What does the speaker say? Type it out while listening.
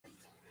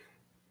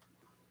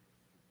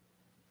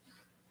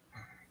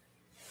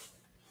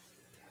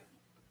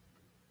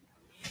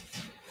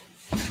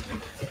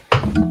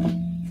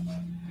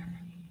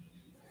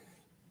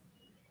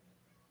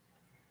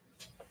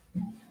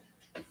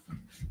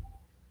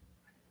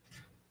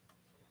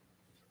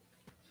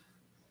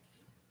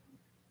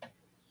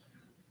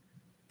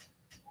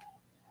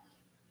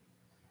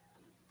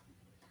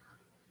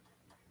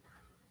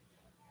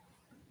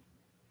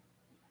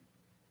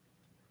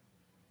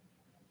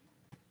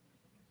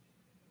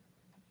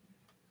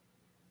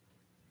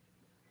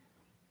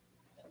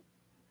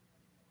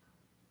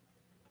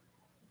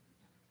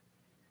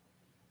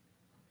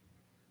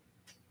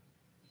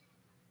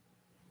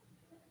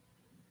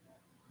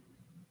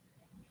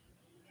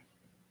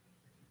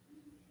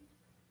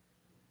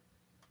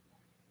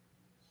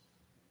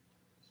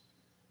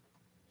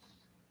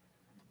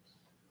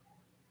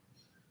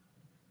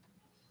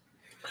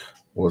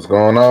What's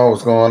going on?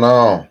 What's going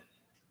on?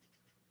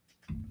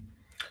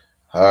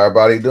 How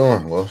everybody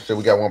doing? Well, shit,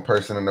 we got one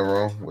person in the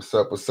room. What's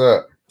up? What's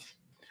up?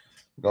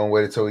 We're gonna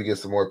wait until we get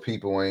some more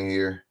people in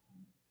here.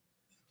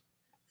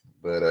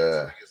 But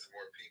that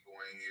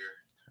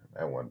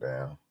one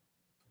down.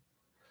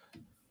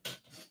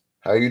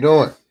 How you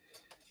doing?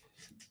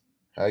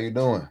 How you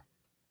doing?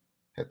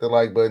 Hit the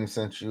like button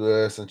since you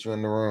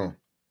in the room.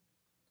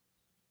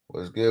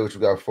 What's good? What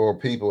you got? 4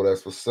 people.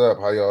 That's what's up.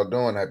 How y'all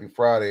doing? Happy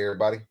Friday,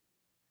 everybody.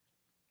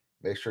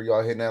 Make sure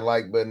y'all hitting that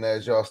like button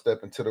as y'all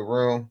step into the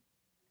room.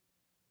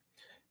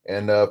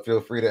 And feel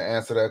free to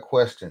answer that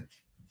question.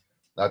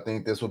 I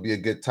think this would be a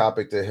good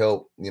topic to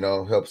help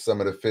some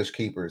of the fish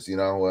keepers.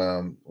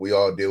 We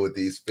all deal with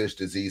these fish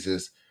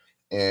diseases,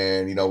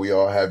 and we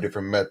all have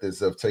different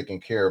methods of taking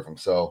care of them.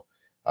 So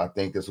I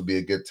think this would be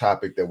a good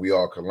topic that we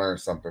all can learn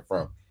something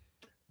from.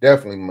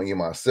 Definitely me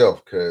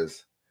myself,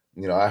 because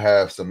I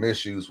have some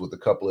issues with a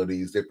couple of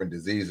these different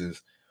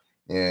diseases,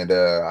 and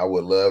I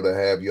would love to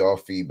have y'all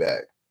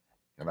feedback.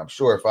 And I'm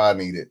sure if I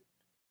need it,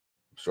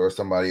 I'm sure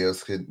somebody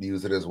else could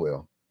use it as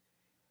well.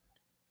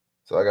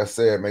 So like I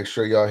said, make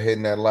sure y'all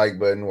hitting that like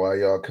button while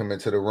y'all come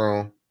into the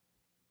room.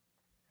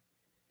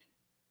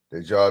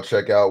 Did y'all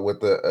check out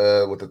what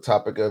the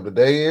topic of the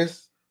day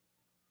is?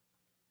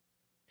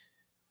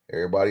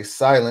 Everybody's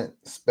silent,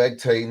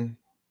 spectating,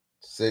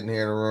 sitting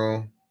here in the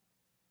room.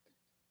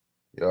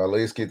 Y'all at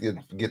least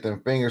get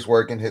them fingers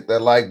working. Hit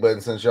that like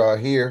button since y'all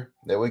here.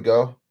 There we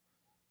go.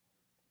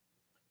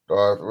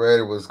 Darth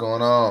Vader, what's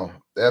going on?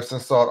 Epsom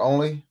salt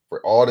only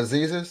for all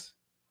diseases?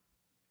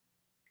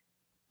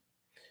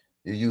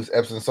 You use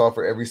Epsom salt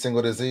for every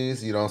single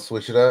disease? You don't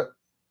switch it up?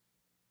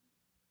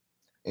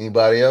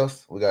 Anybody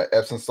else? We got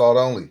Epsom salt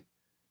only.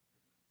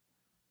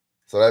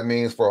 So that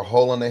means for a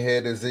hole in the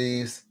head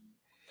disease,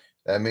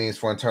 that means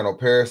for internal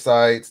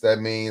parasites, that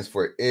means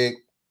for ick,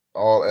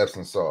 all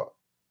Epsom salt.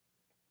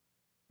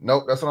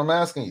 Nope, that's what I'm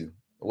asking you.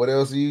 What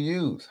else do you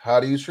use? How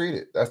do you treat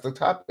it? That's the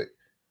topic.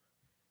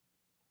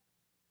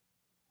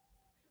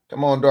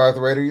 Come on, Darth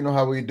Vader. You know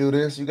how we do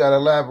this. You gotta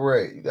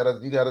elaborate. You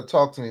gotta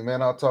talk to me,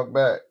 man. I'll talk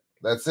back.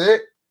 That's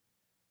it?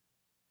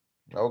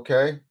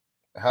 Okay.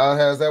 How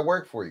has that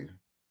worked for you?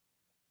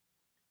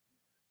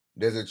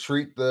 Does it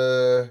treat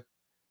the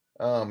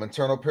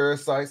internal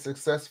parasites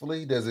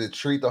successfully? Does it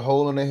treat the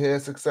hole in the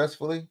head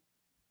successfully?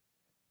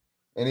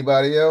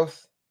 Anybody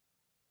else?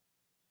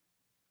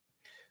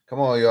 Come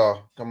on,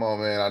 y'all. Come on,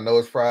 man. I know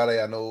it's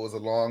Friday. I know it was a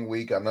long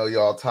week. I know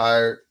y'all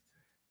tired.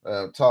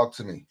 Talk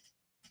to me.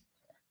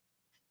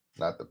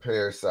 Not the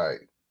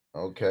parasite.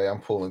 Okay, I'm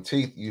pulling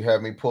teeth. You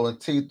have me pulling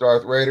teeth,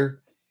 Darth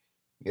Vader.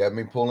 You have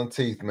me pulling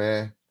teeth,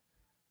 man.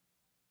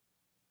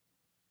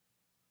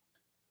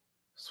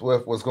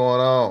 Swift, what's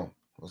going on?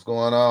 What's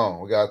going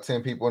on? We got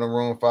 10 people in the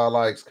room, 5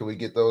 likes. Can we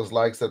get those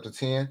likes up to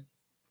 10?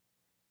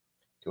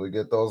 Can we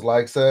get those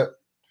likes up?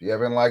 If you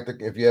haven't liked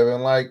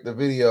the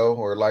video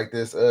or like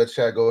this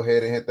chat, go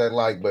ahead and hit that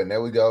like button.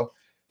 There we go.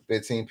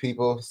 15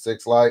 people,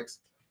 6 likes.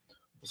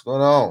 What's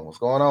going on? What's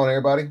going on,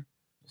 everybody?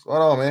 What's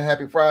going on, man?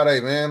 Happy Friday,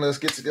 man. Let's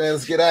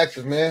get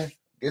active, man.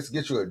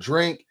 Get you a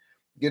drink,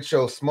 get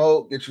your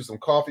smoke, get you some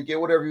coffee,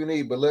 get whatever you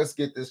need, but let's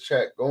get this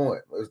chat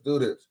going. Let's do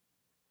this.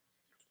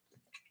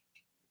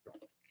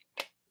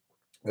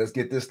 Let's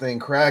get this thing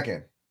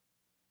cracking.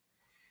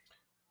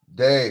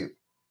 Dave,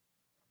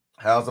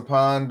 how's the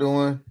pond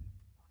doing?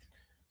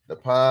 The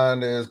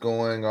pond is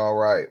going all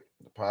right.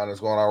 The pond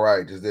is going all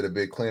right. Just did a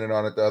big cleaning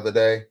on it the other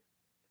day.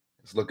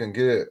 It's looking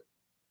good.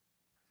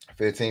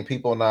 15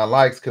 people, 9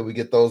 likes. Could we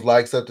get those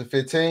likes up to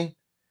 15?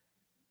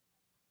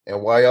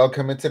 And while y'all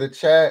come into the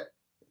chat,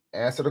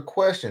 answer the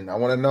question. I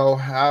want to know,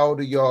 how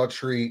do y'all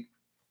treat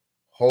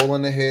hole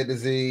in the head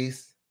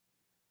disease,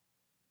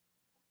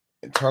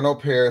 internal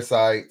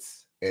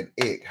parasites, and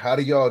ick? How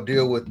do y'all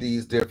deal with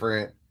these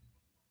different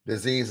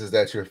diseases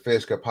that your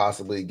fish could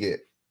possibly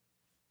get?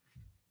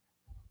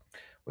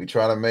 We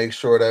try to make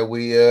sure that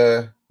we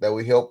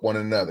help one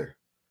another.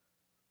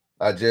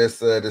 I just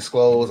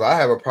disclosed I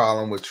have a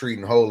problem with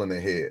treating hole in the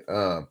head.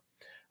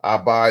 I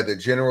buy the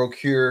general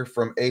cure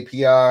from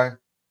API.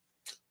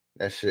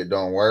 That shit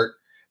don't work.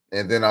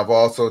 And then I've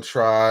also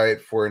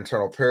tried for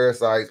internal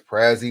parasites,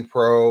 Prezi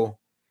Pro.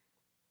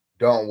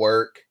 Don't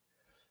work.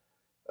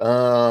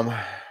 Yeah,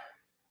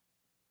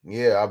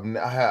 I'm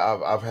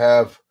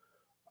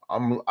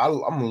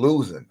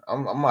losing.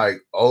 I'm like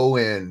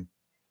in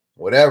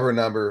whatever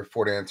number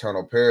for the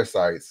internal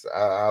parasites.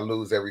 I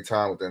lose every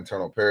time with the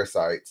internal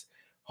parasites.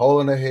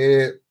 Hole in the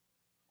head,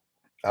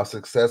 I've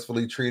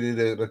successfully treated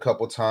it a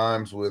couple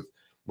times with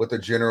a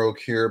general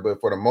cure, but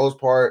for the most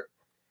part,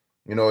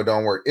 it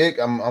don't work. Ick,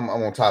 I'm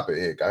on top of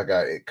ick. I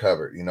got it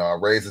covered. I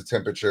raise the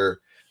temperature.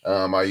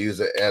 I use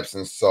the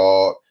Epsom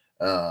salt.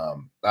 I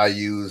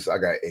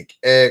got Ick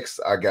X.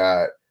 I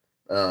got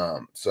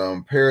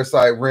some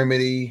parasite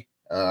remedy.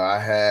 I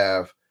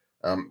have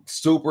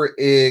super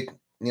ick.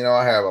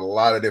 I have a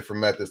lot of different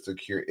methods to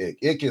cure ick.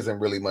 Ick isn't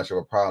really much of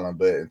a problem,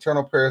 but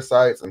internal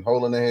parasites and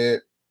hole in the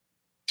head,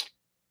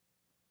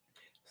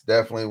 it's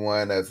definitely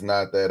one that's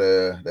not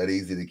that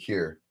easy to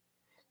cure.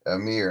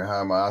 Amir,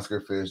 hi, my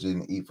Oscar fish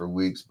didn't eat for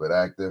weeks, but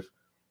active.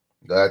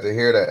 Glad to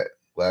hear that.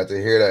 Glad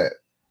to hear that.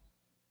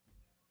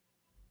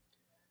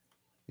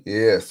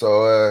 Yeah,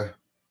 so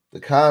the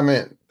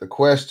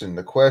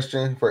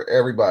question for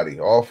everybody,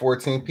 all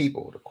 14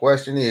 people. The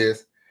question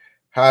is,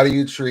 how do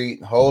you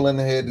treat hole in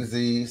the head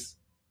disease,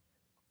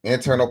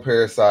 internal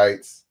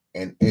parasites,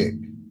 and ick?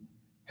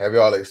 Have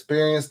y'all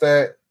experienced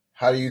that?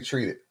 How do you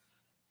treat it?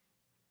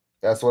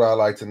 That's what I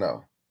like to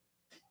know.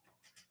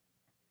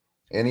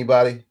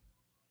 Anybody?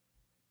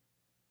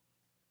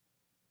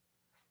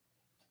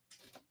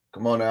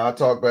 Come on now, I'll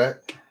talk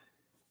back.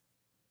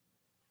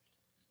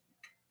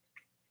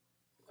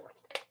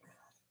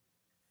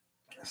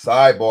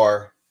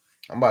 Sidebar,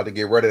 I'm about to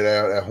get rid of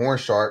that horn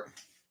shark.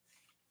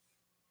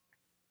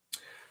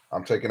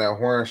 I'm taking that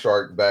horn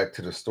shark back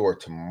to the store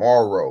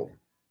tomorrow.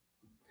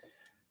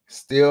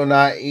 Still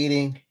not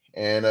eating,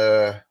 and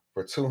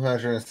for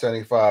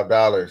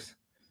 $275,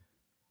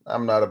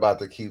 I'm not about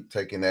to keep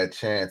taking that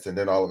chance. And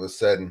then all of a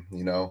sudden,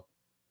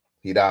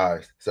 he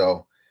dies.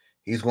 So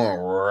he's going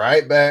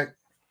right back.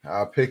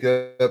 I'll pick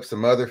up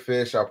some other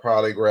fish. I'll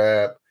probably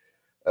grab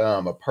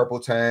a purple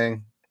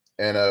tang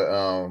and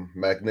a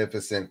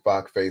magnificent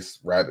fox-faced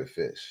rabbit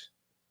fish,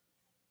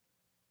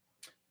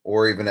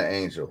 or even an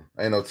angel.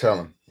 Ain't no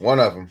telling. One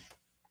of them,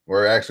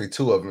 or actually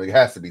two of them. It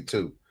has to be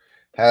two.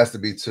 Has to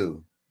be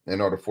two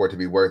in order for it to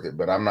be worth it.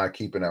 But I'm not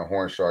keeping that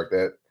horn shark.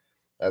 That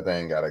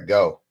thing gotta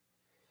go.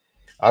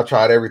 I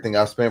tried everything.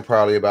 I spent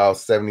probably about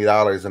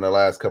 $70 in the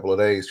last couple of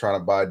days trying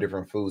to buy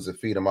different foods to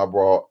feed them. I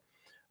bought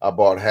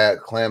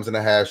clams in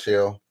a half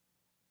shell.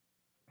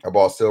 I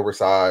bought silver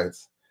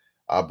sides.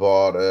 I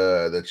bought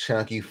the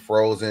chunky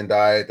frozen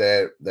diet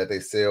that they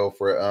sell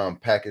for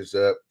packaged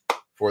up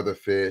for the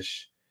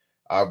fish.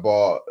 I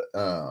bought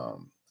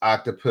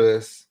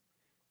octopus.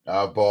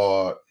 I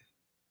bought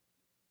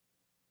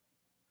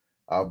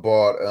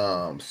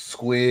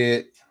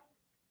squid.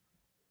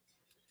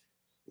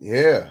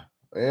 Yeah.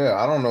 Yeah,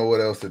 I don't know what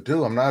else to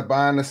do. I'm not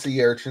buying the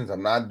sea urchins.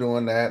 I'm not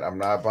doing that. I'm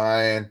not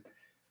buying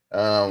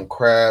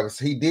crabs.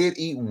 He did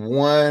eat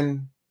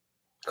one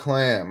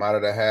clam out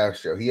of the half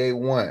shell. He ate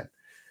one.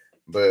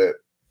 But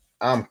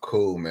I'm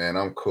cool, man.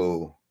 I'm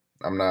cool.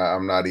 I'm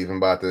not even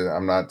about to,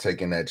 I'm not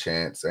taking that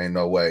chance. Ain't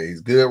no way.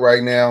 He's good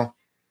right now.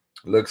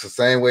 Looks the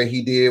same way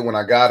he did when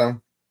I got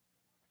him.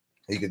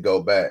 He could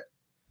go back.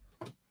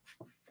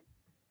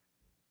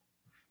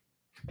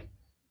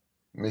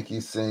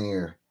 Mickey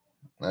Senior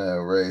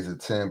raised a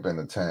temp in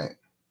the tank.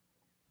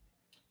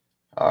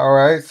 All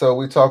right, so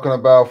we're talking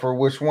about for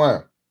which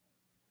one?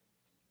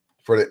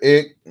 For the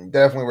ick,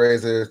 definitely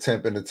raise a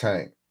temp in the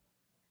tank.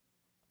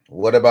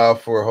 What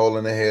about for hole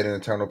in the head and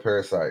internal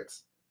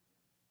parasites?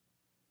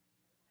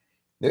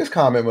 This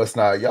comment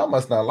y'all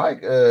must not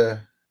like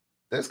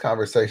this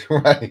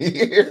conversation right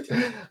here.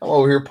 I'm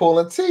over here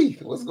pulling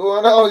teeth. What's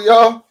going on,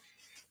 y'all?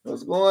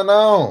 What's going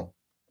on?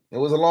 It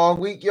was a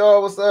long week,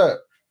 y'all. What's up?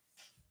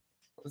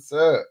 What's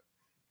up?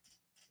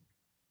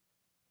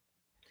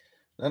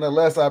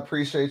 Nonetheless, I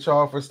appreciate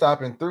y'all for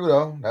stopping through,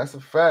 though. That's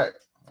a fact.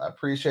 I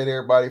appreciate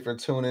everybody for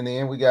tuning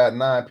in. We got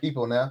 9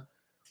 people now.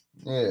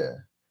 Yeah.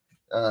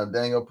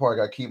 Daniel Park,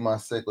 I keep my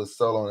cichlid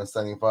solo in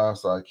 75,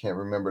 so I can't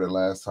remember the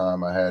last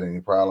time I had any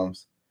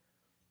problems.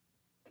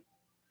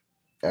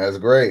 That's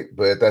great,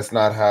 but that's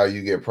not how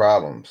you get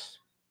problems.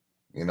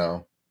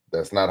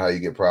 That's not how you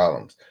get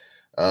problems.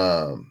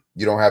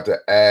 You don't have to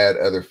add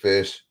other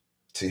fish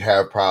to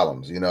have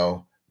problems.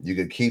 You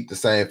could keep the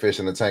same fish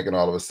in the tank and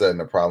all of a sudden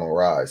the problem will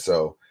rise.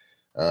 So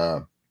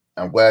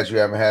I'm glad you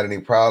haven't had any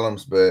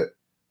problems, but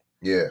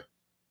yeah,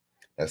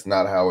 that's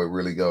not how it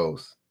really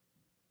goes.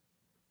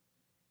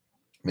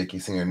 Mickey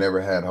Senior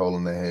never had hole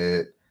in the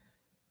head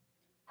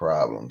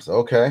problems.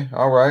 Okay.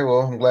 All right.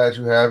 Well, I'm glad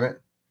you haven't.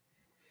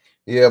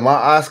 Yeah, my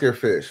Oscar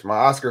fish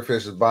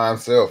is by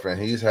himself, and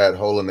he's had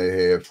hole in the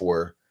head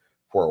for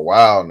a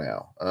while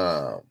now.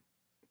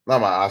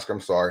 Not my Oscar,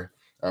 I'm sorry.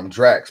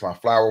 Drax, my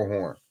flower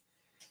horn.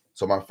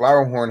 So my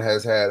flower horn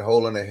has had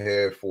hole in the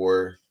head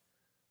for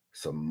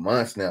some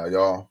months now,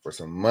 y'all. For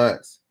some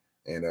months,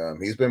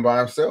 and he's been by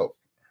himself.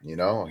 He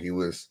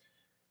was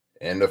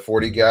in the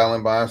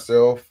 40-gallon by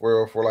himself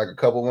for like a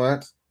couple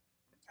months.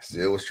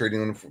 Still was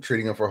treating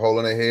him for hole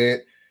in the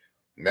head.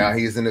 Now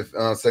he's in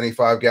the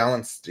 75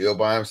 gallons, still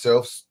by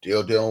himself,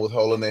 still dealing with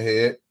hole in the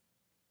head.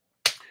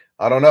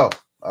 I don't know.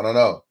 I don't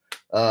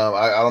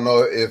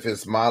know if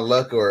it's my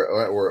luck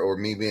or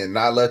me being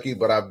not lucky,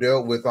 but I've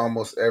dealt with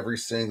almost every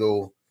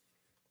single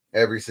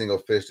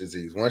fish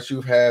disease. Once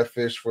you've had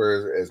fish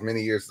for as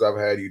many years as I've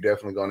had, you're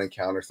definitely going to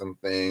encounter some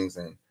things.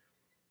 And,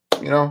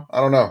 I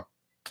don't know.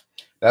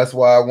 That's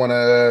why I want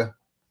to,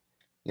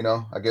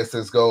 I guess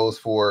this goes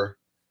for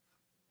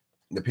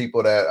the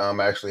people that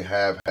actually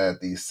have had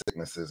these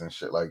sicknesses and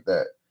shit like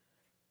that.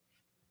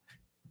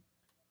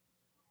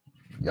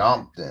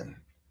 Yompton.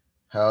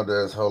 How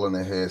does hole in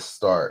the head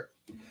start?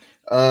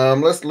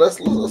 Let's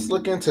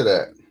look into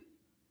that,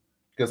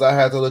 because I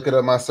had to look it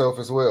up myself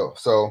as well.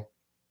 So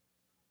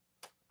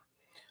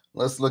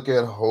let's look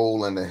at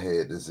hole in the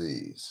head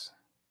disease.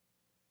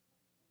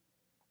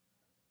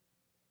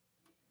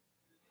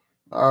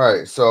 All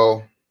right,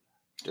 so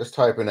just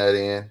typing that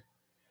in.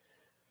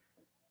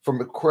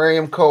 From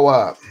Aquarium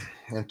Co-op,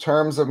 in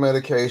terms of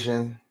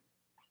medication,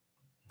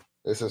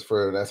 that's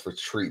for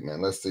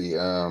treatment. Let's see.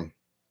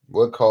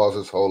 What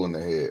causes hole in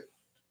the head?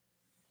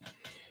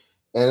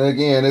 And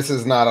again,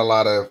 there's not a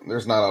lot of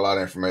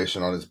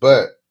information on this,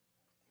 but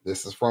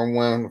this is from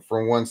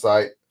one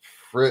site,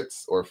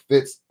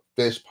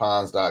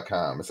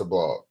 fitzfishponds.com. It's a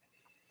blog.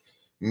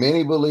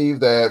 Many believe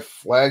that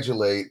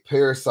flagellate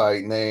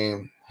parasite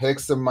named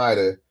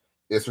Hexamida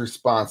is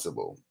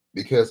responsible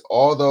because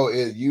although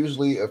it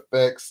usually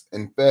infects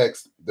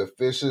the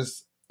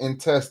fish's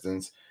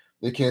intestines,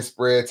 it can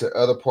spread to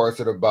other parts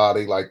of the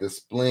body like the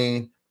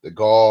spleen, the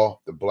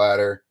gall, the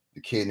bladder,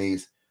 the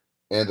kidneys,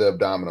 and the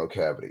abdominal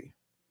cavity.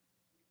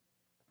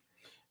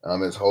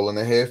 It's hole in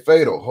the head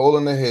fatal. Hole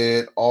in the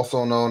head,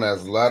 also known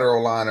as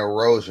lateral line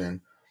erosion,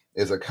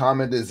 is a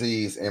common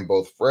disease in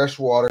both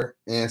freshwater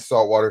and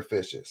saltwater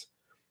fishes.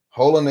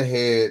 Hole in the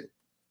head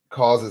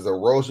causes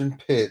erosion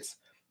pits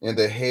in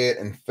the head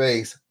and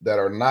face that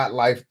are not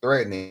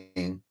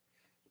life-threatening,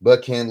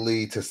 but can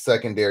lead to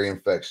secondary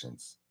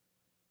infections.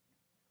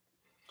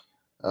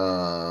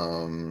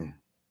 How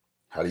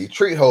do you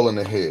treat hole in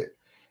the head?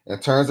 In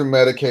terms of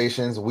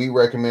medications, we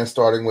recommend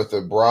starting with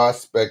a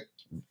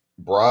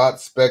broad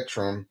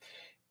spectrum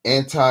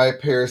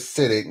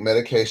anti-parasitic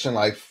medication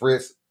like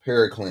Fritz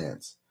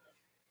Paracleanse,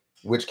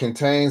 which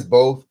contains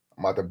both,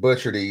 I'm about to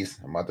butcher these,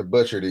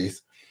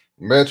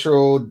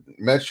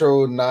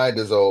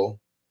 metronidazole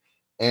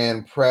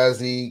and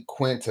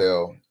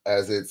praziquantel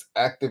as its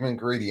active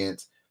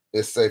ingredients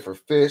is safe for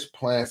fish,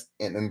 plants,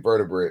 and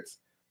invertebrates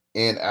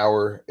in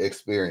our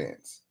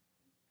experience.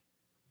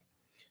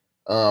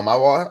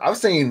 I've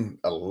seen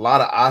a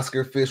lot of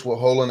Oscar fish with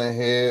hole in their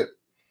head.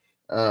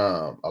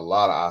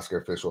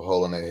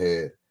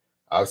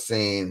 I've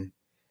seen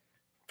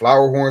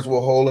flower horns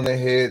with hole in their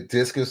head,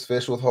 discus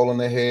fish with hole in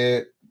their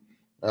head.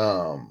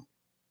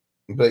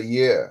 But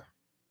yeah.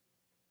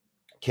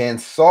 Can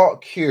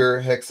salt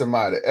cure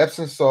hexamida?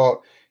 Epsom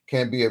salt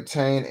can be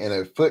obtained in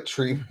a foot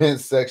treatment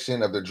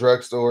section of the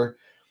drugstore.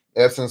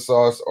 Epsom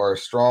salts are a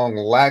strong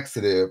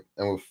laxative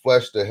and will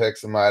flush the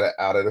hexamida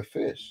out of the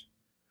fish.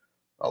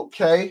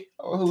 Okay.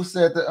 Who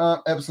said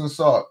the Epsom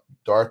salt?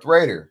 Darth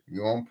Raider.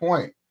 You on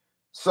point.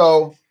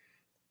 So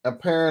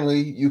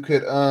apparently you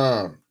could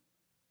so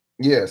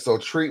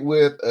treat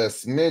with a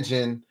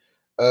smidgen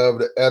of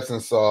the Epsom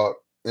salt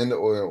in the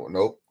oil.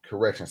 Nope.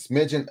 Correction,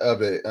 smidgen of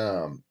the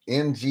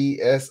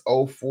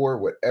MgSO4,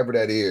 whatever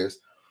that is,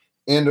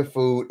 in the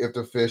food if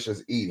the fish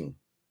is eating.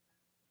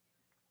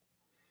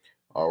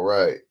 All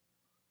right.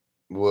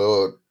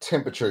 Well,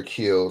 temperature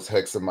kills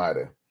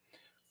hexamida.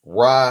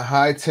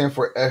 High temp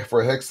for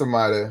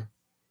hexamida.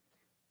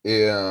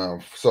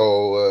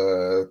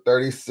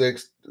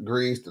 36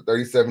 degrees to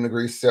 37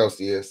 degrees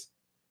Celsius.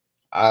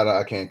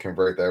 I can't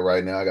convert that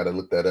right now. I got to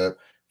look that up.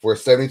 For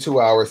 72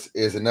 hours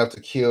is enough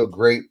to kill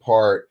great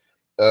part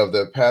of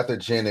the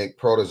pathogenic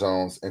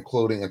protozoans,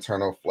 including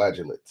internal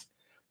flagellates.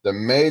 The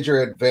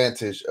major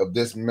advantage of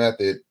this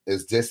method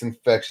is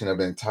disinfection of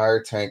the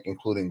entire tank,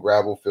 including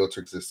gravel,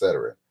 filters,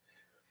 etc.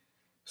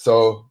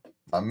 So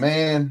my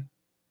man,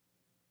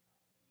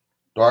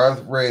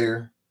 Darth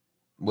Raider,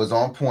 was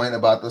on point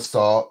about the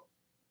salt.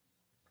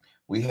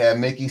 We had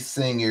Mickey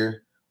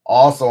Senior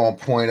also on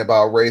point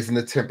about raising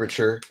the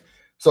temperature.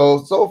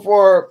 So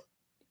far,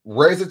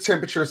 raise the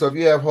temperature. So if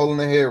you have hole in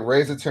the head,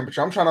 raise the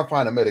temperature. I'm trying to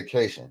find a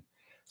medication.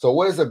 So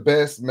what is the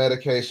best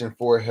medication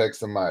for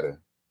hexamida?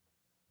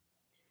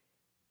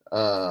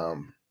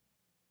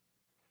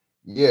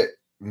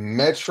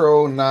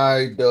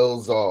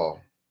 Metronidazole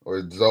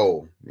or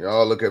Zole.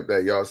 Y'all look up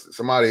that. Y'all,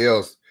 somebody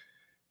else.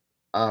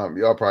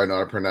 Y'all probably know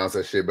how to pronounce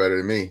that shit better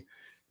than me.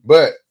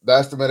 But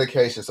that's the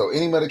medication. So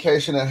any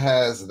medication that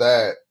has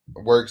that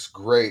works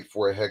great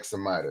for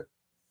hexamida.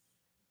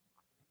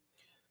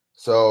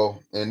 So,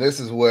 and this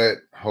is what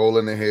hole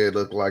in the head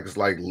look like. It's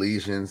like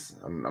lesions.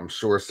 I'm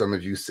sure some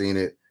of you seen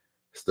it.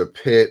 It's the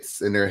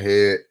pits in their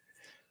head.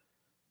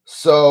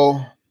 So,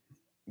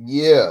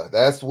 yeah,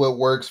 that's what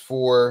works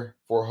for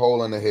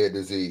hole in the head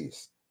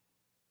disease.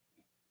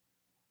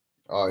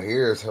 Oh,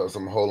 here's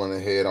some hole in the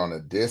head on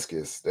a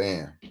discus.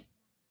 Damn.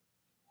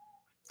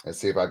 Let's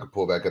see if I can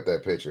pull back up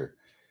that picture.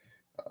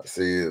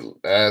 See,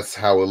 that's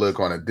how it look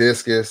on a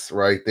discus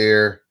right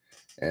there.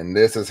 And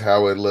this is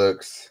how it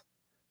looks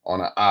on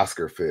an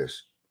Oscar fish.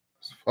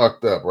 It's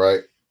fucked up,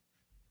 right?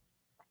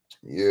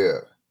 Yeah.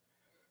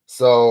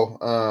 So,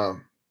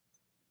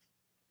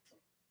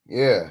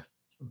 yeah.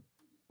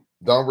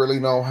 Don't really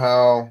know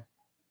how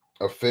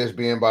a fish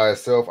being by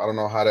itself. I don't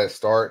know how that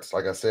starts.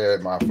 Like I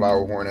said, my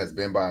flower horn has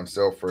been by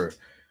himself for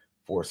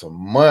some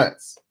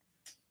months.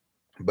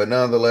 But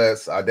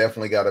nonetheless, I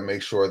definitely got to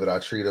make sure that I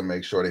treat him,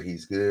 make sure that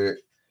he's good.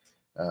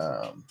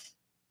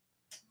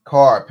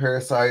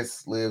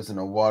 Parasites lives in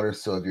the water,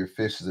 so if your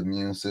fish's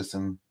immune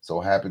system so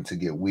happen to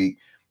get weak,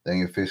 then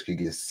your fish could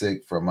get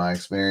sick from my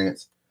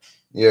experience.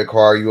 Yeah,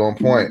 Car, you on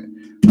point.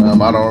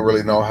 I don't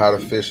really know how the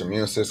fish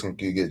immune system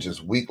could get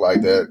just weak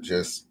like that,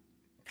 just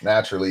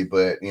naturally,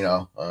 but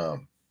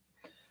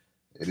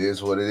It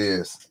is what it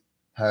is.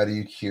 How do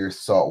you cure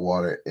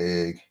saltwater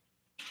egg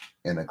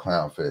in a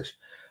clownfish?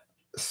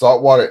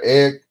 Saltwater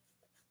egg,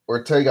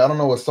 Ortega, I don't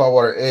know what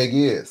saltwater egg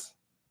is.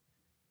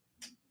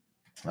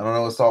 I don't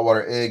know what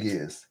saltwater egg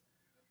is.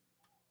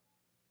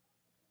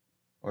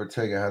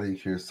 Ortega, how do you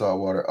cure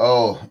saltwater?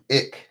 Oh,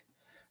 ick.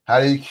 How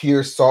do you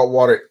cure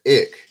saltwater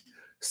ick?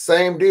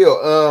 Same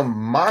deal.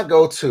 My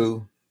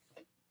go-to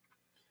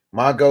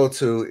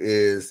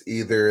is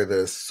either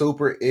the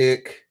super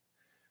ick.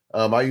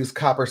 I use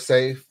copper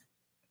safe.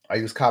 A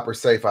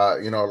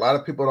lot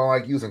of people don't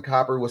like using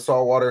copper with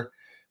salt water,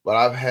 but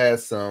I've had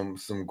some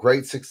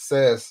great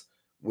success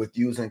with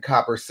using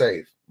copper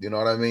safe. You know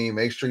what I mean?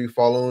 Make sure you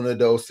follow in the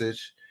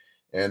dosage.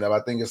 And I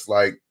think it's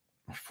like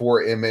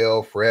 4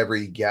 ml for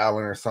every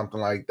gallon or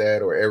something like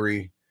that, or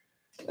every,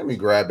 let me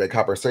grab that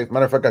copper safe.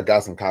 Matter of fact, I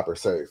got some copper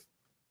safe.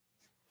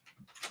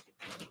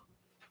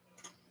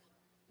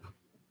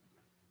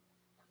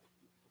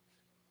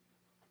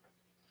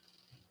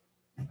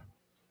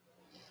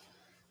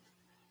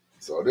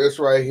 So this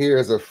right here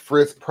is a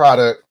Fritz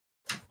product,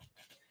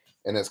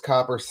 and it's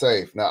copper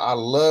safe. Now, I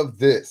love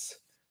this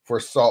for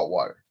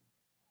saltwater.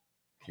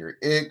 Your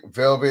ick,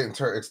 velvet,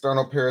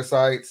 external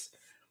parasites.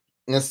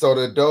 And so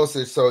the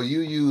dosage, so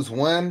you use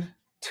one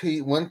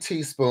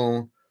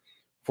teaspoon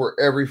for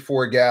every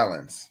 4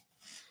 gallons.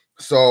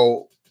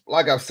 So,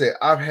 like I've said,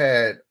 I've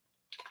had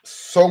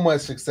so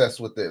much success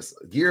with this.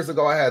 Years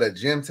ago, I had a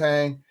gym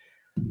tang,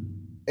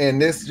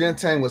 and this gym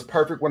tang was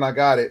perfect when I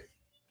got it.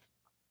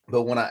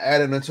 But when I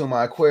added it into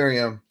my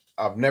aquarium,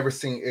 I've never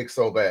seen ick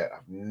so bad.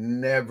 I've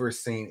never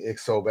seen ick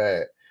so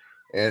bad.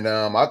 And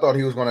I thought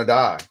he was going to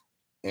die.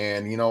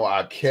 And,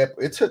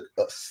 it took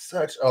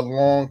such a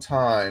long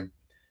time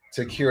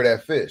to cure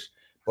that fish.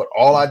 But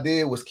all I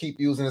did was keep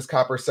using this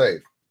copper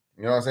safe.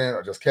 You know what I'm saying?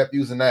 I just kept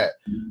using that.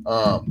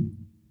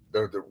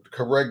 The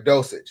correct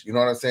dosage. You know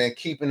what I'm saying?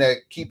 Keeping that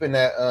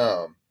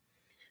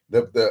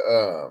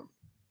the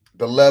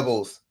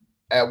levels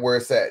at where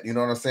it's at. You know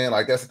what I'm saying?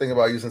 Like, that's the thing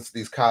about using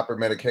these copper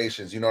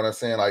medications. You know what I'm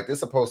saying? Like, this is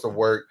supposed to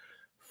work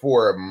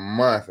for a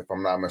month, if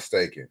I'm not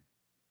mistaken.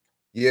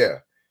 Yeah.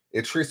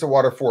 It treats the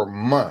water for a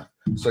month.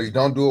 So you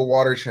don't do a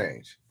water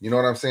change. You know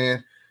what I'm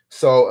saying?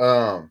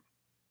 So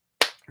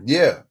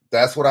yeah,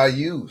 that's what I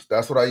used.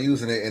 And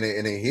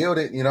it healed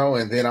it,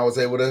 and then I was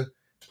able to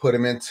put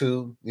him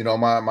into,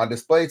 my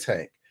display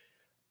tank.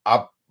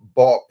 I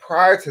bought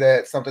prior to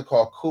that something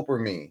called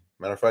Coopermine.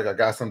 Matter of fact, I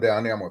got some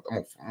down there. I'm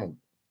gonna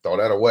throw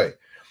that away.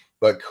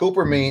 But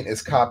Coopermine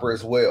is copper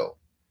as well.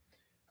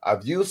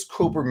 I've used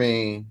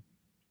Coopermine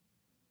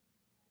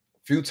a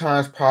few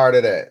times prior to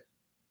that.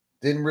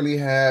 Didn't really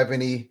have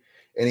any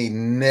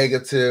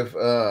negative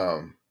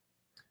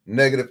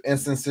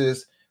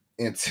instances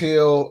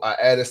until I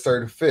added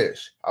certain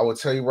fish. I will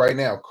tell you right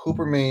now,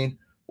 Coopermine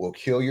will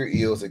kill your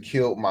eels. It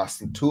killed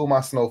 2 of my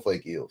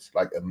snowflake eels,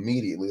 like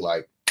immediately.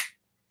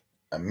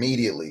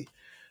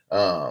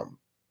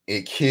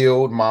 It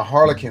killed my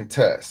harlequin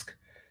tusk.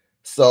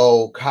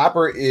 So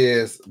copper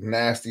is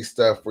nasty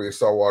stuff for your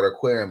saltwater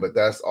aquarium, but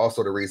that's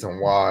also the reason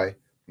why,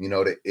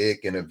 the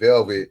ick and the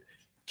velvet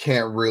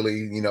can't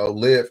really,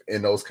 live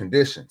in those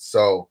conditions.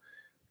 So,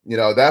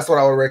 that's what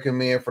I would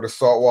recommend for the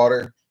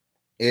saltwater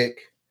ick.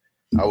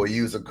 I would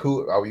use a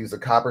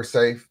copper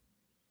safe.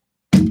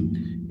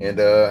 And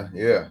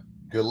yeah,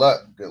 good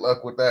luck. Good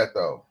luck with that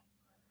though.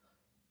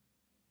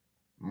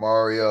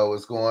 Mario,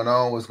 what's going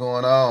on? What's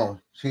going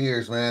on?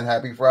 Cheers, man.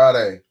 Happy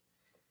Friday.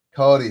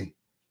 Cody,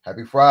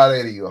 happy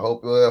Friday to you.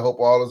 Hope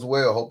all is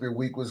well. Hope your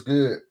week was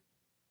good.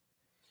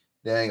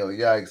 Daniel,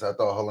 yikes. I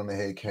thought Hole in the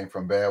Head came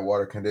from bad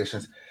water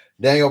conditions.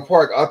 Daniel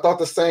Park, I thought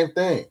the same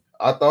thing.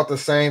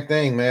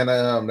 Man.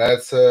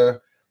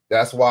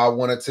 That's why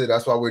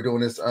we're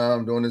doing this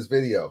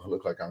video.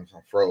 Look like I'm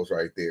froze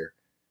right there.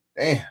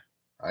 Damn,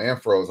 I am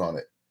froze on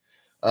it.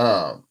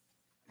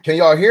 Can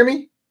y'all hear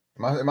me?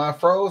 Am I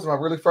froze? Am I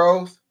really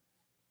froze?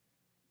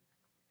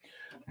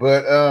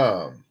 But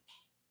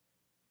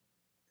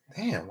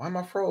damn, why am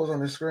I froze on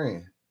the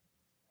screen?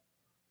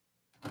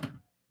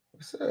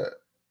 What's that?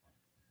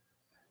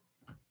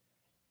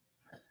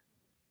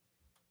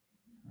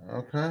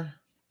 Okay.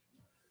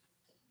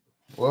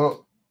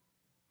 Well,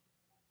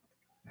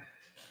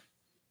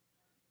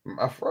 am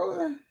I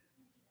frozen?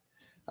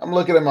 I'm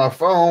looking at my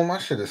phone. My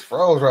shit is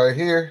froze right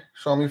here.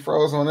 Show me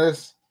froze on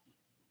this.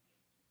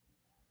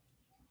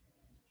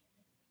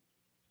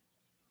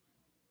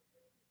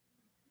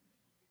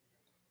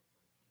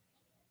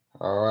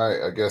 All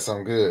right, I guess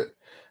I'm good.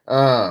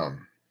 Let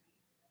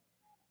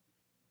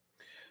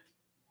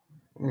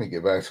me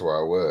get back to where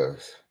I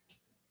was.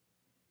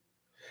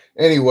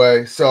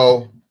 Anyway,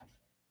 so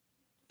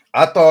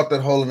I thought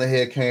that Hole in the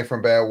Head came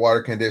from bad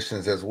water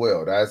conditions as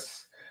well.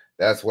 That's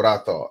what I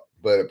thought.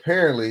 But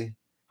apparently,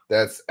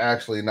 that's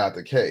actually not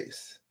the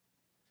case.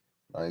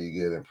 Now you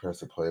get and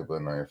press the play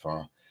button on your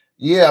phone.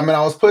 Yeah, I mean,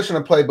 I was pushing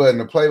the play button.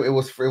 It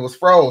was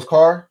froze,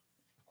 car.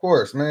 Of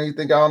course, man. You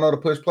think I don't know to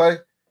push play?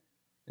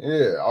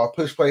 Yeah, I'll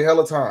push play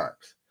hella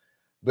times.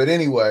 But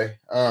anyway,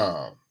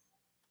 yeah,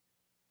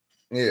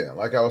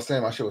 like I was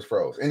saying, my shit was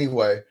froze.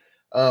 Anyway,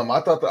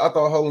 I thought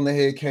hole in the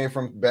head came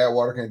from bad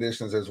water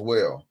conditions as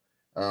well.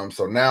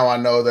 So now I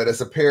know that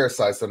it's a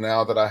parasite. So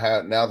now that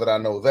I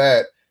know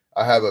that,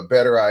 I have a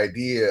better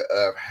idea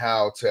of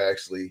how to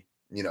actually,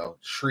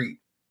 treat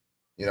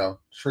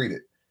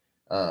it.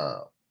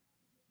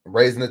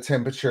 Raising the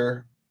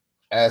temperature,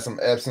 add some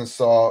Epsom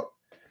salt,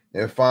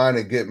 and find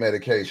a good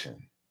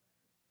medication.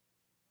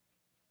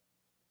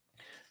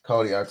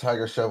 Cody, our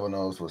tiger shovel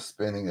nose was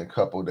spinning a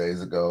couple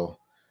days ago.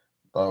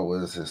 Thought it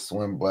was his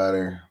swim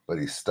bladder, but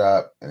he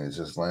stopped and it's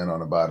just laying on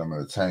the bottom of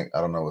the tank.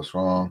 I don't know what's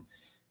wrong.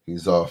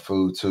 He's off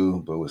food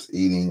too, but was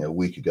eating a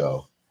week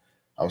ago.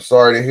 I'm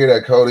sorry to hear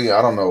that, Cody.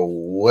 I don't know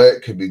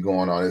what could be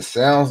going on. It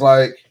sounds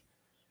like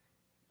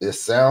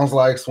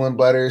swim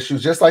bladder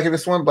issues, just like if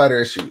it's swim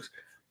bladder issues.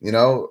 A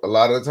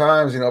lot of the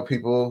times,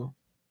 people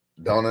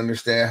don't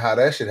understand how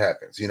that shit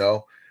happens.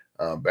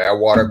 Bad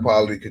water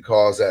quality could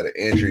cause that. An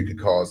injury could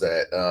cause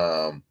that.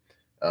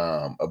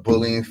 A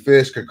bullying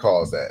fish could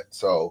cause that.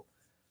 So,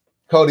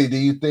 Cody, do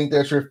you think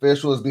that your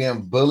fish was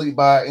being bullied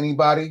by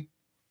anybody?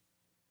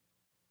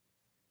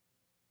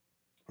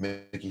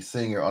 Mickey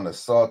Singer, on the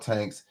salt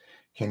tanks,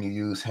 can you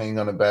use hang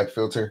on the back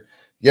filter?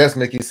 Yes,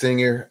 Mickey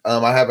Singer.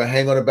 I have a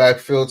hang on the back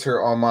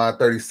filter on my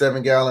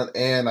 37-gallon,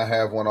 and I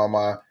have one on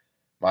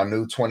my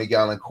new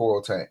 20-gallon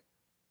coral tank.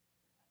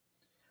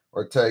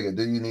 Ortega,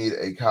 do you need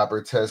a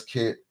copper test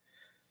kit?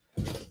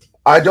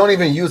 I don't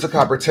even use a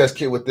copper test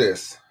kit with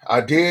this. I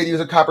did use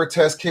a copper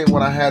test kit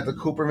when I had the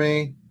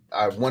Coopermine.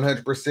 I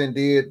 100%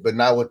 did, but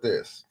not with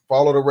this.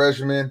 Follow the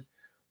regimen.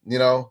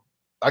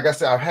 Like I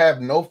said, I've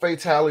had no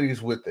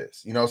fatalities with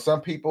this.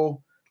 Some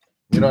people,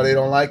 they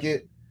don't like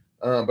it,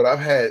 but I've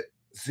had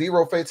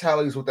 0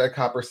 fatalities with that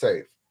copper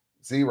safe.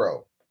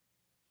 0.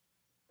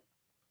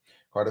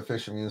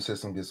 Artificial immune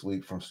system gets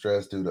weak from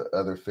stress due to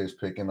other fish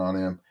picking on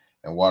him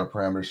and water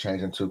parameters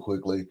changing too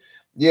quickly.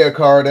 Yeah,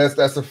 Car,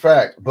 that's a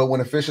fact. But when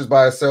a fish is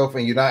by itself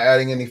and you're not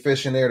adding any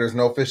fish in there's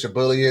no fish to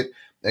bully it,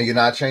 and you're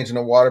not changing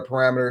the water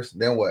parameters,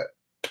 then what?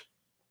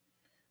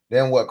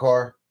 Then what,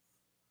 Car?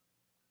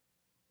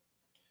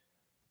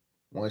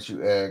 Once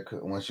you add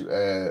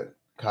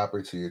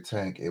copper to your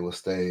tank, it will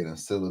stay in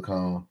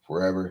silicone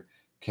forever.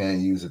 Can't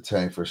use a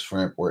tank for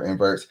shrimp or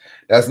inverts.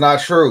 That's not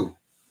true.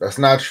 That's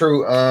not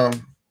true.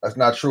 That's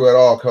not true at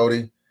all,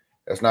 Cody.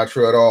 That's not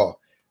true at all.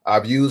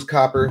 I've used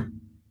copper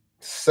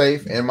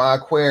safe in my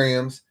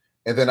aquariums,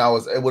 and then I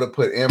was able to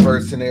put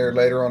inverts in there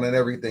later on and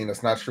everything.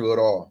 That's not true at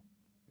all.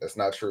 That's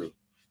not true.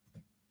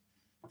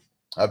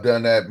 I've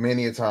done that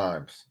many a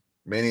times.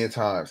 Many a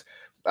times.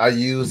 I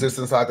use this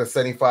inside the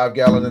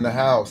 75-gallon in the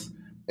house,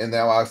 and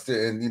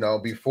now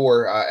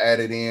before I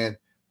added in,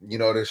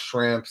 the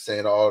shrimps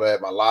and all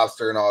that, my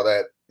lobster and all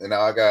that, and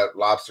now I got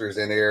lobsters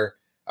in there.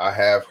 I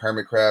have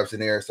hermit crabs in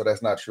there, so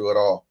that's not true at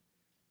all.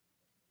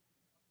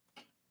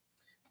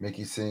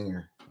 Mickey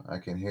Singer, I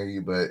can hear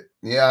you, but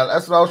yeah,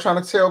 that's what I was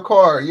trying to tell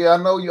Car. Yeah, I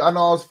know you. I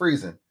know I was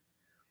freezing.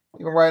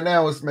 Even right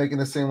now, it's making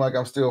it seem like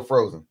I'm still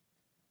frozen.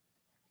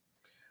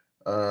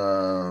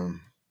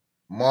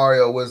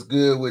 Mario, what's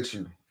good with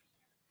you?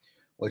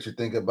 What you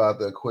think about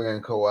the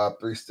aquarium co-op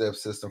 3-step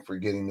system for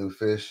getting new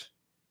fish?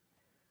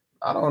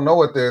 I don't know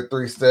what their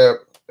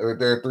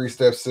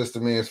 3-step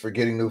system is for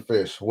getting new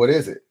fish. What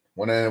is it?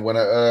 Want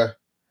to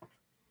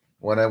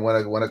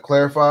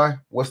clarify?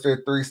 What's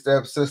their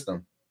 3-step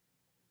system?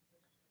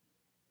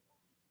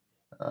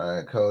 All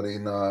right, Cody.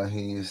 No,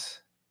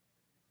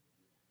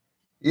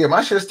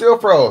 my shit still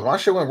froze. My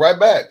shit went right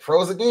back,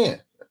 froze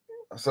again.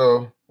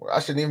 So I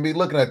shouldn't even be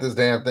looking at this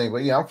damn thing.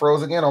 But yeah, I'm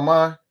froze again on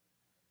mine.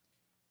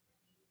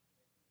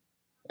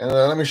 And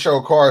let me show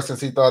Car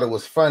since he thought it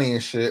was funny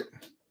and shit.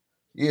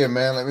 Yeah,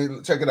 man, let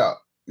me check it out.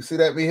 You see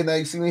that me hitting that?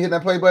 You see me hitting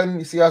that play button?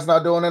 You see how it's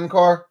not doing that in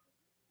Car?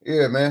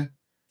 Yeah, man.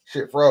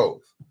 Shit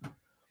froze.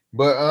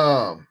 But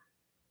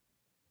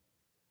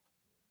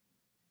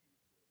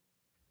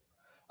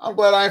I'm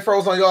glad I ain't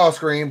froze on y'all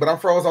screen, but I'm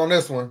froze on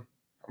this one.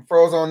 I'm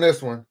froze on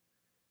this one.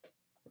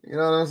 You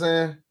know what I'm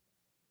saying?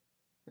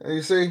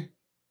 You see?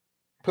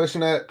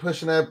 Pushing that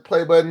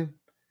play button,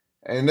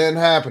 and then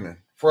happening.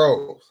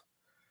 Froze.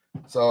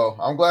 So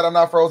I'm glad I'm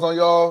not froze on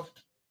y'all.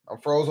 I'm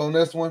froze on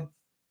this one.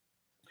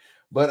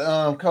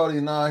 But Cody,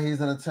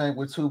 he's in a tank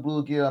with 2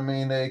 bluegill. I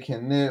mean, they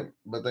can nip,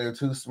 but they're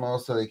too small,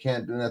 so they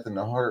can't do nothing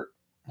to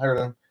hurt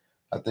him.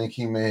 I think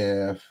he may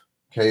have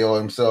KO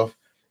himself.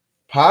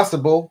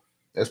 Possible.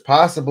 It's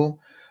possible.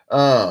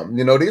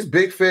 These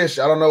big fish,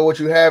 I don't know what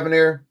you have in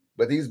there,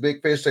 but these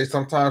big fish, they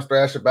sometimes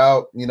thrash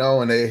about,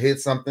 and they hit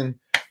something,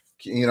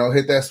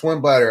 hit that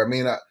swim bladder. I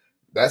mean,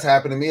 that's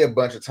happened to me a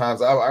bunch of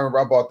times. I remember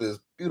I bought this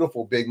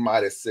beautiful big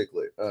Midas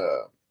cichlid.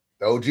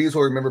 The OGs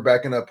will remember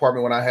back in the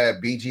apartment when I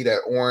had BG,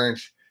 that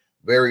orange,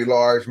 very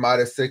large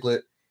Midas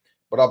cichlid,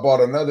 but I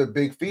bought another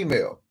big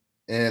female,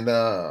 and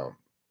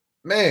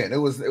man, it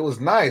was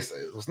nice.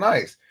 It was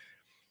nice,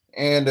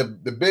 and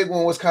the big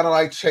one was kind of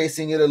like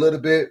chasing it a little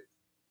bit,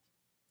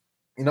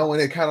 when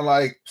it kind of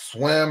like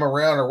swam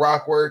around a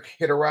rock work,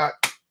 hit a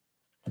rock,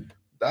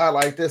 died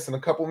like this in a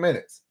couple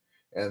minutes,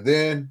 and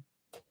then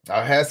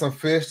I had some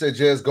fish that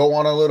just go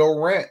on a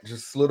little rant,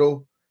 just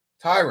little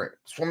tyrant,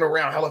 swimming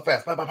around hella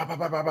fast. Bah, bah, bah, bah,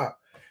 bah, bah, bah.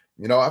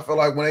 You know, I feel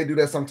like when they do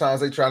that,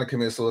 sometimes they trying to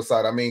commit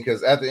suicide. I mean,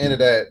 because at the end of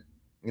that,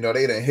 you know,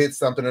 they done hit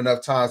something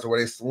enough times where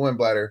they swim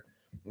bladder,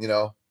 you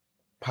know,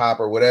 pop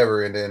or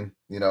whatever, and then,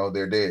 you know,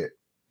 they're dead.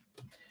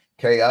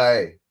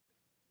 KIA.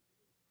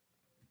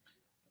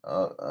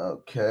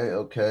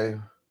 Okay.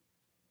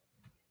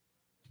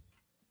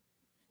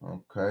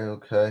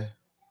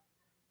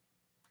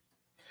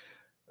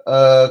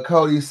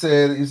 Cody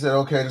said,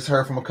 okay, just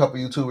heard from a couple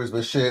YouTubers,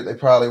 but shit, they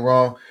probably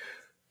wrong.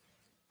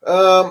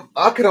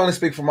 I could only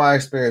speak from my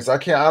experience. I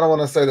don't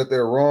want to say that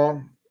they're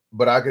wrong,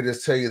 but I could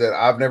just tell you that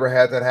I've never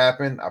had that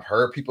happen. I've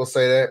heard people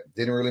say that.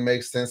 Didn't really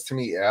make sense to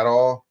me at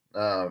all.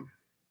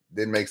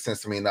 Didn't make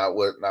sense to me, not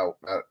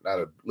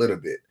a little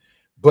bit.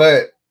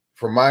 But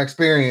from my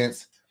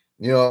experience,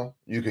 you know,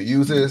 you could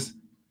use this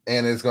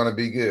and it's gonna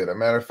be good. A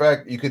matter of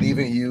fact, you could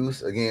even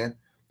use again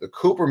the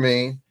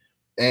cupramine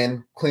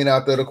and clean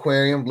out that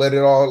aquarium, let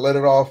it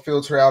all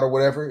filter out or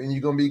whatever, and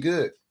you're gonna be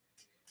good.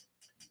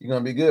 You're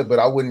gonna be good. But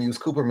I wouldn't use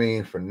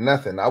cupramine for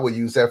nothing. I would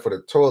use that for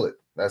the toilet.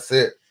 That's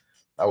it.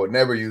 I would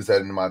never use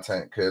that in my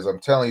tank because I'm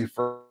telling you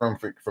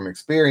from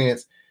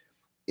experience,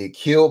 it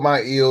killed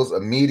my eels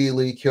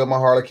immediately, killed my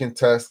harlequin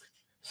tusk.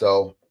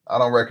 So I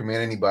don't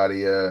recommend anybody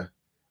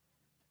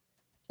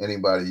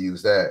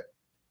use that.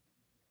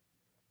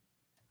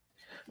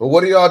 But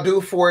what do y'all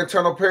do for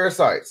internal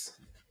parasites?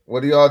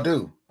 What do y'all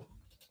do?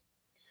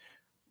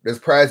 Does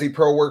Prezi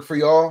Pro work for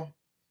y'all?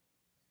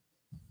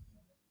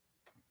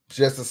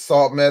 Just a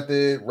salt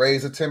method,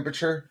 raise the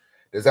temperature.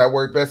 Does that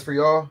work best for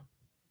y'all?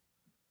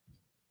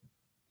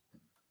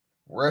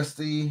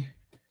 Rusty,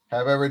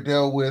 have ever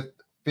dealt with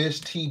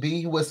fish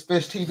TB? What's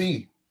fish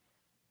TB?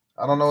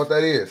 I don't know what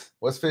that is.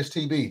 What's fish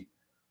TB?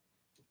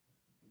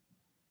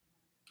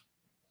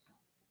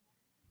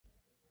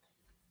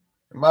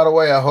 And by the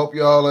way, I hope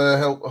y'all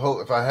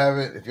hope if I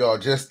haven't, if y'all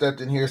just stepped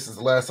in here since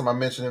the last time I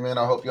mentioned it, man,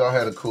 I hope y'all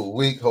had a cool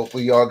week.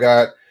 Hopefully y'all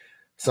got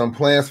some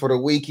plans for the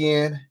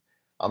weekend.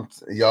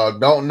 Y'all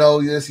don't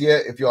know this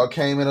yet if y'all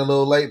came in a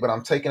little late, but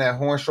I'm taking that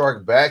horn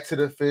shark back to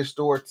the fish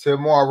store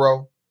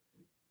tomorrow.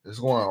 It's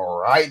going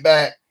right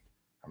back.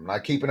 I'm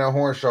not keeping that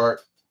horn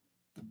shark.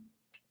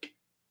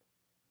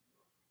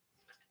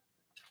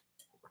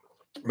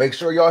 Make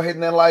sure y'all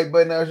hitting that like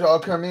button as y'all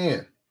come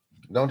in.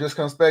 Don't just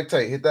come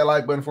spectate. Hit that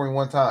like button for me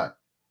one time.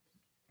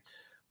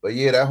 But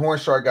yeah, that horn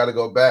shark got to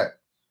go back.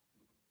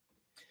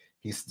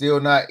 He's still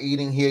not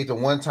eating. He ate the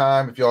one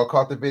time. If y'all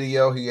caught the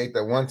video, he ate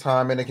that one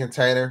time in the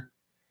container.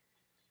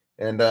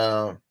 And,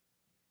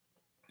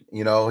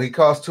 you know, he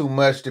costs too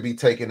much to be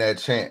taking that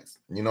chance.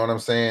 You know what I'm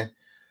saying?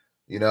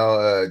 You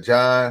know,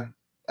 John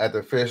at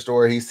the fish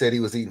store, he said he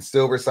was eating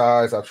silver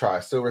size. I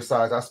tried silver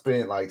size. I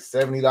spent like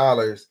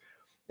 $70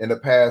 in the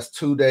past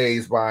 2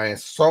 days buying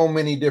so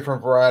many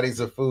different varieties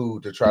of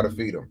food to try to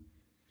feed him.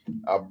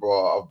 I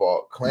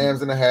bought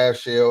clams in a half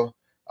shell.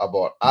 I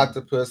bought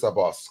octopus. I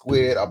bought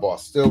squid. I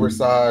bought silver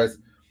size.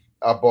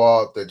 I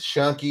bought the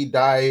chunky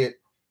diet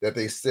that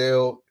they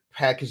sell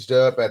packaged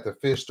up at the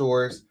fish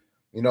stores.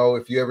 You know,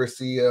 if you ever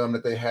see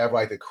that they have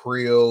like the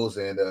krills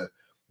and the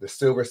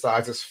silver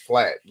size is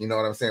flat. You know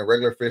what I'm saying?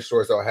 Regular fish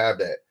stores don't have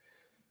that.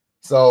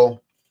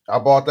 So I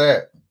bought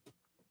that.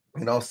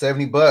 You know,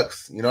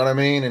 $70. You know what I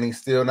mean? And he's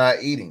still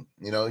not eating.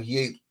 You know, he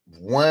ate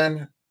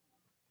one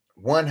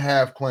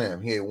half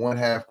clam. He ate one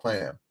half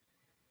clam.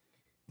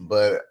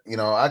 But, you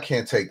know, I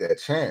can't take that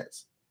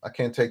chance. I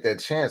can't take that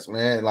chance,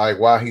 man. Like,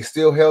 while he's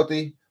still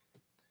healthy,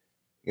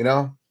 you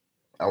know,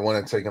 I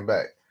want to take him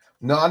back.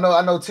 No, I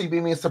know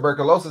TB means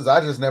tuberculosis.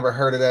 I just never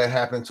heard of that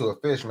happening to a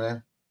fish,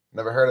 man.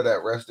 Never heard of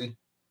that, Rusty.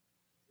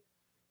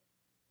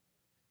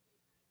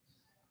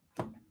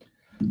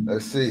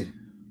 Let's see.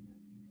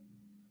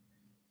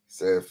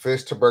 Said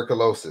fish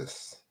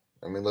tuberculosis.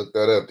 Let me look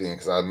that up then,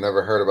 because I've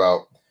never heard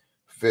about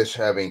fish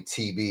having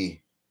TB.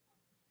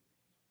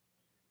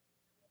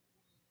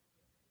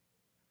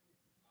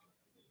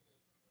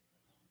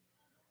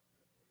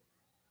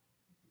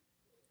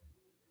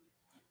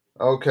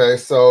 Okay,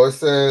 so it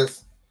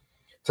says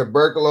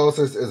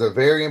tuberculosis is a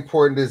very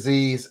important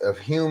disease of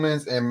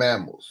humans and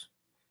mammals,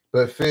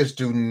 but fish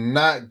do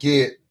not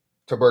get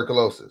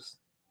tuberculosis.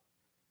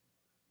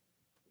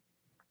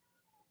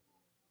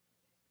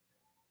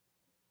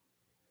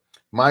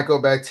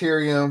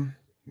 Mycobacterium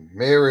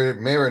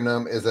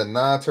marinum is a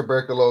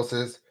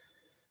non-tuberculosis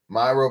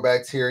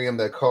mycobacterium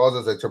that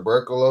causes a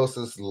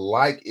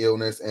tuberculosis-like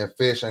illness in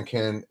fish and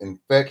can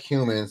infect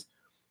humans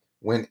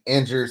when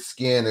injured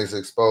skin is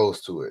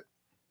exposed to it.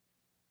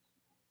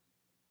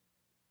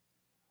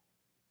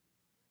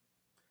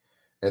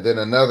 And then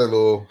another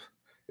little,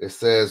 it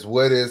says,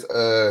 what is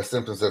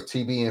symptoms of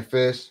TB in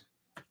fish?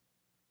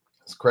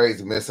 It's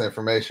crazy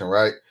misinformation,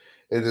 right?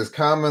 It is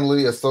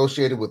commonly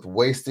associated with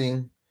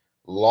wasting,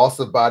 loss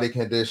of body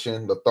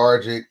condition,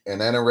 lethargic, and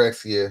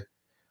anorexia.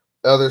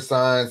 Other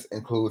signs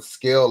include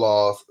scale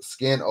loss,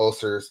 skin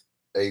ulcers,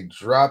 a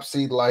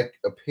dropsy-like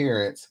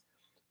appearance,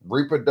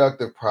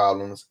 reproductive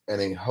problems,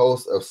 and a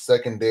host of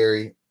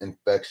secondary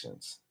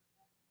infections.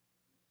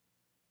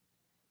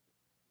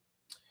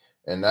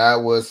 And that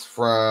was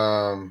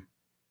from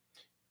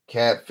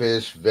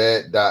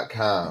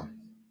catfishvet.com.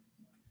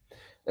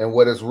 And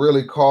what it's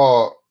really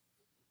called,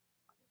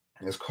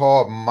 it's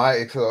called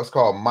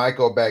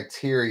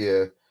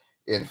mycobacteria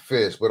in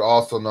fish, but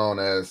also known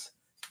as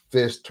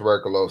fish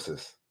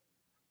tuberculosis.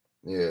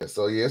 Yeah,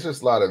 so yeah, it's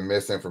just a lot of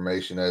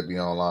misinformation that'd be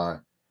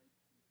online.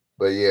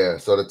 But yeah,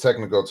 so the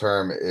technical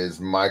term is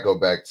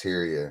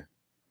mycobacteria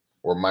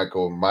or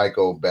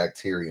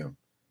mycobacterium.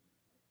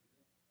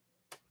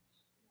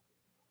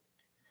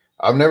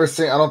 I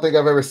don't think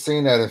I've ever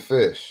seen that in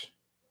fish.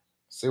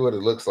 See what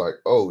it looks like.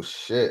 Oh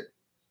shit.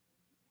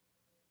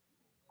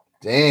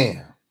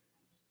 Damn.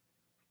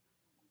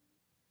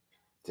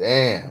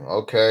 Damn.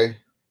 Okay.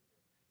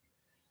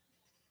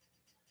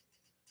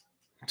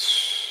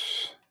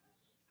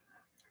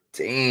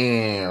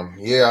 Damn.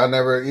 Yeah,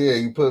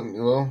 you put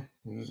me, well,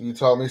 you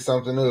taught me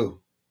something new.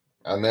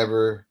 I've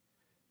never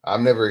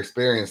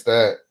experienced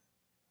that.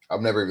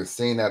 I've never even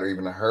seen that or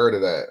even heard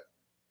of that.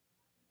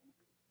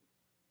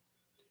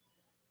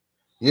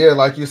 Yeah,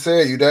 like you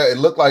said, it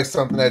looked like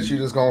something that you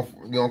just gonna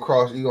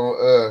cross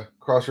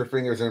your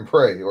fingers and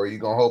pray, or you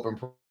gonna hope and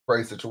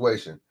pray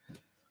situation.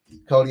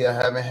 Cody, I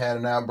haven't had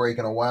an outbreak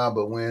in a while,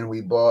 but when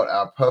we bought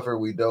our puffer,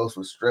 we dosed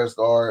with Stress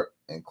Guard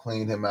and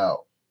cleaned him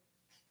out.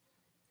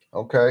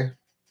 Okay,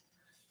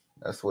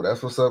 that's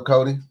what's up,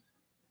 Cody.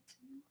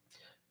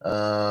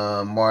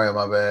 Mario,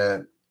 my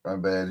bad.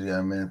 Yeah,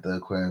 I meant the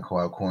Aquarium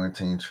Co-op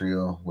quarantine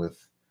trio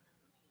with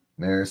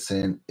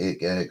Maricin,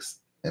 ICX,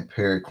 and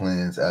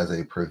Periclins as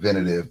a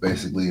preventative,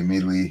 basically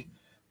immediately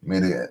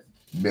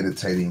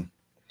meditating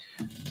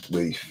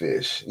with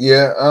fish.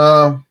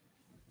 Yeah,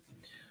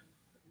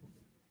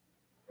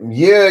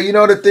 yeah,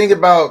 the thing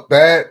about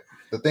that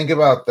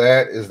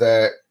is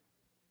that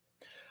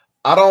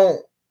I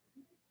don't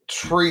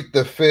treat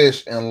the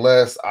fish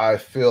unless I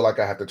feel like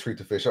I have to treat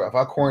the fish. If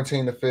I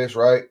quarantine the fish,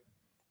 right?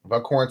 If I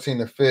quarantine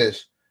the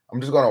fish,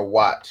 I'm just gonna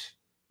watch.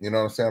 You know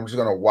what I'm saying? I'm just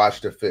gonna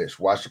watch the fish,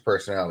 watch the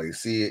personality,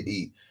 see it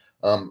eat.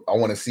 I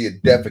want to see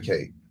it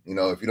defecate.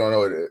 If you don't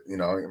know it,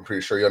 I'm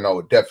pretty sure you'll know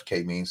what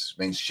defecate means.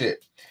 Means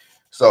shit.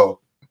 So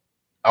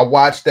I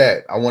watch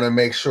that. I want to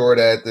make sure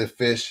that the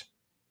fish,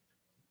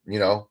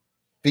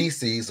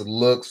 feces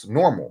looks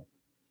normal.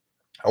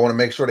 I want to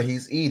make sure that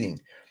he's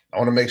eating. I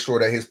want to make sure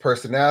that his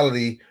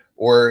personality,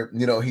 or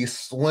he's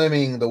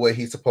swimming the way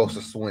he's supposed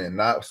to swim,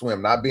 not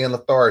being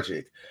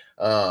lethargic.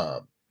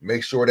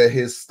 Make sure that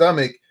his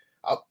stomach.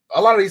 A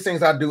lot of these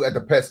things I do at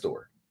the pet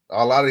store.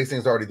 A lot of these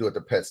things I already do at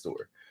the pet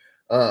store.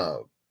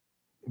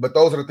 But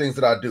those are the things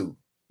that I do.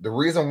 The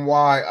reason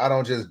why I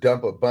don't just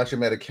dump a bunch of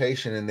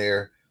medication in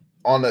there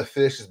on the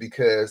fish is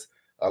because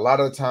a lot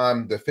of the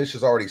time the fish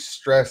is already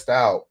stressed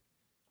out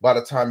by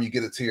the time you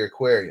get it to your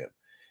aquarium.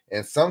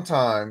 And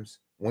sometimes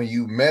when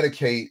you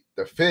medicate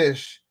the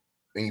fish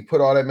and you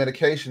put all that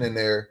medication in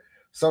there,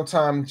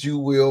 sometimes you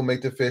will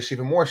make the fish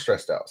even more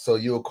stressed out. So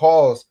you'll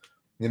cause,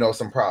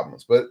 some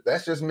problems. But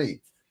that's just me.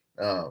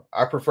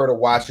 I prefer to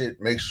watch it,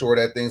 make sure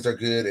that things are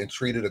good, and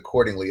treat it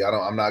accordingly.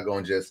 I'm not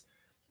going to just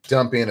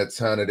dump in a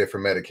ton of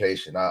different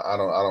medication. I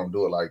don't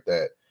do it like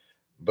that.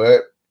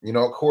 But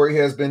Corey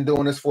has been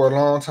doing this for a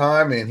long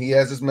time, and he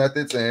has his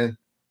methods, and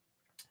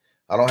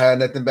I don't have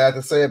nothing bad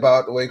to say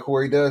about the way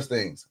Corey does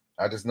things.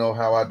 I just know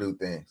how I do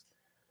things.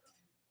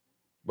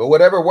 But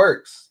whatever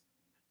works.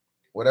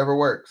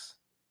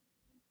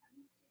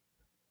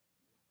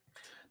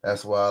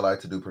 That's why I like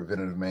to do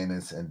preventative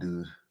maintenance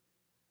and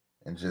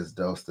just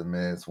dose the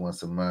meds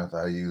once a month.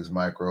 I use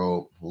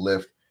Micro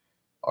Lift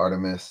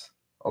Artemis.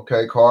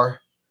 Okay, Car.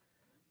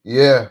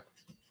 Yeah,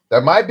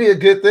 that might be a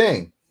good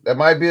thing. That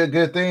might be a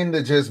good thing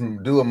to just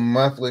do a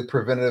monthly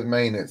preventative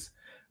maintenance.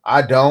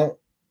 I don't,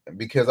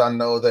 because I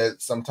know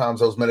that sometimes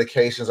those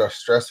medications are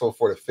stressful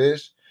for the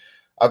fish.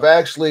 I've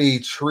actually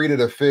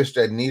treated a fish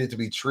that needed to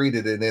be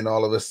treated, and then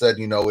all of a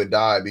sudden, it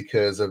died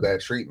because of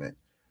that treatment.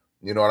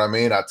 You know what I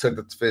mean? I took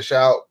the fish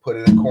out, put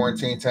it in a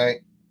quarantine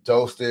tank,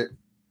 dosed it.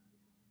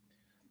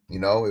 It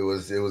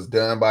was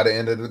done by the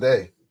end of the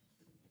day.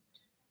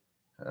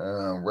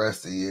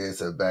 Rusty, yeah,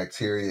 it's a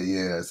bacteria.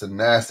 Yeah, it's a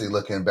nasty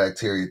looking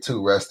bacteria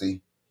too,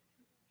 Rusty.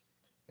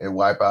 It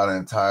wipe out an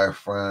entire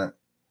front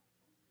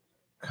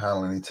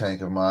colony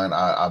tank of mine.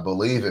 I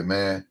believe it,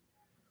 man.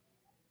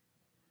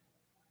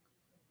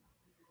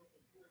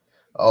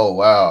 Oh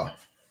wow.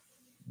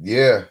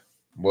 Yeah.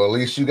 Well, at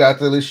least you got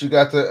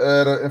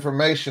the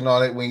information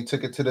on it when you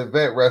took it to the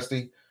vet,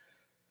 Rusty.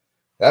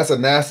 That's a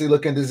nasty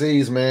looking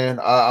disease, man.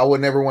 I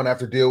would never want to have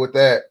to deal with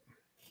that.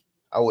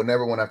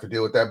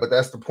 But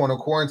that's the point of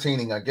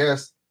quarantining, I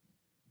guess.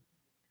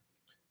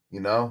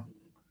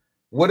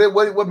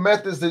 What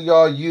methods do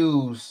y'all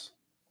use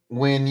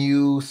when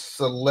you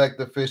select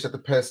the fish at the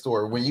pet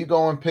store? When you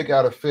go and pick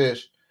out a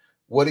fish,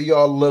 what do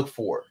y'all look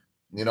for?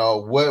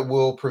 What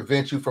will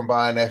prevent you from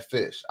buying that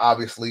fish?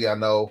 Obviously, I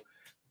know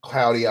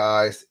cloudy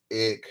eyes,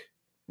 ick,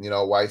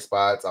 white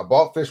spots. I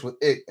bought fish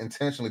with ick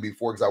intentionally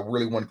before because I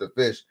really wanted the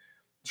fish,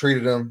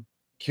 treated them,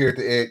 cured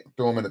the ick,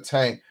 threw them in a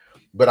tank.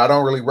 But I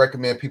don't really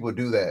recommend people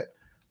do that.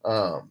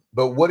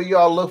 But what do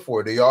y'all look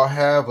for? Do y'all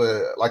have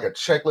a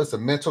checklist, a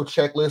mental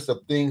checklist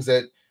of things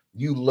that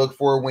you look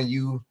for when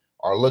you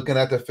are looking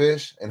at the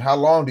fish? And how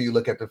long do you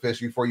look at the fish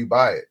before you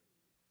buy it?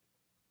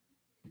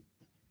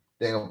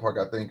 Daniel Park,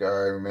 I think I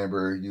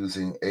remember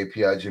using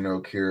API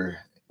General Cure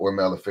or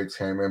Melafix.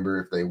 Can't remember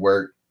if they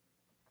work.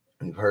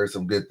 You've heard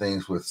some good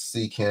things with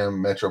CChem,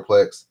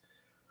 Metroplex.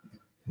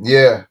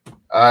 Yeah,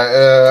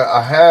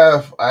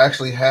 I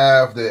actually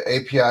have the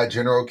API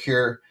General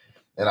Cure,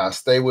 and I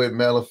stay with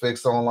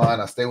Melafix online.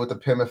 I stay with the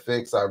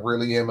Pimafix. I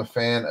really am a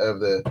fan of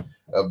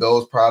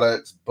those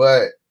products,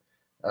 but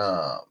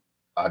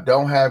I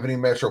don't have any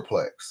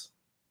Metroplex.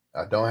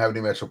 I don't have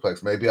any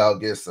Metroplex. Maybe I'll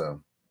get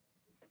some.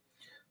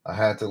 I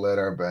had to let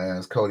our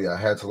bass, Cody, I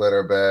had to let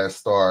our bass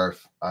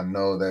starve. I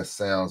know that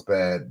sounds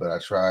bad, but I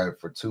tried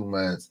for 2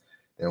 months.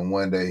 And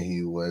one day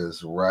he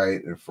was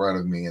right in front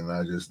of me, and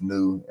I just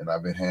knew, and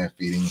I've been hand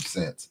feeding him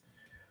since.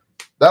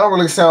 That don't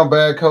really sound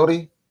bad,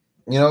 Cody.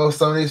 You know,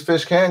 some of these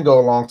fish can go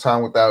a long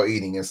time without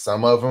eating, and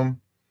some of them,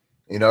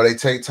 you know, they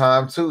take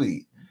time to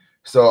eat.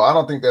 So I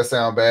don't think that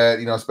sound bad,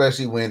 you know,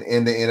 especially when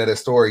in the end of the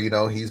story, you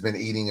know, he's been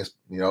eating,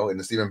 you know, and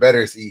it's even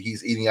better if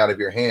he's eating out of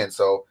your hand.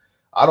 So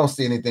I don't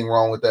see anything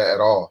wrong with that at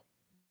all.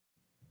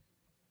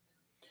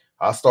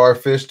 I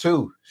starve fish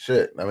too.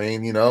 Shit. I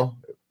mean, you know,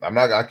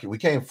 we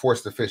can't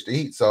force the fish to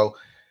eat. So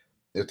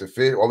if the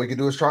fish, all we can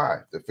do is try.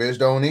 If the fish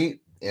don't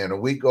eat and a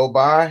week go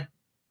by,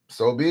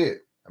 so be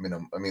it. I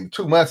mean,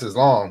 2 months is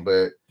long,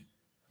 but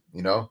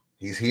you know,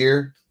 he's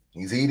here,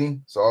 he's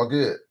eating, it's all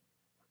good.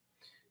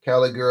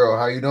 Cali girl,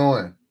 how you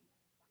doing?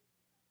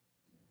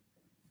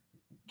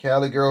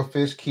 Cali girl,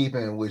 fish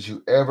keeping. Would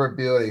you ever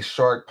build a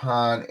shark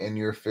pond in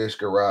your fish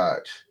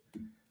garage?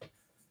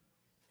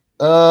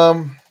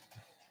 I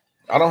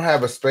don't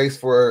have a space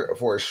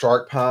for a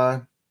shark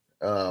pond.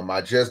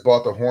 I just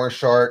bought the horn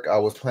shark. I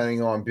was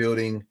planning on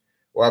building,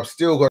 or I'm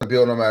still going to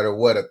build no matter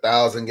what,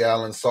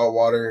 1,000-gallon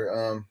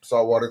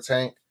saltwater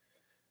tank.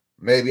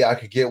 Maybe I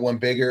could get one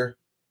bigger.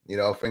 You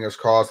know, fingers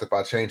crossed. If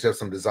I change up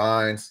some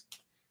designs,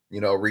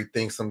 you know,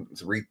 rethink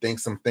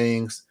some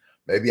things,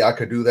 maybe I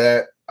could do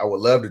that. I would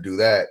love to do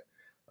that.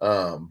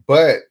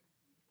 But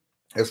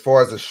as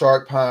far as the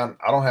shark pond,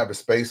 I don't have the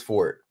space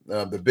for it.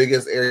 The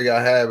biggest area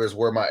I have is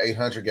where my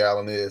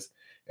 800-gallon is,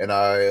 and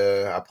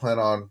I plan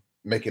on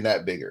making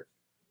that bigger.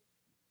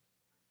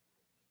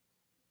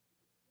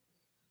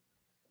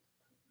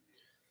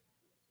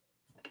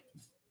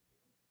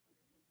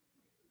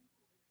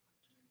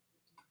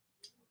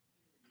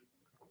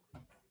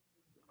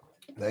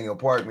 Daniel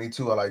Park, me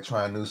too. I like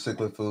trying new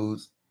cichlid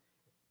foods.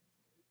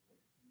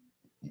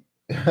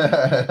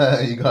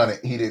 You're gonna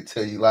eat it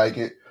till you like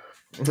it.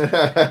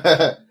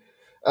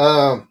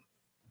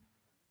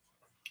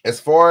 As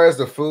far as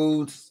the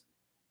foods,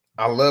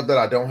 I love that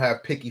I don't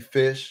have picky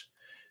fish.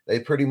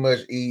 They pretty much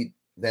eat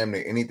damn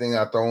near anything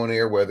I throw in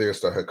there, whether it's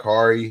the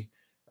Hikari,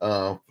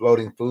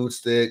 floating food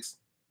sticks.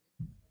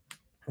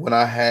 When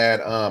I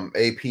had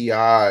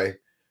API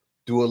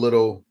do a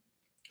little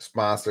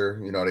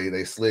sponsor, you know,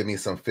 they slid me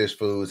some fish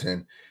foods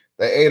and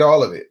they ate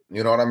all of it.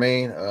 You know what I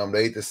mean?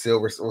 They ate the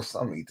silver, or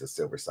some eat the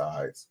silver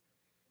sides,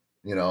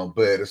 you know.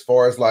 But as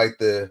far as like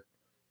the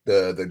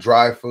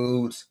dry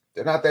foods,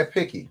 they're not that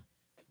picky.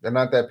 They're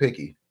not that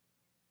picky.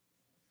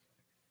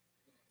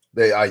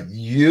 I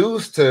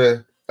used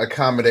to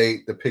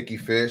accommodate the picky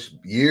fish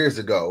years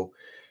ago.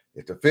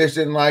 If the fish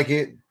didn't like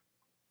it,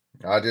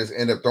 I just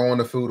end up throwing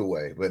the food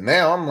away. But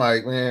now I'm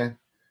like, man,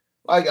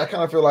 like I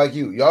kind of feel like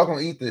y'all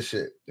gonna eat this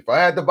shit. If I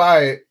had to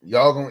buy it,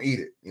 y'all gonna eat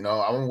it. You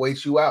know, I'm gonna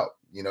wait you out.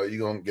 You know,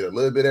 you're gonna get a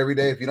little bit every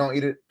day. If you don't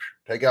eat it,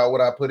 take out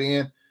what I put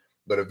in.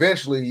 But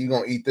eventually you're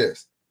gonna eat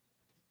this.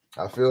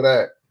 I feel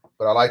that.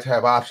 But I like to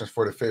have options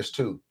for the fish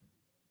too.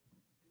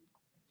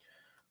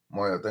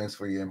 Mario, thanks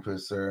for your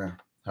input, sir.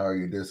 How are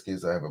your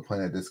discus? I have a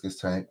planet discus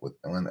tank with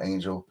an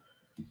angel.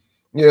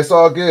 Yeah, it's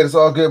all good. It's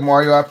all good,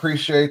 Mario. I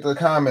appreciate the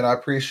comment. I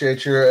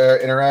appreciate your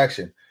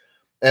interaction.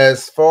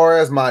 As far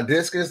as my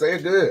discus, they're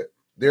good.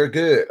 They're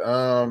good.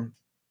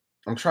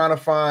 I'm trying to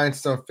find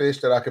some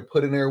fish that I could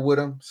put in there with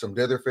them. Some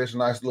dither fish,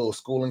 nice little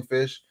schooling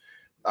fish.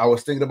 I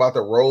was thinking about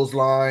the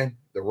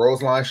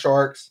roseline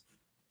sharks,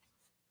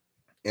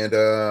 and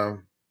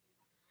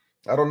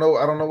I don't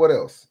know what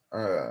else.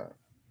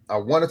 I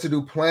wanted to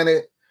do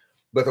planet,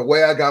 but the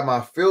way I got my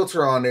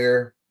filter on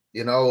there,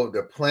 you know,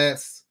 the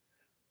plants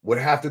would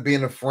have to be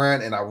in the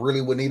front, and I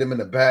really would need them in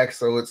the back.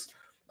 So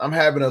I'm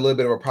having a little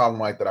bit of a problem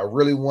like that. I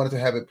really wanted to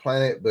have it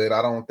planet, but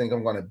I don't think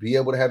I'm going to be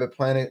able to have it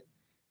planet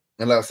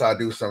unless I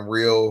do some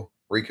real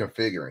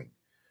reconfiguring.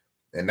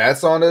 And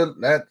that's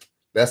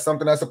that's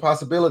something that's a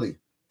possibility.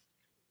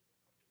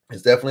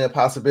 It's definitely a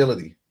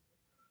possibility.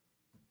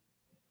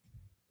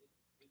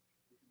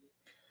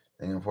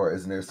 And for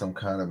isn't there some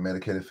kind of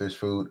medicated fish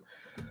food?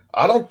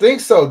 I don't think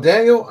so,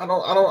 Daniel. I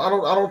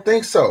don't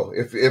think so.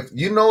 If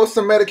you know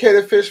some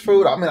medicated fish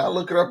food, I mean, I'll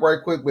look it up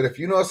right quick. But if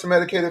you know some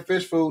medicated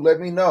fish food, let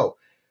me know.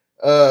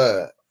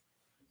 The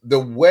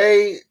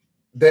way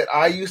that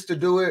I used to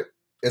do it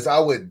is I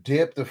would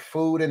dip the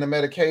food in the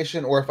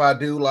medication, or if I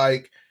do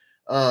like,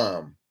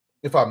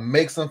 if I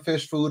make some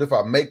fish food, if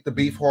I make the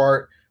beef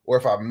heart, or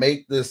if I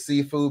make the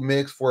seafood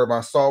mix for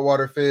my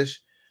saltwater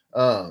fish,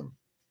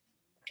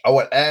 I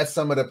would add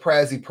some of the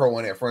PARASITES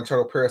in there for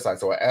internal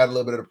parasites. So I add a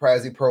little bit of the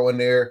PARASITES in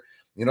there.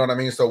 You know what I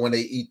mean? So when they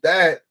eat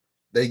that,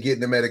 they get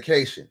the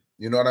medication.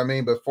 You know what I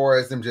mean? But as far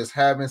as them just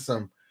having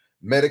some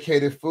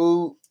medicated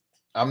food,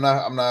 I'm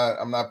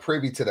not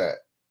privy to that.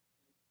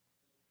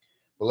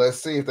 But let's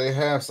see if they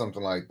have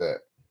something like that.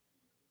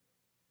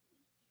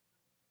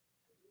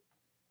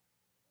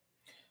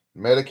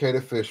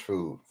 Medicated fish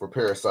food for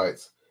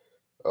parasites.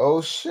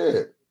 Oh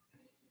shit.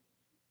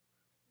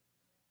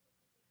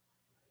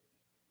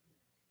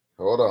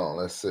 Hold on,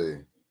 let's see.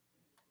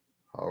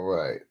 All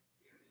right.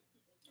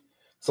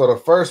 So the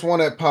first one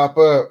that pop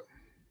up,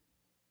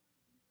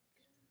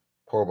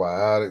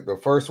 probiotic, the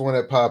first one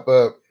that pop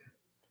up,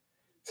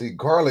 see,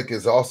 garlic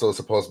is also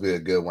supposed to be a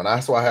good one.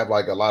 That's why I have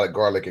like a lot of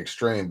garlic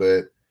extreme,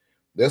 but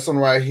this one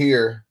right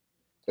here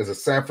is a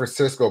San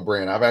Francisco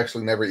brand. I've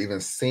actually never even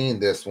seen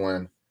this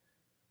one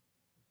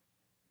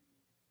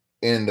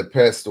in the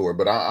pet store,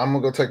 but I'm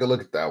gonna go take a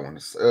look at that one.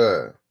 It's,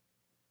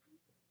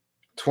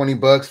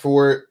 $20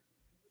 for it.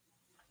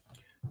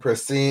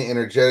 Pristine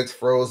Energetics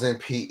Frozen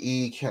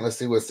PE. Let's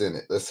see what's in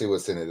it. Let's see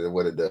what's in it and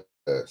what it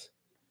does.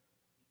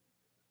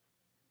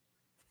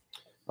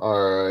 All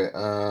right.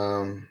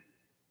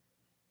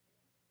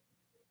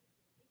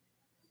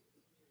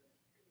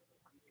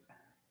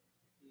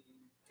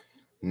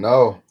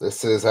 No,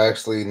 this is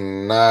actually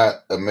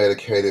not a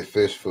medicated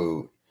fish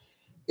food.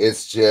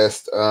 It's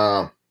just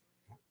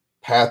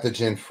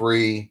pathogen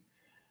free.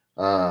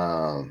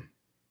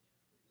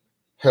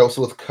 Helps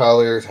with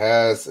colors,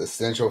 has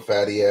essential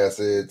fatty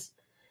acids.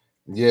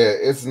 Yeah,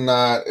 it's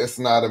not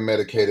a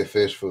medicated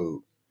fish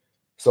food.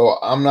 So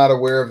I'm not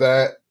aware of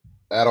that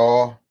at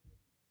all.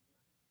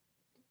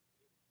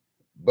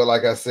 But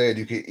like I said,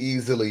 you could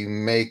easily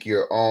make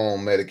your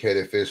own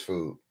medicated fish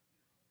food.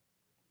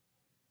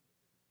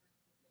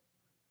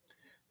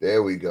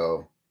 There we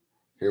go.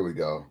 Here we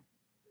go.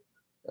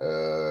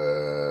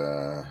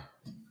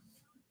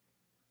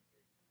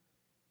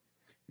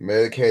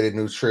 Medicated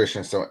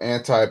nutrition. So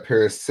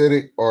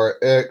anti-parasitic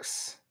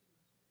RX.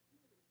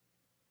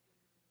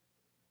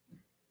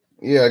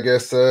 Yeah, I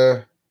guess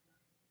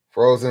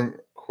frozen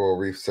coral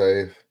reef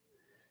safe.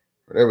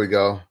 There we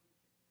go.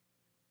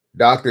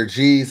 Dr.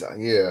 G's.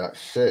 Yeah,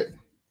 shit.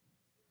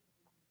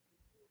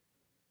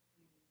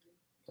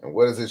 And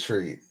what does it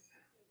treat?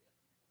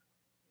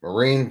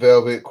 Marine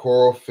velvet,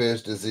 coral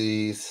fish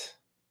disease.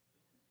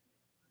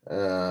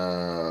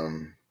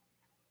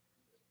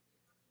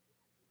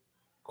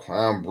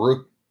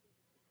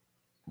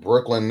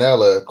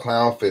 Brooklinella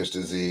clownfish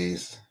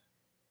disease,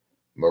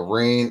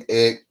 marine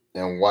ick,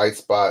 and white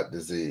spot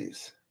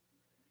disease.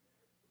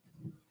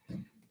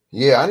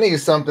 Yeah, I need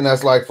something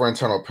that's like for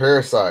internal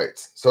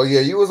parasites. So yeah,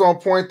 you was on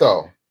point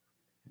though.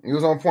 You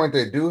was on point.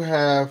 They do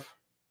have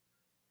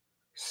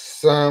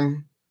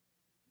some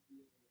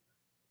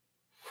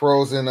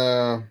frozen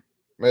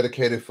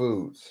medicated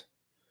foods.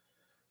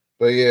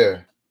 But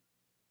yeah.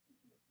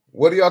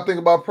 What do y'all think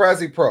about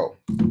PARASITES?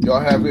 Y'all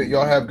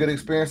have good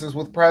experiences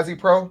with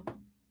PARASITES? All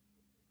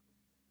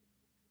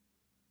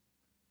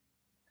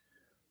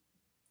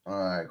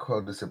right,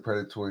 Quotas and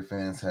predatory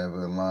fans have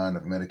a line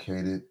of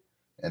medicated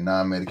and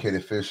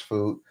non-medicated fish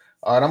food.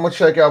 All right, I'm gonna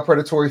check out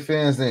predatory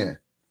fins then.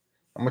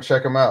 I'm gonna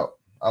check them out.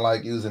 I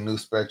like using New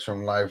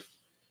Spectrum Life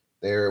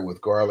there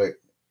with garlic.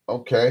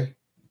 Okay.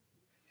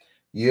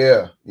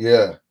 Yeah.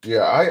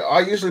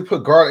 I usually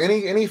put garlic.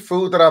 Any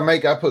food that I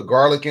make, I put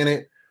garlic in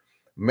it.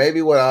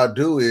 Maybe what I'll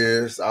do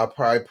is I'll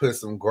probably put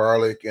some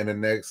garlic in the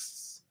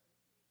next,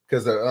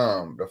 because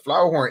the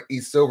flower horn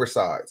eats silver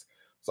sides.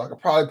 So I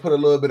could probably put a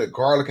little bit of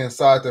garlic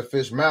inside the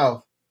fish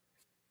mouth,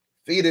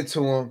 feed it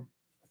to him,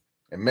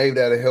 and maybe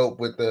that'll help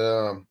with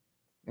the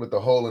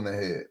hole in the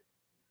head.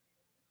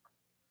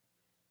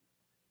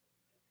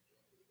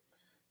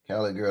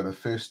 Cali girl, the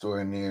fish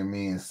store near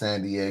me in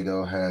San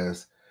Diego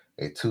has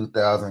a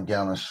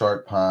 2,000-gallon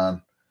shark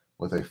pond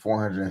with a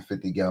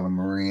 450-gallon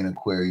marine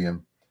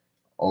aquarium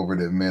over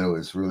the middle.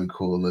 It's really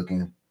cool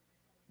looking,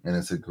 and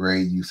it's a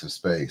great use of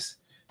space.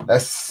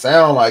 That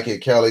sound like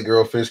it, Cali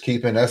girl fish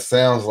keeping. That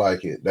sounds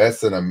like it.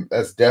 That's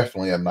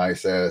definitely a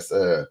nice ass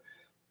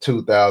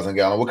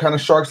 2,000-gallon. What kind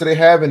of sharks do they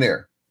have in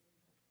there?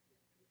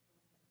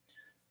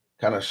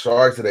 Kind of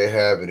sharks do they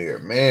have in here?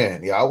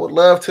 Man, yeah, I would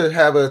love to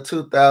have a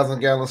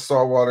 2,000-gallon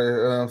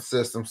saltwater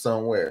system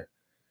somewhere.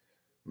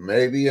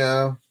 Maybe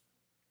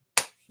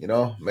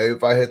maybe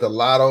if I hit the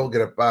lotto,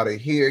 get up out of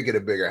here, get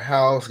a bigger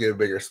house, get a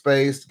bigger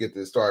space, get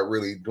to start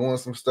really doing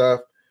some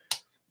stuff.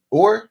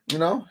 Or,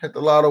 hit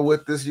the lotto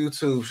with this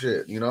YouTube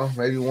shit,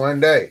 maybe one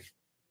day.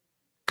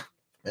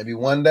 Maybe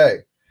one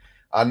day.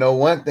 I know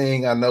one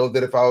thing. I know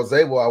that if I was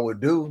able, I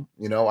would do.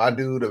 I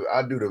do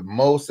the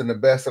most and the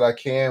best that I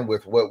can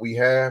with what we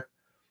have.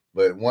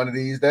 But one of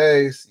these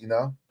days,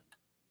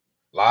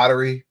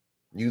 lottery,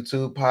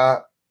 YouTube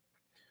pop,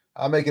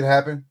 I'll make it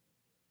happen.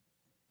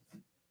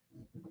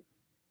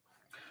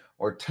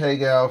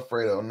 Ortega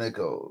Alfredo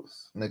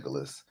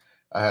Nicholas.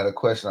 I had a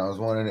question. I was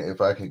wondering if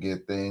I could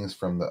get things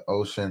from the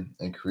ocean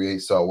and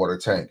create saltwater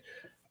tank.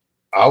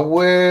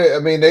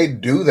 They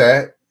do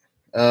that.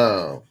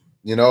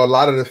 You know, a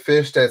lot of the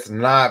fish that's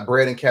not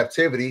bred in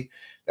captivity,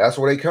 that's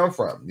where they come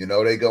from. You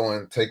know, they go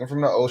and take them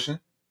from the ocean,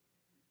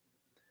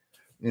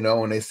 you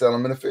know, and they sell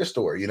them in a fish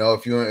store. You know,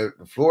 if you're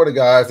in Florida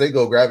guys, they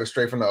go grab it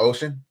straight from the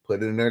ocean,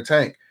 put it in their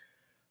tank.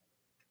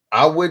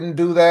 I wouldn't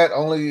do that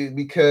only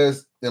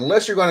because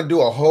unless you're going to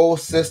do a whole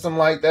system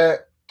like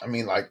that, I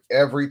mean, like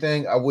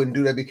everything, I wouldn't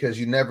do that because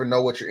you never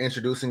know what you're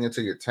introducing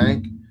into your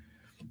tank.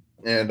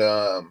 And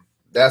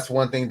that's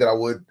one thing that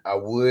I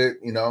would,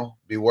 you know,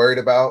 be worried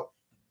about.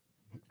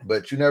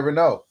 But you never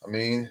know. I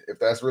mean, if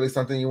that's really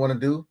something you want to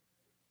do,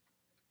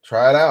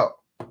 try it out.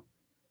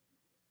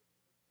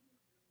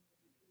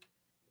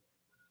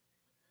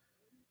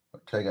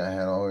 I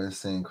had always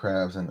seen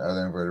crabs and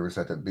other invertebrates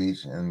at the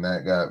beach, and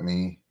that got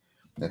me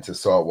into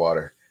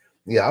saltwater.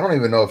 Yeah, I don't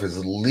even know if it's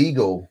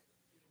legal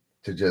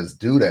to just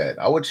do that.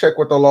 I would check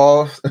with the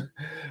laws.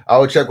 I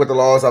would check with the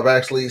laws. I've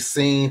actually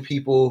seen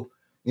people,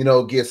 you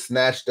know, get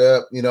snatched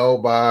up, you know,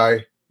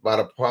 by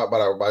like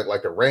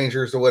the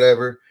rangers or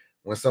whatever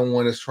when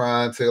someone is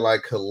trying to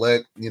like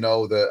collect, you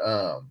know,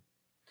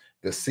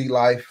 the sea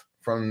life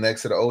from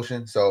next to the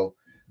ocean. So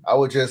I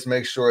would just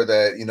make sure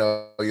that, you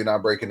know, you're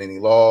not breaking any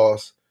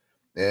laws.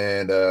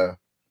 And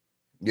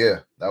yeah,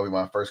 that would be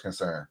my first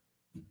concern.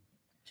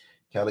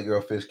 Cali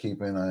Girl Fish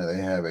Keeping, they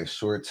have a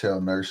short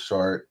tail nurse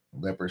shark,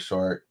 leopard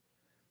shark,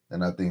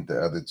 and I think the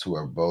other two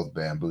are both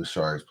bamboo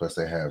sharks. Plus,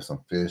 they have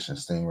some fish and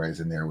stingrays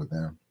in there with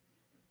them.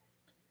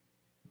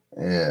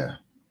 Yeah,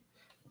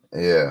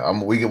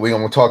 yeah. We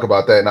gonna talk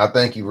about that, and I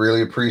thank you.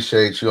 Really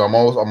appreciate you. I'm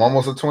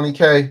almost at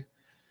 20K.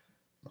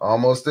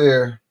 Almost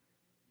there.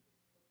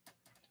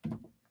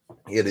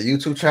 Yeah, the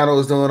YouTube channel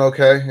is doing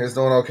okay. It's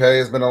doing okay.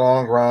 It's been a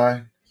long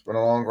grind. But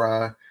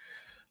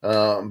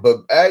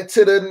back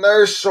to the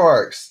nurse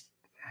sharks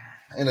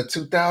in a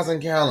 2,000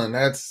 gallon.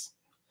 That's,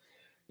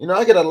 you know,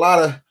 I get a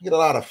lot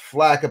of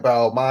flack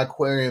about my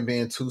aquarium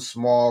being too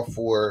small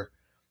for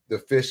the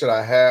fish that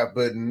I have,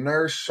 but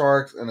nurse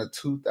sharks in a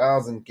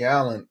 2,000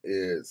 gallon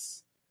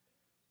is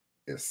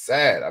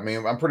sad. I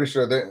mean, I'm pretty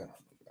sure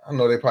I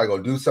know they probably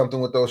gonna do something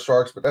with those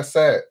sharks, but that's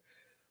sad.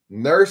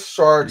 Nurse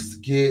sharks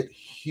get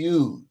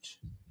huge.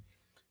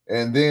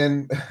 And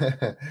then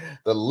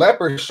the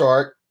leopard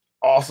shark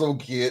also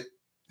get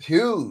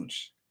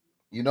huge.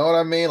 You know what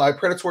I mean? Like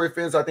predatory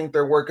fins, I think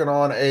they're working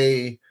on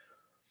a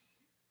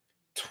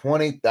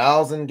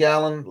 20,000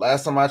 gallon.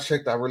 Last time I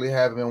checked, I really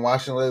haven't been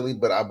watching lately,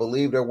 but I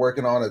believe they're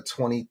working on a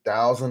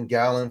 20,000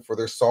 gallon for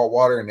their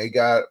saltwater, and they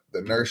got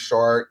the nurse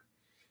shark.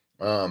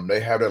 They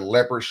have the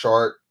leopard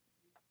shark.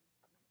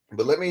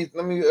 But let me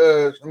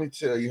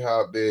tell you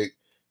how big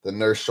the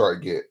nurse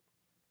shark get.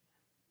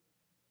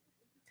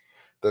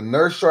 The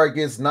nurse shark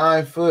gets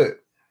 9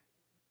 foot,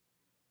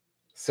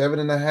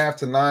 7.5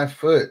 to 9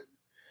 foot.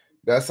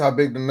 That's how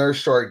big the nurse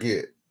shark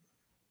get.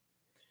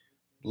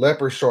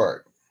 Leopard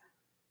shark.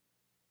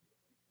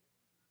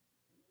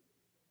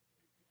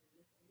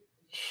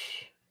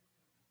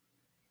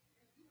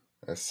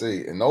 Let's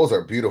see. And those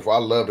are beautiful. I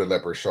love the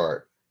leopard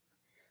shark.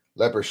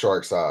 Leopard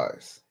shark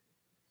size.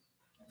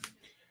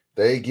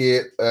 They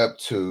get up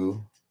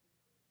to,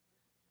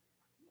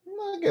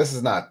 I guess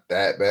it's not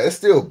that bad. It's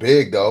still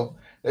big though.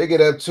 They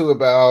get up to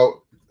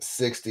about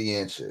 60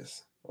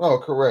 inches. Oh,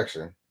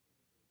 correction.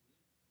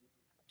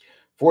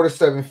 4 to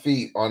 7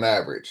 feet on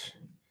average,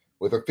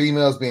 with the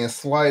females being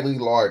slightly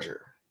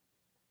larger.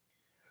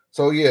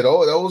 So yeah,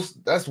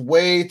 that's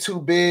way too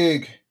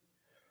big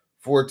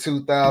for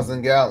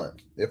 2,000 gallon.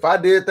 If I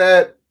did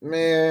that,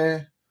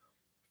 man,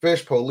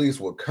 fish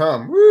police would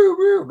come. Woo,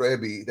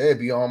 woo. They'd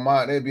be on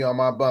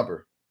my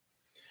bumper.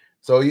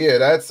 So yeah,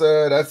 that's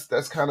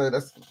kind of,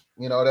 that's,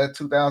 you know, that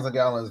 2,000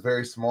 gallon is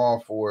very small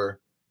for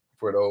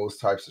those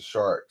types of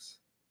sharks.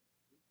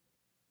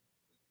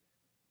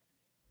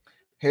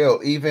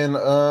 Hell, even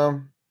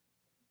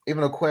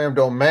Aquarium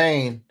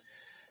Domain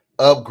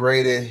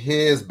upgraded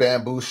his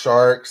bamboo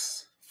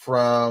sharks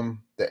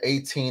from the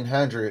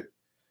 1,800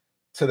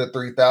 to the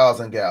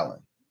 3,000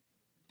 gallon.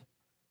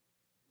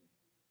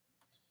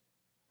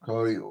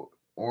 Cody,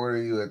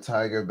 order you a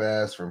tiger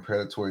bass from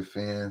Predatory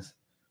Fins.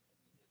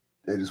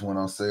 They just went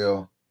on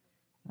sale.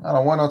 I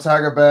don't want no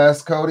tiger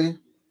bass, Cody.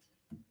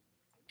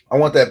 I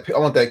want that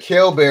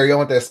Kaleberry. I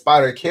want that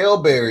spider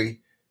Kaleberry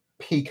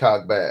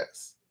peacock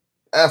bass.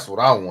 That's what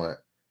I want.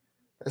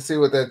 Let's see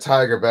what that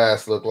tiger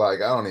bass look like.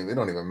 It don't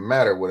even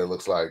matter what it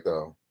looks like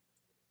though.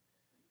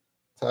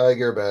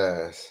 Tiger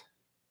bass.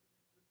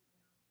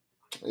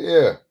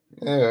 Yeah,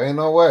 ain't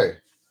no way.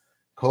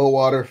 Cold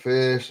water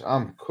fish.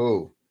 I'm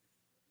cool.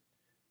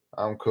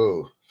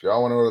 If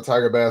y'all want to know what a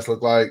tiger bass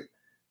look like,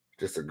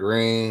 just a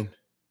green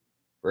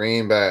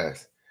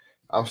bass.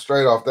 I'm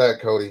straight off that,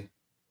 Cody.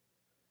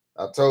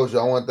 I told you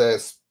I want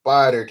that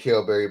spider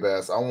Kaleberry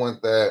bass. I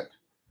want that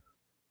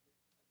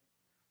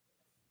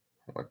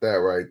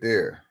right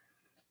there.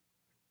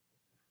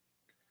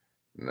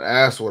 And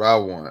that's what I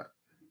want.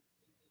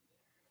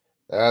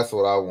 That's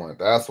what I want.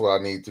 That's what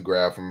I need to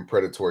grab from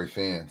Predatory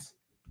Fins.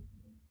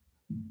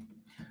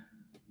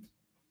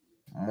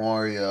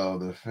 Mario,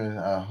 the fish.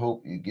 I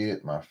hope you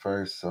get my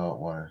first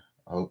saltwater.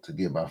 I hope to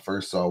get my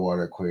first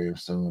saltwater aquarium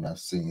soon. I've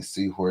seen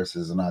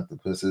seahorses and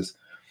octopuses.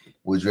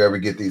 Would you ever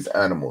get these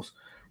animals?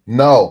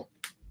 No,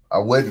 I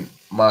wouldn't.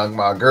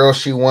 My girl,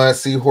 she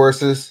wants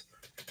seahorses,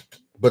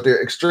 but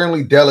they're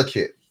extremely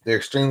delicate. They're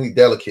extremely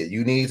delicate.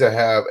 You need to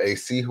have a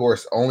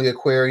seahorse only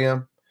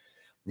aquarium.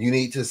 You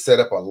need to set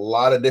up a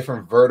lot of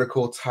different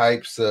vertical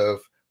types of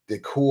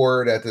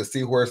decor that the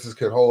seahorses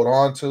could hold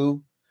on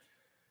to.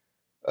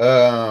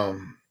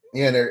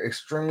 Yeah, they're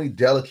extremely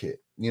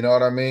delicate. You know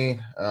what I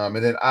mean? And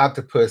then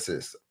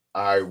octopuses.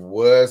 I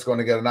was going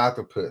to get an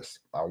octopus.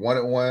 I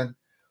wanted one.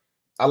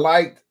 I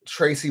liked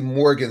Tracy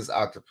Morgan's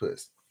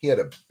octopus. He had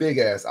a big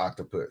ass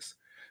octopus.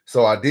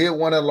 So I did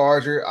want a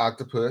larger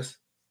octopus,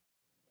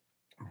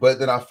 but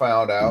then I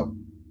found out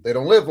they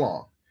don't live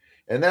long.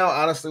 And now,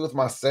 honestly, with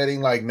my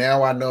setting, like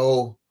now I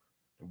know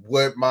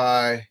what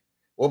my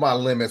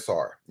limits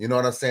are. You know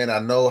what I'm saying? I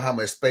know how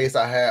much space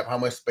I have, how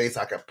much space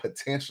I could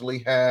potentially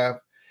have,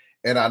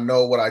 and I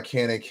know what I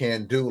can and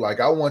can't do. Like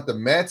I want the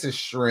mantis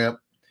shrimp,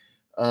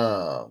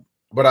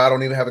 but I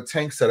don't even have a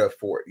tank set up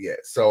for it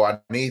yet. So I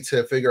need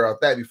to figure out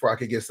that before I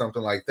could get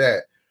something like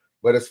that.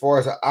 But as far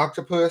as an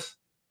octopus,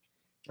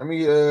 I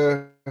mean,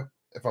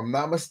 if I'm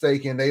not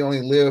mistaken, they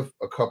only live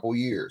a couple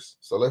years.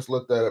 So let's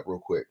look that up real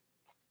quick.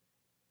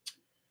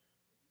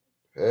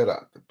 Pet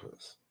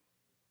octopus.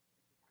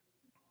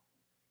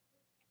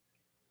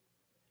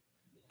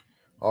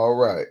 All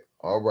right.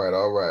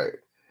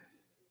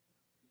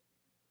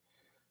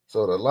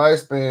 So the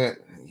lifespan,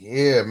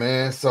 yeah,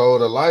 man. So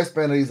the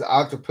lifespan of these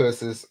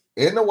octopuses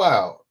in the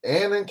wild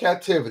and in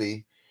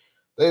captivity,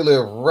 they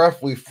live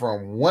roughly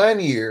from 1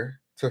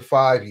 year to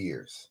 5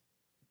 years.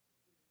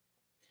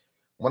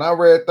 When I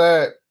read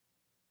that,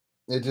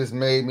 it just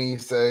made me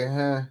say,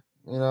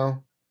 you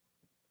know,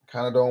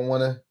 kind of don't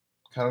want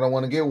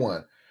to get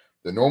one.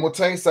 The normal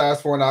tank size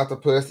for an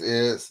octopus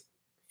is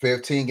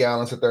 15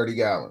 gallons to 30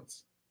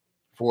 gallons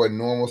for a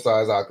normal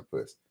size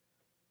octopus.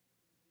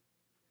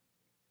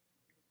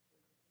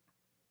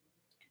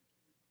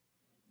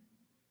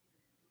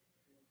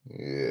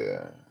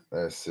 Yeah,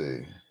 let's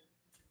see.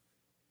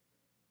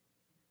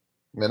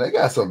 Man, they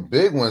got some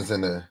big ones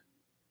in the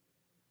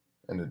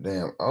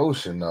damn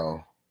ocean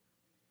though.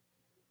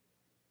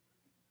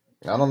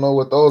 I don't know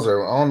what those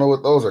are. I don't know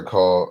what those are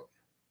called.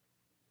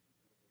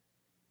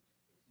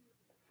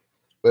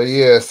 But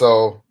yeah,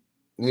 so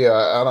yeah,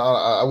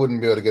 I wouldn't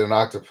be able to get an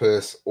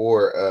octopus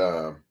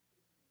or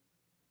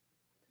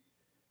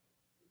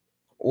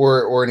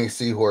any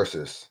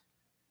seahorses.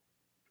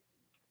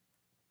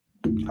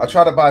 I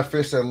try to buy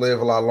fish that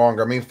live a lot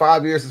longer. I mean,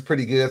 5 years is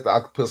pretty good if the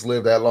octopus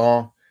live that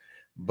long,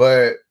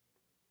 but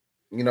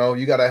you know,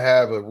 you got to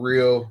have a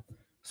real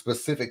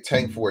specific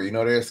tank for it. You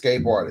know, they're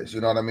escape artists.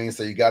 You know what I mean?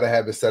 So you got to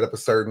have it set up a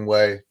certain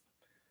way.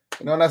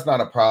 You know, and that's not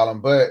a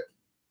problem, but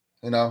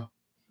you know,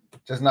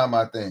 just not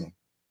my thing.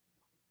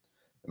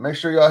 Make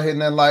sure y'all hitting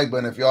that like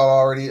button. If y'all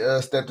already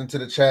stepped into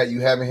the chat, you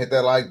haven't hit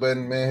that like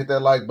button, man, hit that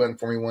like button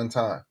for me one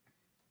time.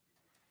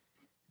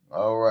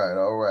 All right.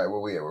 Where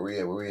we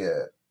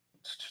at?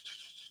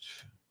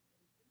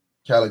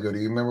 Caligo, do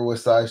you remember what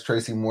size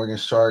Tracy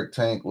Morgan's shark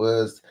tank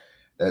was?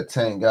 That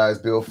tank guys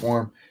built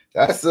for him.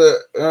 That's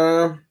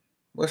a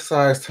what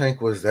size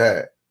tank was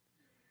that?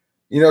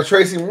 You know,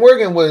 Tracy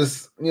Morgan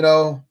was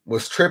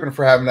tripping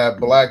for having that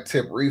black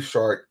tip reef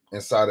shark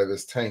inside of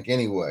his tank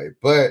anyway.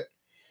 But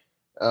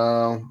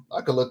I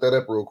could look that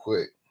up real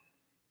quick.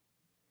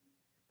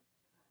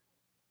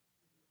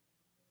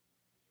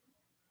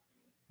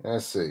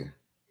 Let's see.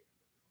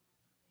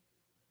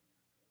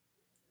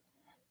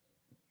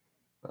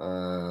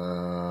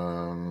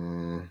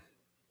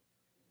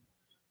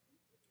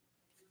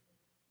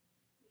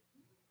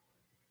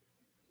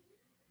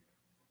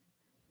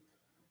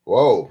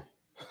 Whoa.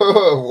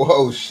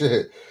 Whoa,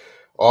 shit.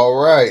 All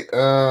right.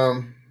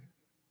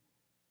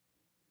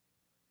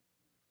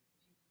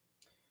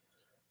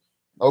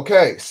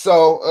 Okay,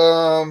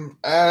 so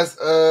as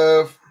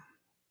of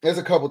there's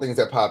a couple things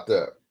that popped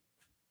up.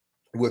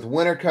 With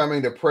winter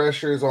coming, the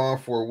pressure is on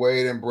for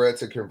Wade and Brett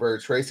to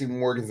convert Tracy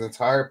Morgan's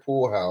entire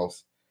pool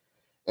house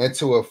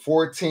into a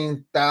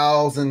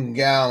 14,000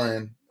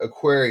 gallon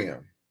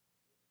aquarium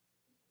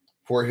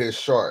for his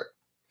shark.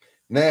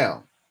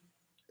 Now,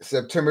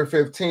 September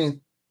 15th,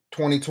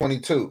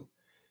 2022,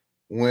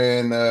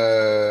 when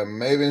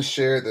Maven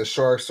shared the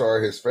sharks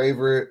are his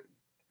favorite,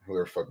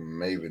 whoever fucking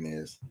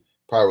Maven is,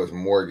 probably was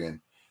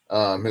Morgan.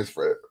 Are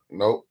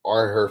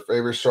her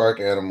favorite shark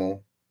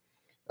animal.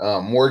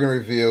 Morgan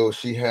revealed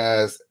she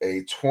has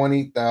a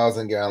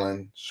 20,000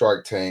 gallon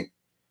shark tank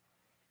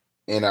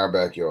in our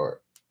backyard.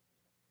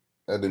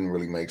 That didn't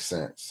really make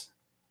sense.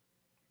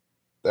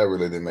 That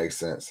really didn't make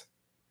sense.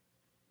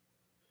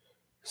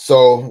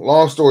 So,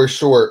 long story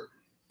short,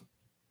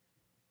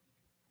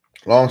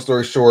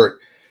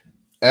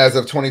 as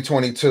of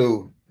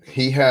 2022,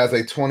 he has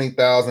a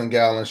 20,000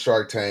 gallon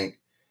shark tank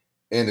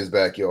in his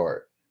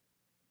backyard.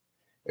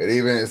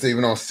 It's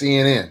even on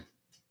CNN.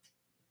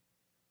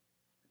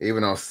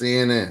 Even on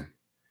CNN.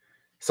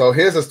 So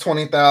his is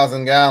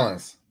 20,000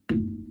 gallons.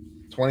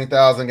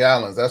 20,000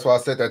 gallons. That's why I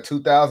said that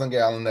 2,000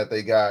 gallon that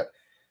they got.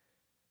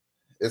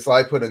 It's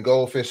like putting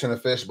goldfish in a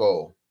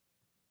fishbowl.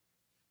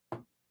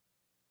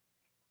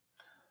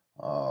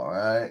 All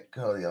right,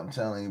 Cody, I'm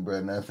telling you,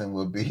 bro, nothing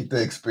will beat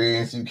the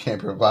experience you can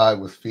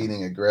provide with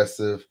feeding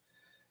aggression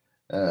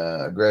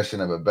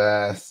of a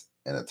bass.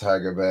 And a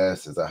tiger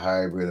bass is a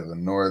hybrid of a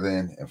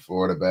northern and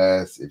Florida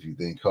bass. If you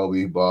think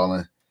Kobe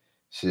balling,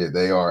 shit,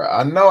 they are.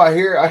 I know. I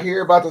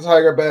hear about the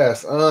tiger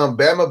bass.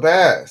 Bama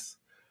bass.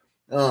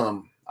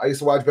 I used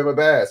to watch Bama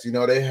bass. You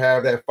know, they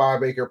have that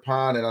 5-acre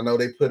pond, and I know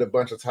they put a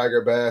bunch of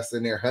tiger bass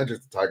in there,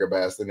 hundreds of tiger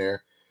bass in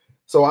there.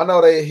 So I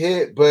know they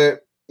hit,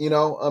 but you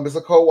know, it's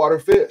a cold water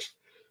fish,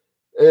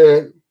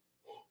 and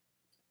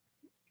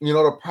you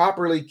know, to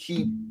properly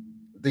keep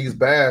these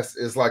bass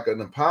is like in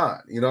the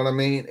pond. You know what I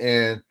mean?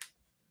 And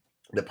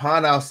the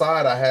pond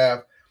outside I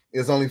have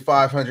is only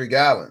 500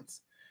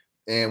 gallons.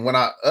 And when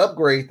I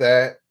upgrade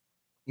that,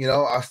 you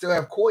know, I still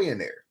have koi in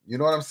there. You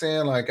know what I'm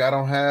saying? Like I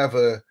don't have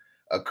a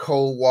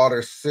cold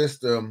water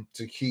system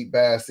to keep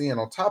bass in.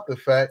 On top of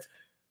the fact,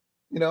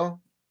 you know,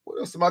 what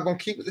else am I going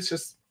to keep? It's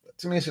just,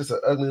 to me, it's just an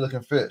ugly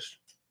looking fish.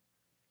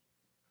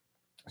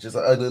 It's just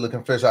an ugly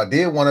looking fish. I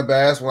did want a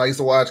bass when I used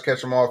to watch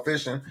Catch 'em All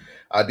Fishing.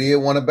 I did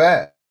want a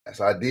bass.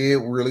 I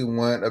did really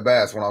want a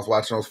bass when I was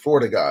watching those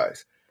Florida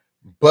guys.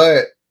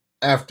 But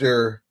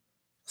after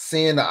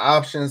seeing the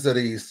options of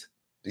these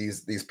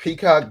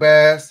peacock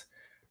bass,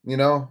 you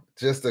know,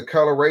 just the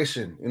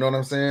coloration, you know what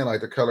I'm saying?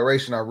 Like the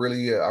coloration, I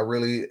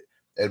really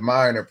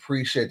admire and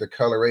appreciate the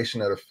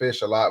coloration of the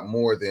fish a lot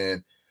more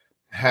than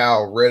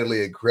how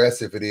readily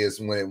aggressive it is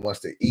when it wants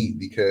to eat,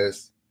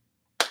 because,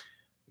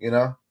 you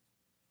know,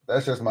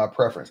 that's just my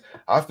preference.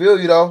 I feel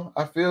you though.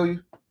 I feel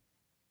you.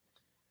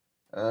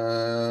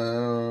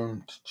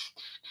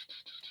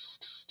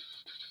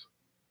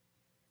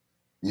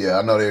 Yeah,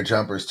 I know they're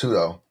jumpers too,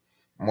 though.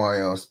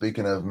 Mario,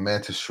 speaking of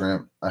mantis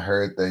shrimp, I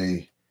heard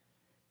they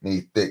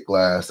need thick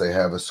glass. They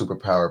have a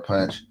superpower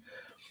punch.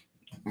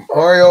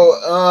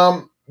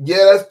 Mario,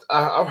 yeah,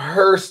 I've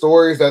heard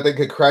stories that they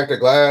could crack the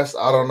glass.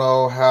 I don't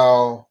know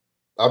how.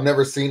 I've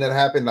never seen that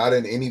happen, not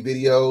in any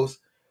videos.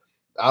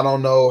 I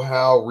don't know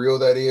how real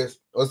that is.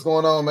 What's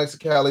going on,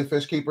 Mexicali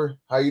Fish Keeper?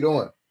 How you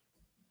doing?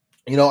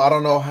 You know, I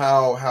don't know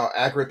how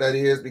accurate that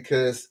is,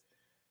 because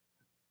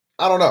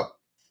I don't know.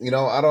 You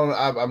know,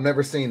 I've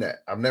never seen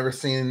that. I've never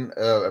seen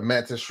a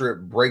mantis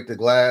shrimp break the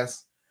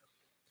glass.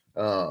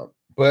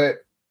 But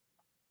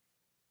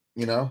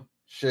you know,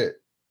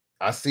 shit,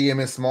 I see him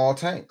in small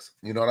tanks.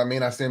 You know what I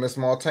mean? I see him in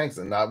small tanks,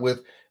 and not with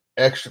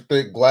extra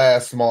thick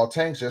glass small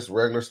tanks, just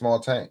regular small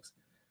tanks.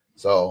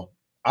 So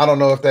I don't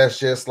know if that's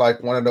just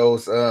like one of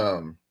those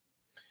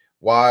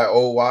why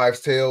old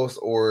wives' tales,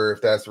 or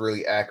if that's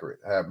really accurate.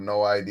 I have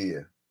no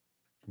idea.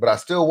 But I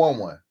still want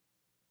one.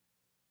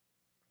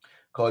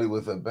 Cody,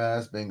 with a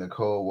bass being a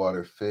cold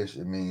water fish,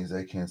 it means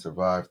they can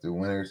survive through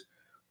winters.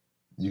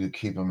 You could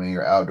keep them in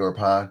your outdoor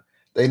pond.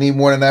 They need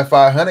more than that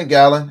 500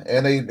 gallon,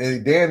 and they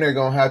damn near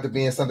gonna have to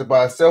be in something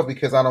by itself,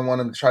 because I don't want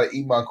them to try to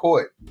eat my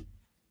koi.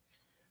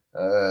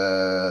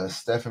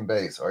 Stephen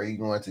Bates, are you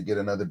going to get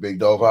another big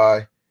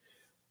doveye?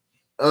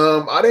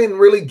 I didn't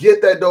really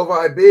get that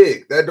doveye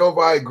big. That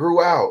doveye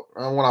grew out.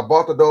 When I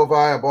bought the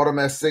doveye, I bought him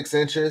at 6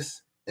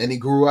 inches, and he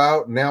grew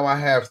out. Now I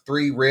have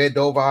 3 red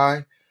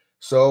doveye.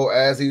 So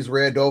as these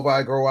red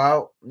doveye grow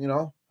out, you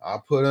know,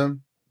 I'll put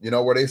them, you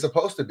know, where they're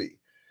supposed to be.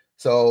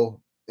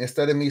 So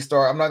instead of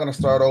I'm not going to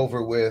start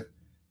over with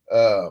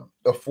the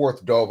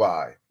 4th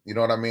doveye. You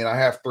know what I mean? I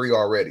have 3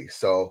 already.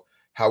 So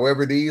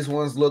however these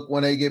ones look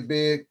when they get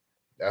big,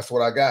 that's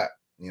what I got,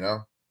 you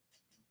know.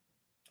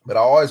 But I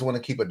always want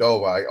to keep a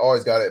doveye. I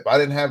always got it. If I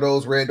didn't have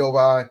those red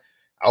doveye,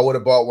 I would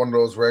have bought one of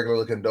those regular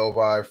looking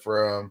doveye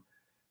from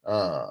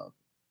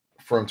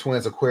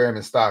Twins Aquarium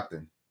in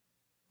Stockton.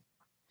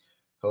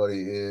 Cody,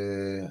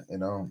 you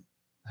know,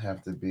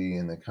 have to be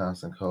in the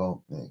constant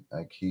cold.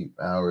 I keep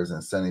hours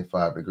in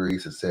 75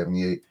 degrees to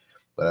 78,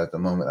 but at the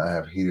moment I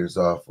have heaters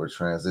off for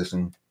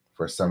transition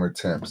for summer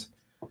temps.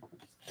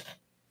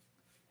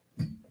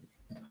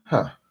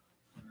 Huh.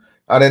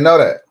 I didn't know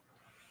that.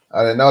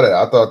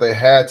 I thought they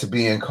had to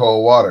be in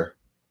cold water.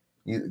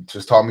 You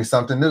just taught me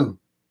something new.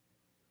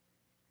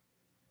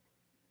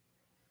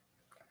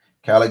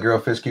 Cali Girl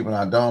Fish Keeping.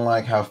 I don't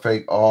like how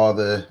fake all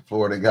the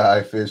Florida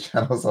guy fish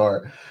channels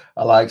are.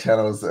 I like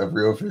channels of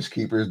real fish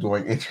keepers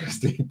doing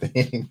interesting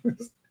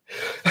things.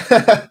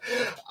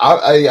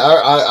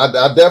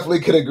 I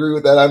definitely could agree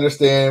with that. I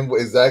understand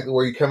exactly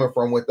where you're coming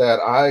from with that.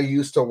 I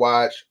used to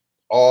watch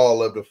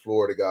all of the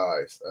Florida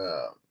guys,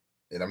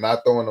 and I'm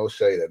not throwing no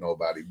shade at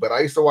nobody, but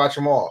I used to watch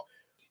them all.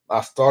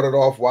 I started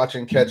off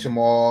watching Catch 'em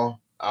All.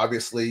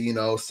 Obviously, you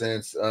know,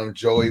 since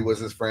Joey was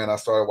his friend, I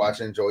started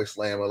watching Joey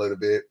Slam a little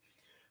bit.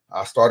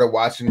 I started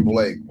watching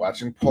Blake,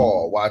 watching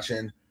Paul,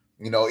 watching,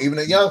 you know, even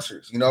the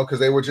youngsters, you know, because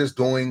they were just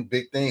doing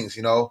big things,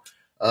 you know.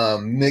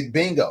 Nick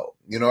Bingo,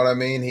 you know what I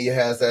mean? He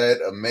has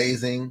that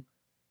amazing,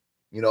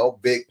 you know,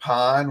 big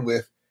pond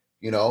with,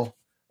 you know,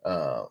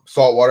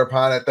 saltwater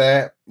pond at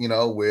that, you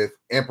know, with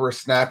emperor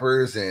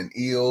snappers and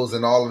eels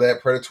and all of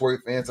that, predatory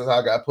fins. That's how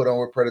I got put on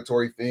with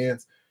predatory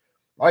fins.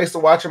 I used to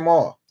watch them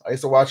all.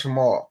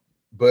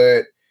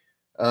 But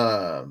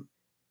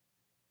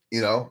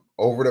you know,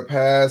 over the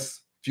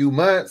past few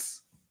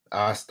months,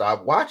 I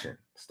stopped watching.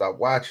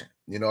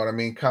 You know what I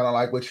mean? Kind of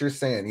like what you're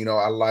saying. You know,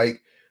 I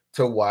like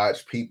to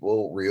watch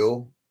people,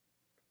 real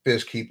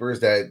fish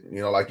keepers that,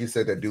 you know, like you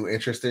said, that do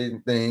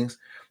interesting things,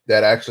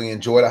 that actually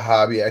enjoy the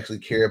hobby, actually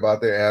care about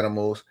their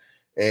animals,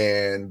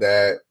 and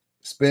that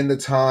spend the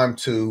time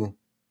to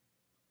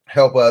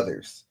help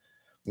others.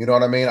 You know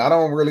what I mean? I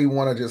don't really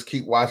want to just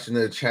keep watching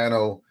the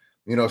channel,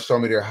 you know, show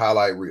me their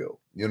highlight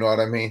reel. You know what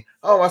I mean?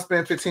 Oh, I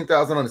spent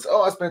 15,000 on this.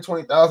 Oh, I spent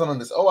 20,000 on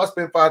this. Oh, I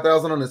spent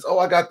 5,000 on this. Oh,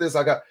 I got this.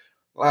 I got,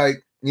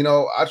 like, you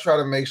know, I try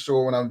to make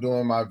sure when I'm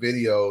doing my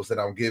videos that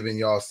I'm giving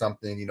y'all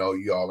something, you know,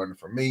 y'all learning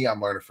from me,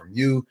 I'm learning from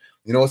you.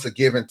 You know, it's a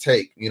give and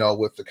take, you know,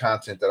 with the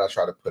content that I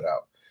try to put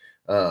out.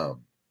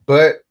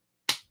 But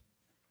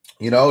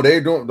you know,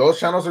 those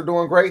channels are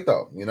doing great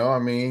though. You know, I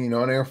mean, you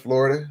know, they're in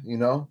Florida, you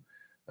know,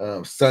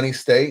 sunny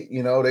state,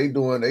 you know, they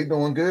doing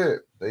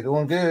good. They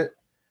doing good.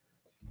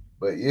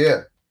 But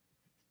yeah.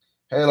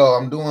 Hello,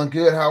 I'm doing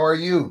good. How are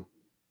you?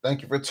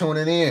 Thank you for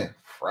tuning in.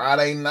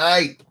 Friday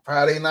night,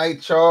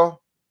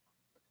 y'all.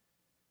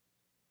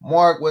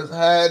 Mark, what's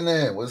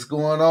happening? What's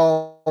going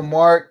on,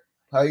 Mark?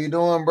 How you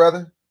doing,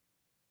 brother?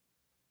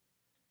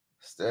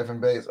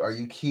 Stephen Bates, are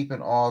you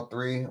keeping all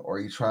three, or are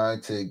you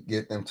trying to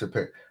get them to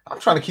pick? I'm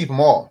trying to keep them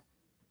all.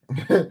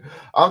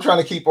 I'm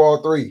trying to keep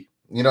all three.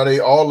 You know, they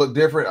all look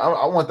different.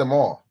 I want them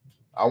all.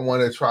 I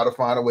want to try to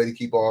find a way to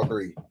keep all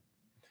three.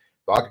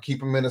 If I could keep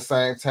them in the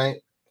same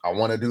tank, I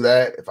want to do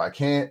that. If I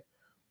can't,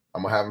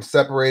 I'm gonna have them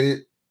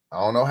separated. I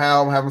don't know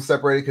how I'm having them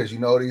separated, because you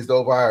know these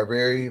Dovi are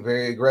very,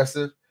 very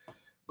aggressive.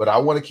 But I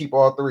want to keep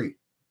all three.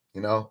 You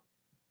know,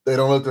 they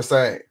don't look the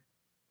same.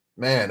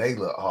 Man, they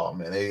look. Oh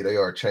man, they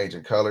are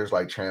changing colors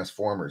like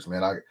Transformers.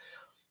 Man,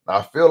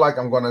 I feel like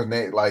I'm gonna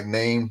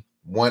name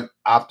one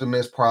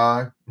Optimus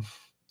Prime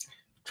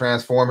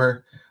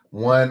Transformer,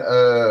 one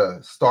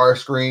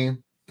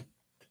Starscream,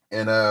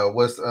 and what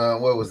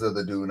was the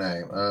other dude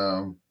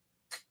name?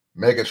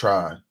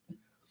 Megatron.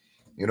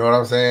 You know what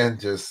I'm saying?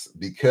 Just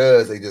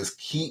because they just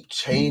keep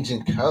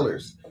changing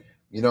colors.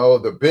 You know,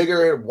 the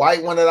bigger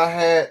white one that I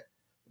had,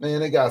 man,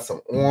 they got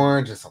some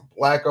orange and some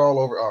black all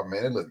over. Oh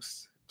man, it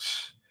looks.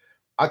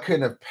 I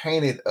couldn't have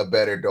painted a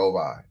better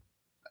Dovi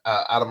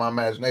out of my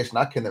imagination.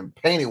 I couldn't have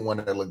painted one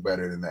that looked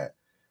better than that.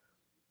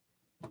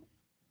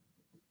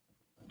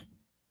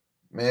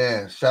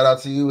 Man, shout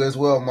out to you as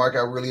well, Mark.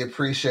 I really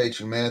appreciate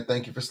you, man.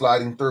 Thank you for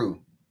sliding through.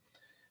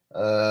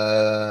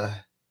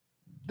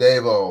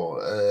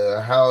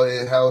 Davo,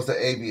 how's the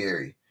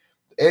aviary?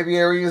 The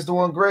aviary is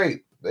doing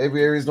great. The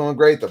aviary is doing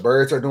great. The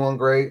birds are doing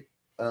great.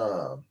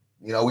 You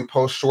know, we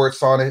post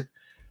shorts on it.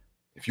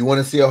 If you want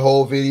to see a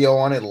whole video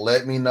on it,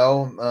 let me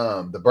know.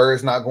 The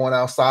bird's not going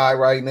outside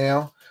right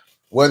now.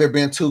 Weather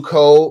been too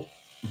cold,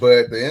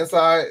 but the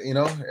inside, you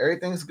know,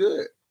 everything's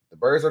good. The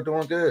birds are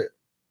doing good.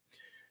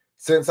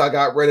 Since I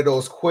got rid of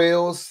those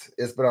quails,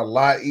 it's been a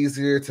lot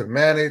easier to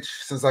manage.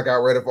 Since I got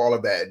rid of all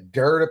of that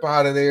dirt up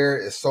out of there,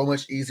 it's so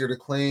much easier to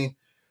clean.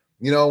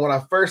 You know, when I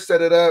first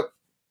set it up,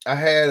 I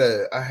had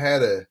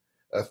a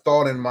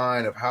thought in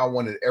mind of how I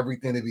wanted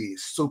everything to be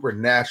super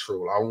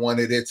natural. I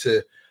wanted it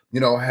to, you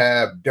know,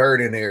 have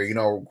dirt in there, you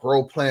know,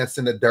 grow plants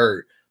in the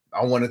dirt.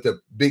 I wanted the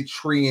big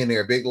tree in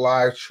there, big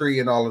live tree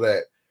and all of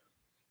that.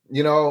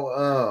 You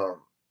know,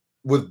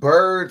 with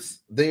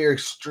birds, they're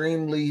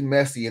extremely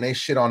messy and they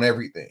shit on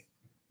everything.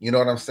 You know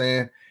what I'm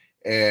saying?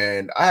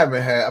 And I've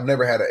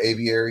never had an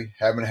aviary,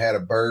 haven't had a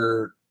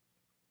bird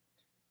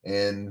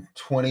in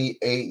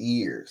 28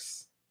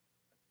 years.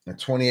 In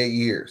 28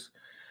 years.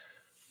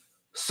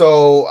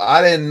 So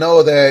I didn't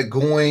know that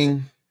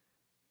going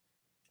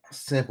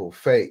simple,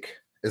 fake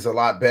is a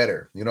lot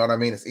better. You know what I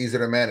mean? It's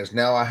easier to manage.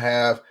 Now I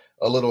have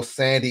a little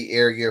sandy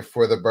area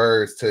for the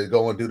birds to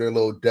go and do their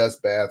little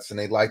dust baths, and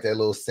they like that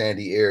little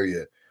sandy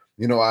area.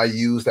 You know, I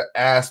use the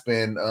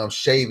aspen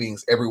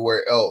shavings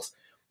everywhere else.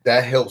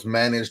 That helps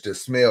manage the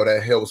smell.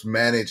 That helps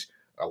manage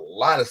a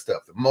lot of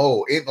stuff. The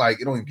mold, it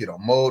don't even get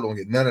on mold, don't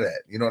get none of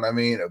that. You know what I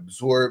mean? It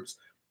absorbs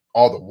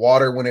all the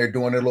water when they're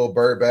doing their little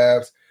bird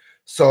baths.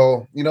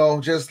 So, you know,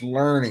 just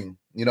learning,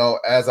 you know,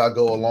 as I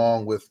go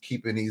along with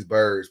keeping these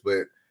birds,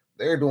 but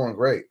they're doing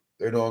great.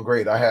 They're doing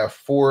great. I have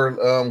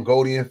 4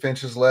 Golden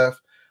finches left,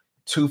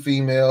 2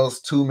 females,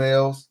 2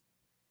 males.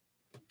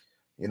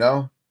 You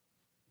know,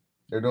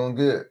 they're doing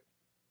good.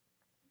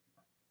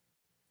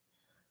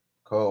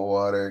 Cold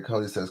water.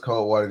 Cody says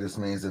cold water just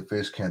means the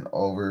fish can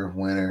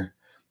overwinter.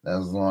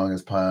 As long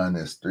as pond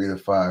is 3 to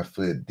 5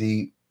 foot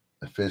deep,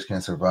 the fish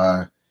can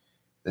survive.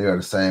 They are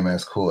the same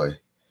as koi.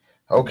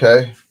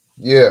 Okay.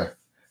 Yeah.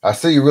 I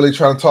see you really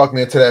trying to talk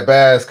me into that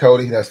bass,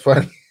 Cody. That's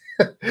funny.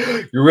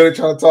 You're really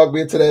trying to talk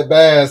me into that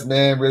bass,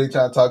 man. Really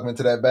trying to talk me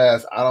into that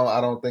bass. I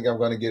don't think I'm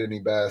going to get any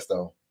bass,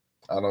 though.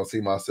 I don't see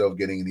myself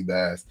getting any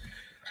bass.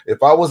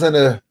 If I was in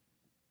a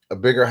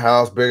bigger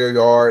house, bigger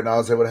yard, and I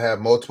was able to have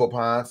multiple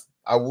ponds,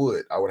 I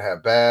would. I would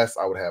have bass.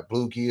 I would have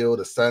bluegill,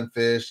 the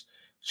sunfish,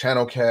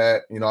 channel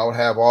cat. You know, I would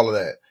have all of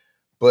that.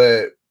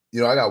 But, you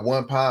know, I got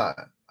 1 pond.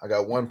 I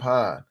got one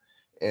pond,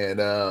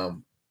 and I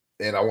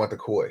want the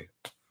koi,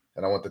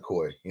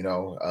 You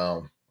know,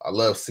 I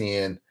love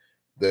seeing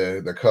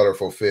the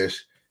colorful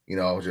fish, you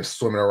know, just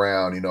swimming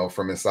around, you know,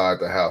 from inside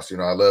the house. You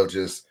know, I love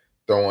just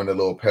throwing the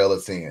little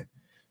pellets in.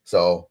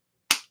 So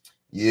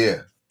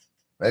yeah,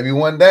 maybe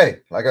one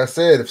day, like I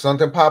said, if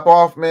something pop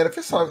off, man, if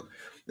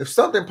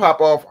something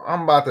pop off,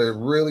 I'm about to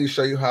really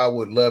show you how I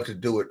would love to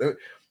do it.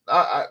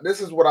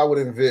 This is what I would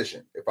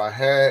envision if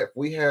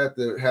we had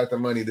the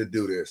money to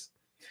do this.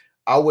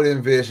 I would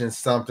envision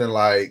something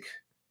like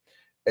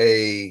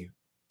a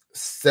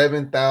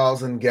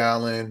 7,000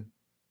 gallon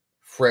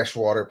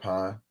freshwater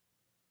pond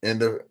in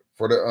the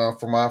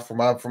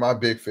for my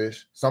big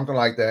fish, something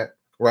like that,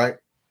 right?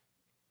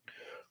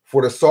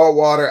 For the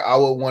saltwater, I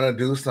would want to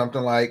do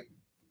something like,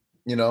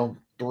 you know,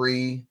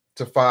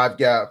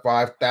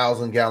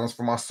 5,000 gallons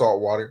for my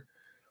saltwater.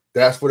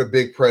 That's for the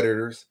big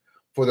predators.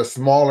 For the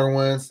smaller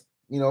ones,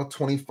 you know,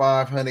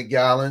 2,500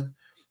 gallon.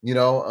 You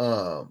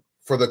know,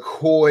 for the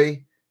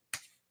koi,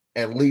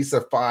 at least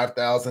a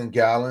 5,000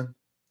 gallon.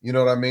 You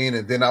know what I mean?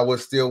 And then I would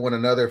still want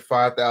another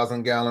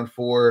 5,000 gallon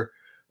for,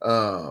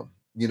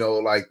 you know,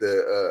 like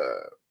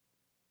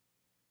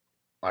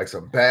like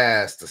some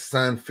bass, the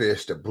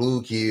sunfish, the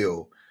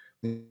bluegill,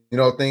 you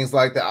know, things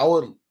like that. I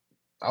would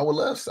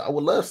love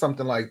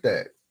something like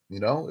that. You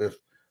know, if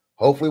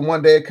hopefully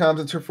one day it comes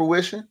into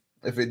fruition.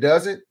 If it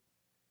doesn't,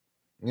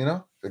 you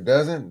know, if it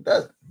doesn't, it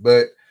doesn't.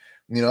 But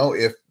you know,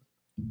 if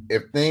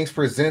things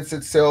presents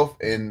itself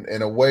in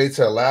a way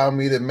to allow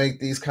me to make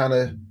these kind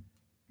of,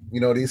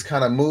 you know, these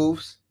kind of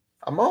moves,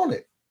 I'm on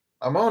it.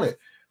 I'm on it.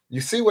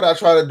 You see what I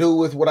try to do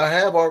with what I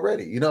have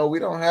already. You know, we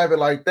don't have it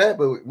like that,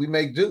 but we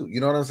make do. You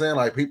know what I'm saying?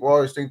 Like people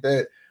always think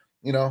that,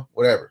 you know,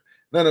 whatever.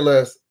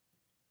 Nonetheless,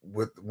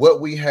 with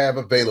what we have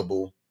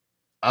available,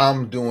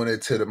 I'm doing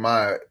it to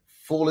my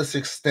fullest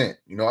extent.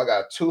 You know, I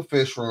got 2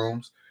 fish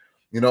rooms.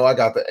 You know, I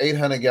got the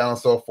 800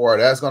 gallons so far.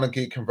 That's going to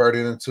get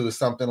converted into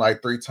something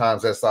like 3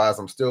 times that size.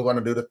 I'm still going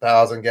to do the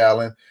 1,000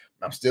 gallon.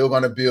 I'm still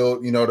going to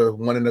build, you know, the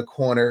one in the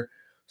corner.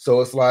 So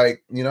it's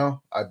like, you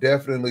know, I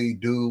definitely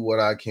do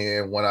what I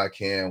can when I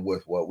can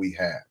with what we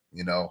have,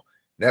 you know,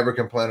 never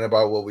complaining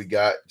about what we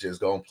got. Just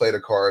go and play the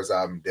cards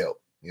I'm dealt.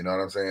 You know what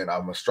I'm saying?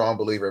 I'm a strong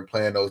believer in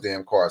playing those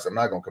damn cards. I'm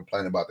not going to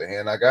complain about the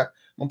hand I got.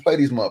 I'm going to play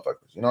these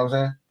motherfuckers. You know what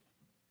I'm saying?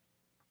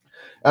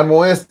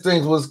 Animal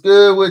Instincts, what's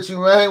good with you,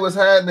 man? What's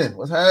happening?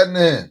 What's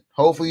happening?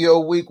 Hopefully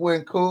your week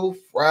went cool.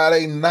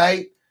 Friday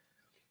night.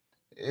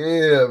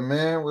 Yeah,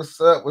 man. What's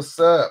up? What's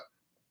up?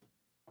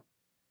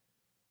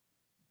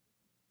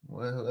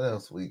 What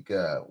else we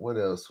got? What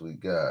else we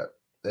got?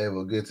 They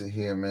were good to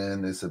hear,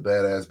 man. It's a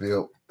badass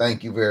build.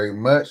 Thank you very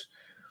much.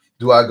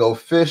 Do I go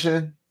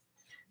fishing?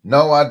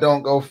 No, I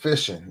don't go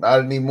fishing. Not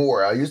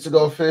anymore. I used to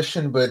go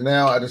fishing, but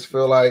now I just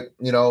feel like,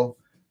 you know,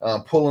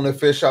 pulling the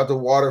fish out the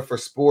water for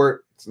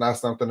sport, it's not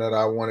something that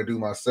I want to do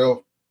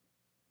myself.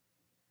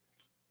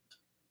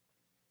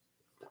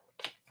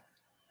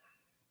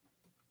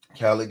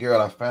 Cali Girl,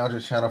 I found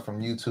your channel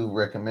from YouTube,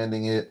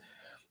 recommending it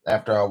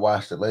after I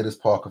watched the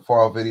latest Paul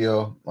Cafaro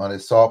video on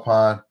his salt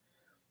pond.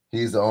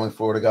 He's the only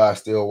Florida guy I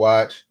still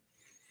watch.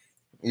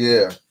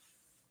 Yeah.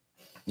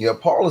 Yeah,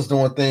 Paul is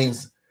doing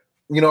things.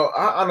 You know,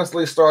 I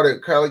honestly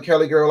started,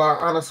 Kelly Girl, I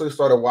honestly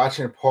started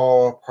watching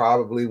Paul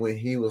probably when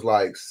he was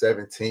like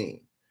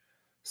 17.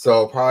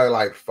 So probably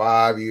like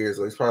 5 years,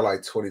 or he's probably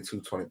like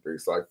 22, 23.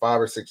 So like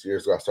 5 or 6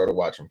 years ago, I started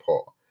watching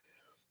Paul.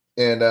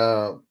 And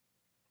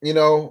you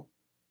know,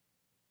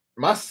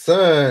 my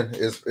son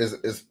is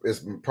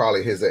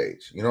probably his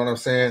age. You know what I'm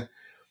saying?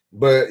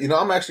 But you know,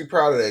 I'm actually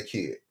proud of that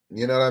kid.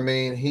 You know what I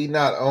mean? He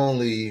not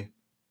only,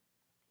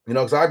 you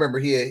know, because I remember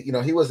he had, you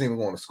know, he wasn't even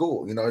going to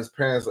school. You know, his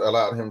parents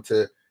allowed him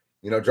to,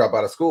 you know, drop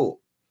out of school.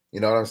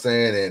 You know what I'm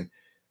saying? And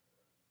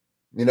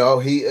you know,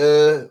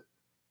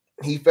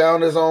 he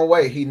found his own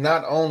way. He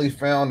not only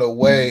found a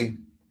way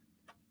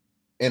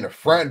in the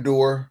front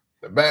door,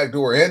 the back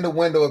door, and the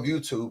window of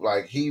YouTube.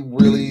 Like he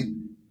really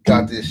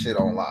got this shit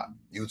on lock.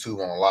 YouTube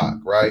on lock,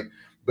 right?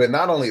 But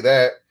not only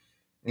that,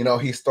 you know,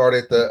 he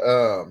started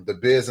the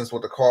business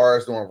with the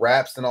cars, doing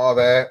raps and all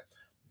that,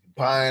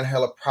 buying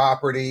hella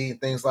property,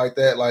 things like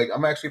that. Like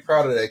I'm actually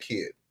proud of that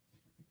kid.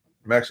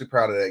 I'm actually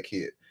proud of that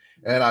kid.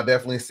 And I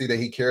definitely see that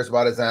he cares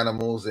about his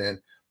animals,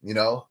 and you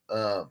know,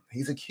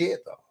 he's a kid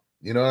though.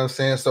 You know what I'm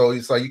saying? So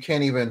it's like you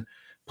can't even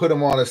put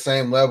him on the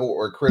same level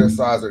or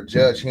criticize or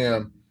judge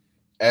him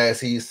as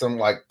he's some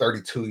like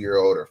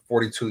 32-year-old or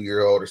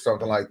 42-year-old or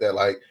something like that.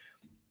 Like,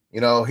 you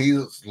know,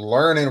 he's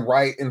learning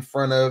right in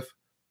front of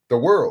the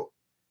world.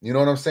 You know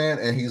what I'm saying?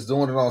 And he's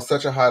doing it on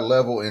such a high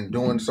level and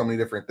doing so many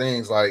different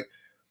things. Like,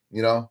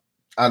 you know,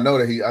 I know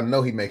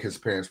he make his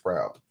parents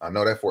proud. I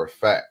know that for a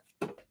fact.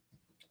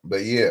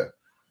 But yeah.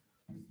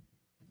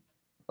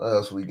 What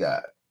else we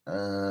got?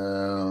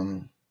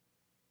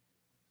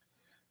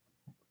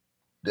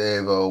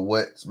 Dave,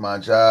 what's my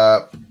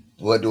job?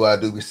 What do I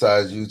do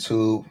besides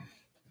YouTube?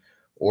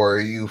 Or are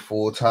you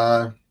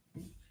full-time?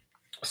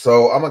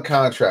 So I'm a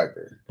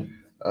contractor.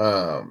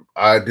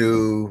 I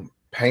do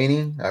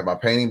painting. I have my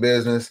painting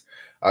business.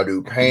 I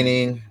do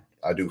painting,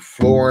 I do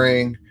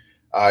flooring.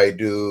 I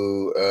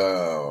do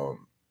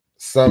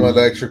some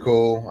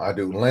electrical. I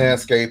do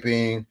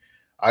landscaping.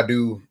 I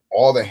do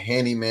all the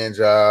handyman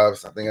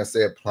jobs. I think I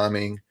said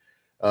plumbing.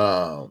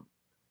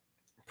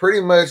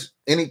 Pretty much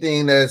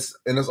anything that's,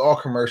 and it's all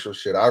commercial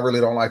shit. I really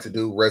don't like to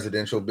do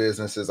residential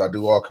businesses. I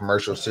do all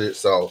commercial shit.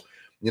 So,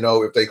 you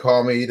know, if they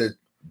call me to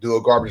do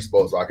a garbage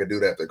disposal, I could do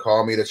that. If they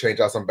call me to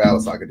change out some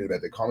ballots, I could do that.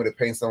 If they call me to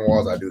paint some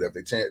walls, I do that.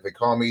 If they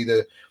call me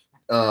to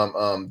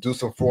do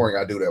some flooring,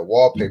 I do that.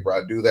 Wallpaper,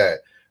 I do that.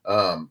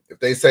 If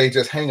they say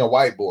just hang a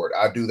whiteboard,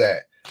 I do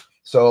that.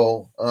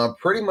 So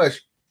pretty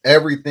much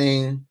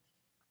everything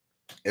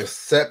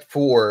except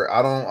for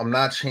I'm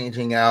not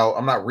changing out,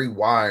 I'm not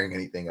rewiring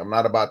anything. I'm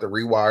not about to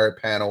rewire a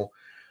panel.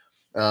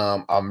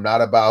 I'm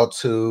not about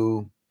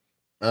to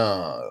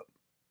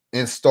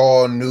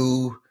install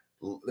new,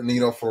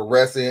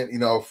 fluorescent,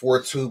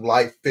 4-tube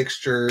light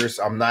fixtures.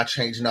 I'm not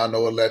changing out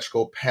no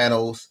electrical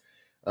panels.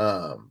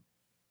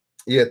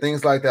 Yeah,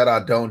 things like that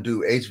I don't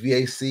do.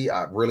 HVAC,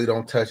 I really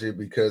don't touch it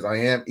because I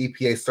am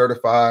EPA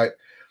certified,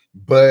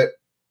 but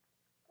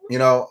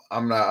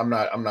I'm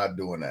not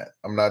doing that.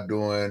 I'm not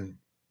doing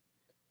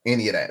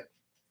any of that.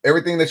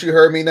 Everything that you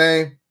heard me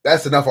name,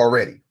 that's enough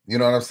already. You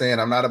know what I'm saying?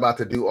 I'm not about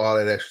to do all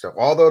that extra stuff.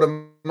 Although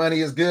the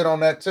money is good on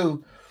that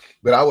too,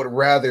 but I would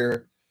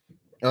rather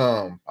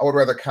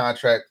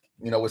contract,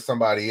 with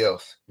somebody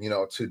else,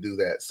 to do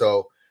that.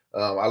 So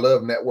I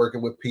love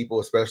networking with people,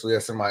 especially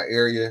that's in my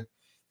area.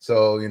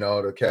 So,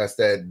 the cats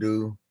that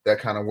do that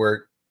kind of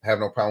work have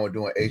no problem with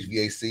doing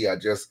HVAC. I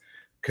just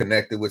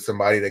connected with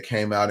somebody that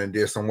came out and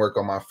did some work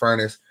on my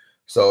furnace.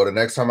 So the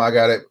next time I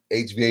got an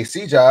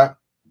HVAC job,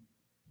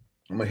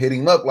 I'm gonna hit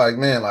him up like,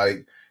 man,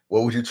 like,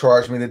 what would you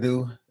charge me to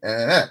do?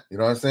 And you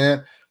know what I'm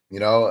saying?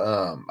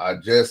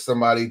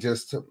 Somebody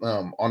just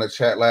on the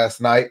chat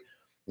last night,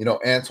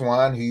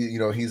 Antoine,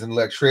 he's an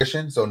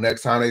electrician. So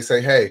next time they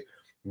say, hey,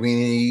 we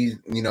need,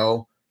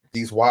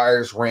 these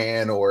wires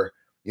ran, or,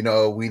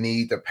 we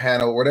need the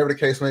panel, whatever the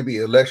case may be,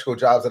 electrical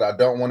jobs that I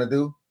don't want to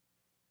do,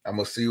 I'm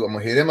gonna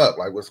hit him up.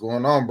 Like, what's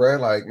going on, bro?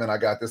 Like, man, I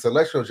got this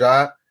electrical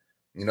job,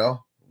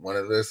 one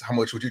of this, how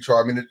much would you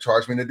charge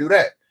me to do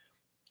that?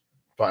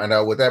 Find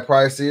out what that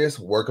price is,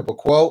 work up a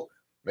quote,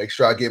 make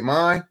sure I get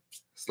mine,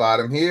 slide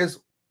him his,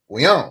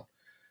 we on.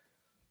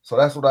 So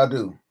that's what I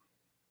do.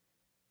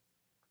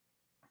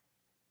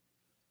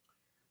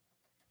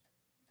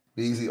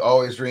 Easy,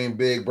 always dream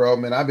big, bro.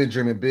 Man, I've been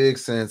dreaming big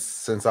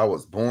since I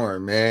was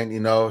born, man.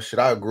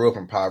 I grew up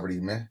in poverty,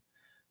 man.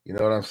 You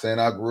know what I'm saying?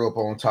 I grew up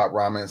on top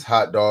ramens,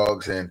 hot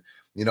dogs, and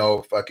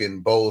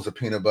fucking bowls of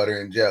peanut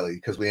butter and jelly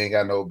because we ain't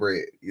got no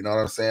bread. You know what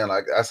I'm saying?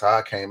 Like, that's how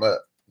I came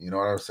up. You know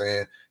what I'm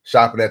saying?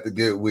 Shopping at the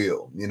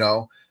Goodwill,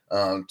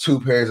 2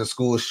 pairs of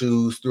school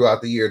shoes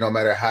throughout the year, no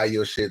matter how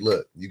your shit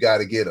look. You got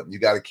to get them. You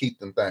got to keep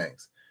them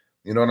things.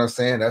 You know what I'm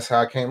saying? That's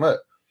how I came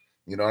up.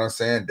 You know what I'm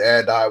saying?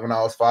 Dad died when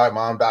I was 5.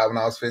 Mom died when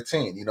I was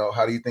 15.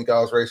 How do you think I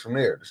was raised from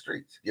there? The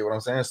streets. You get what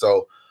I'm saying?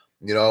 So,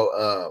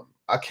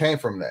 I came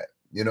from that.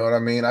 You know what I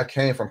mean? I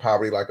came from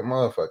poverty like a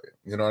motherfucker.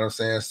 You know what I'm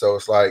saying? So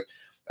it's like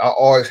I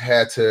always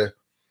had to,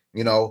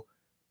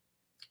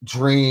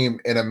 dream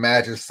and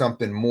imagine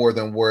something more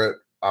than what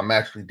I'm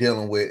actually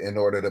dealing with in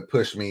order to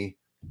push me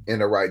in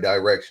the right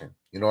direction.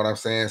 You know what I'm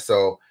saying?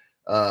 So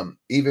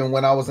even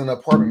when I was in the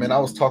apartment, man, I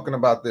was talking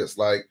about this.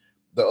 Like,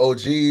 the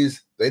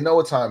OGs, they know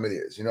what time it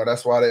is.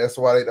 That's why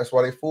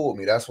they fooled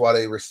me. That's why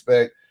they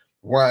respect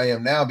where I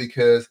am now,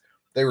 because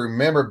they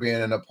remember being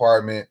in an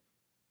apartment,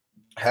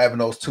 having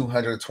those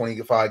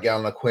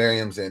 225-gallon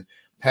aquariums and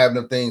having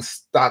them things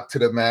stocked to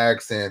the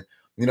max, and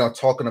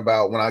talking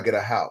about when I get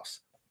a house,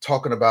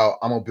 talking about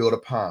I'm gonna build a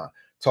pond,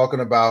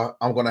 talking about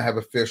I'm gonna have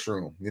a fish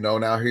room.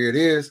 Now here it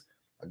is.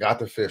 I got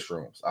the fish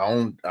rooms.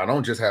 I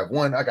don't just have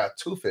one, I got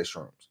 2 fish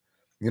rooms.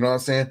 You know what I'm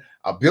saying?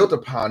 I built a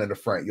pond in the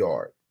front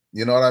yard.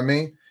 You know what I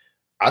mean?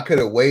 I could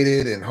have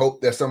waited and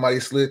hoped that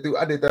somebody slid through.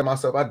 I did that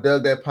myself. I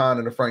dug that pond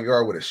in the front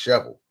yard with a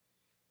shovel.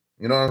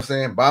 You know what I'm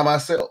saying? By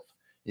myself.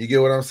 You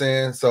get what I'm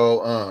saying?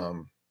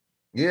 So,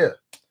 yeah,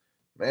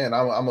 man,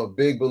 I'm a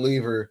big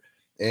believer,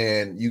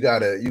 and you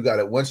gotta,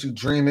 once you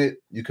dream it,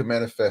 you can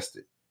manifest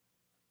it,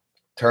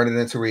 turn it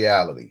into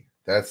reality.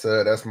 That's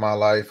my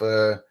life.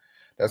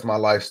 That's my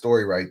life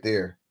story right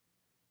there.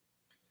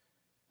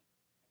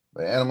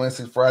 The Animal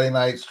Instinct Friday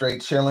night,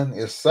 straight chilling.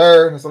 Yes,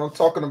 sir. That's what I'm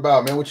talking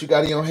about, man. What you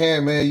got in your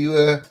hand, man?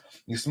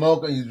 You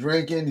smoking, you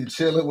drinking, you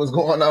chilling. What's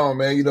going on,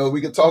 man?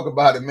 We can talk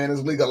about it, man.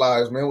 It's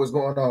legalized, man. What's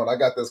going on? I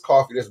got this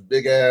coffee, this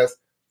big ass,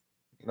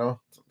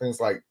 things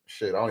like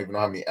shit. I don't even know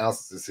how many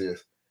ounces this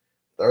is.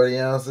 30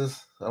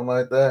 ounces, something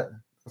like that.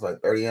 It's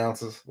like 30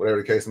 ounces, whatever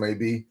the case may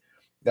be.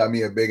 Got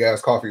me a big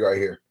ass coffee right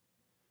here.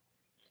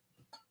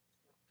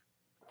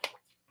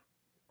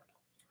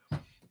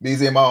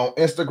 BZ, am I on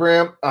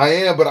Instagram? I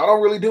am, but I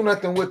don't really do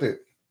nothing with it.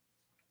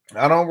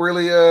 I don't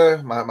really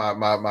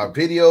my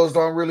videos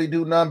don't really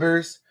do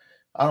numbers.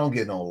 I don't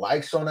get no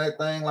likes on that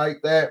thing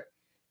like that.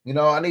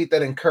 I need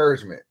that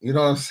encouragement. You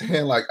know what I'm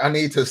saying? Like, I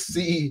need to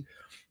see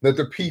that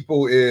the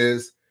people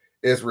is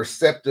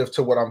receptive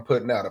to what I'm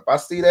putting out. If I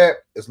see that,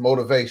 it's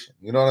motivation.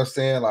 You know what I'm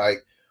saying? Like,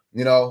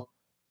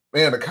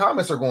 man, the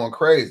comments are going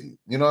crazy.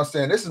 You know what I'm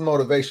saying? This is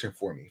motivation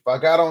for me. If I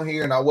got on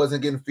here and I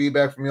wasn't getting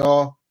feedback from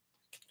y'all,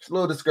 it's a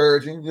little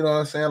discouraging. You know what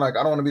I'm saying? Like,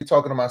 I don't want to be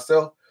talking to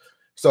myself.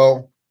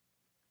 So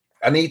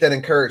I need that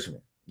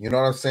encouragement. You know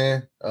what I'm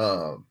saying?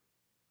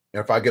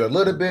 If I get a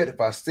little bit,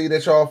 if I see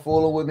that y'all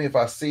fooling with me, if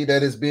I see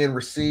that it's being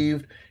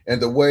received in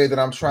the way that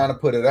I'm trying to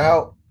put it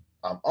out,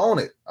 I'm on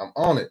it. I'm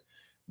on it.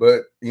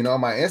 But, you know,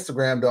 my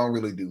Instagram don't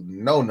really do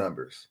no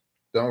numbers.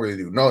 Don't really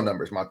do no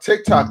numbers. My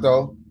TikTok,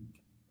 though,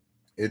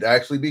 it'd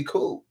actually be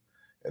cool.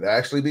 It'd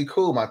actually be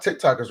cool. My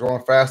TikTok is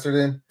growing faster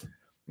than,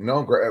 you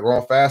know,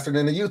 growing faster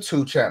than the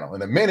YouTube channel.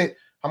 In a minute,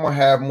 I'm going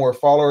to have more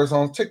followers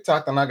on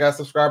TikTok than I got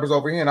subscribers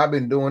over here. And I've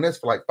been doing this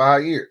for like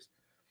 5 years.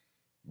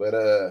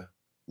 But,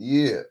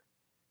 yeah.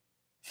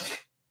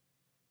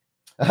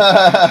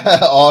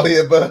 All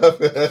the above.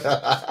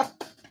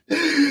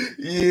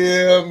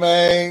 Yeah,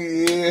 man.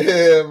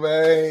 Yeah,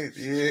 man.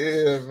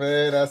 Yeah,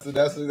 man. That's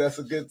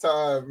a good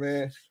time,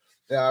 man.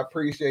 Yeah, I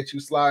appreciate you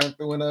sliding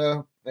through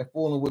and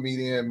fooling with me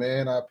then,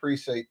 man. I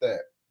appreciate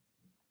that.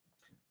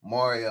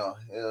 Mario,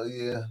 hell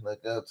yeah.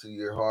 Look up to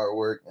your hard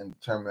work and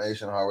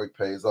determination. Hard work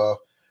pays off.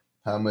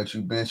 How much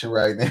you benching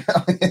right now?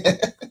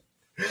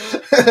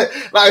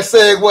 Nice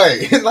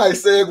segue.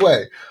 Nice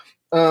segue.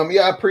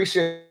 Yeah, I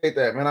appreciate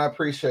that, man. I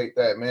appreciate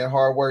that, man.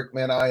 Hard work,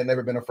 man. I ain't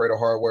never been afraid of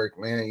hard work,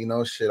 man. You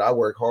know, shit, I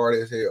work hard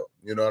as hell.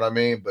 You know what I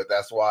mean? But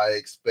that's why I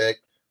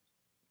expect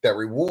that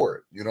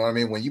reward. You know what I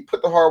mean? When you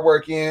put the hard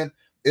work in,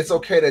 it's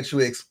okay that you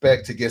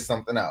expect to get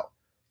something out.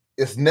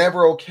 It's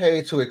never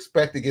okay to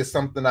expect to get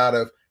something out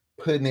of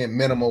putting in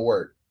minimal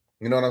work.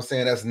 You know what I'm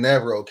saying? That's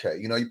never okay.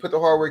 You know, you put the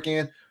hard work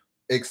in,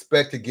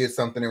 expect to get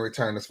something in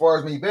return. As far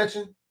as me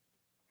benching,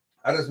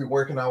 I just be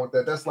working out with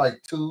that. That's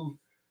like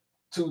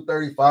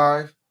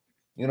 235.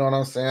 You know what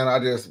I'm saying? I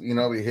just, you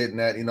know, be hitting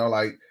that, you know,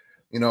 like,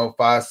 you know,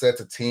 5 sets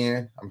of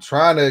 10. I'm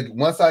trying to,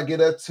 once I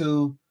get up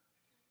to,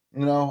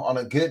 you know, on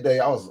a good day,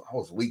 I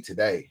was weak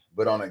today,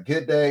 but on a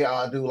good day,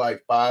 I'll do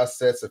like 5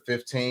 sets of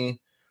 15.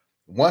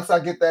 Once I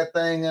get that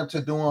thing up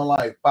to doing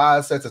like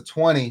 5 sets of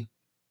 20,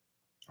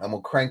 I'm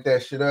gonna crank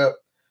that shit up.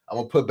 I'm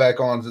gonna put back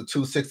on to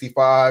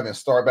 265 and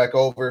start back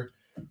over.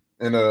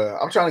 And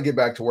I'm trying to get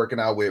back to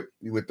working out with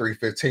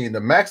 315. The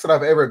max that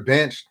I've ever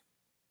benched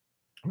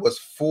was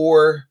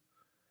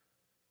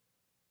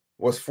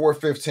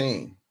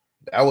 415.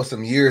 That was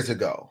some years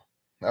ago.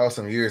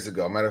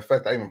 Matter of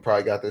fact, I even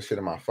probably got this shit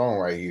in my phone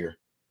right here.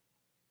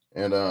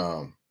 And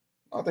I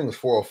think it was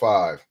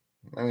 405.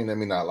 Let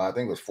me not lie. I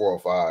think it was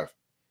 405.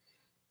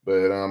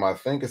 But I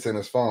think it's in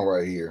his phone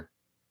right here.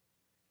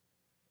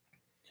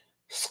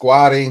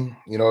 Squatting,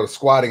 you know, the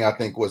squatting I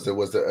think was the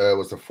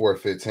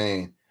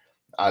 415.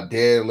 I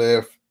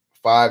deadlift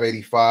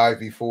 585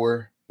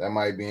 before. That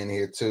might be in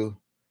here too.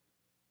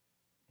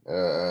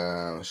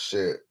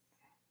 Shit.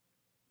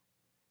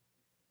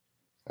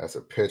 That's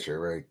a picture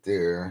right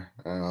there.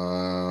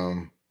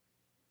 I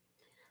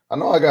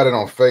know I got it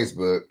on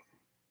Facebook.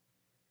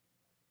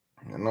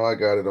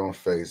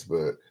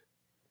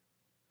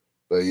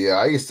 But yeah,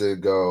 I used to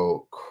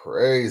go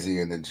crazy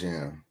in the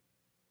gym.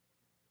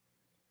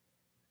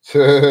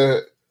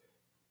 Let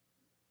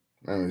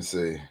me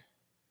see.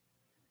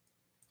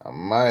 I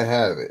might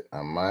have it.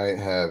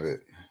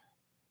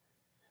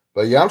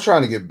 But yeah, I'm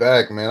trying to get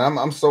back, man.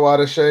 I'm so out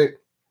of shape.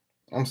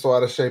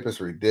 It's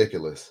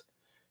ridiculous.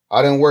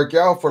 I didn't work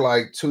out for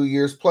like 2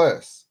 years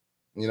plus,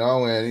 you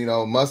know, and you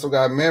know, muscle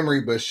got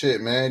memory, but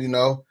shit, man, you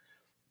know,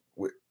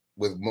 with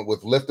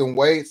lifting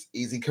weights,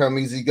 easy come,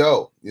 easy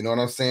go. You know what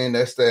I'm saying?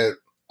 That's that.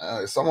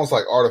 It's almost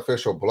like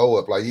artificial blow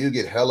up. Like you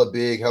get hella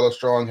big, hella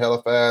strong,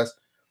 hella fast,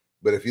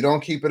 but if you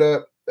don't keep it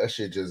up, that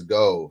shit just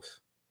goes.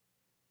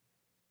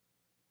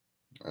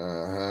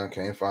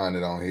 Can't find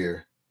it on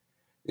here.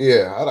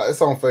 Yeah,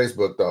 it's on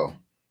Facebook though.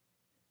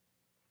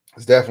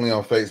 It's definitely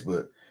on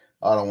Facebook.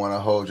 I don't want to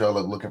hold y'all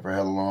up looking for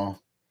hella long.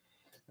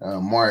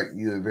 Mark,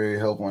 you're very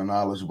helpful and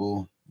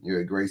knowledgeable.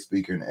 You're a great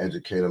speaker and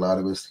educate a lot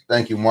of us.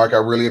 Thank you, Mark. I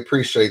really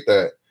appreciate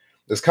that.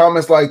 There's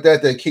comments like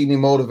that keep me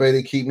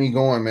motivated, keep me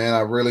going, man.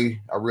 I really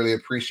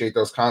appreciate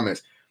those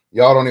comments.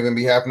 Y'all don't even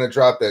be having to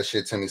drop that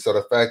shit to me. So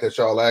the fact that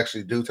y'all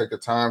actually do take the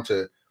time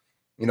to,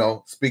 you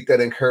know, speak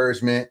that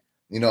encouragement,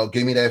 you know,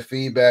 give me that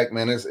feedback,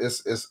 man.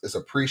 It's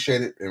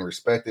appreciated and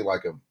respected,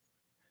 like a,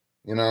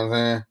 you know what I'm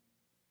saying?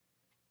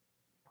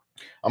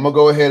 I'm gonna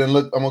go ahead and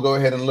look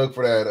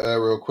for that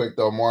real quick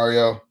though,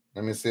 Mario.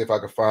 Let me see if I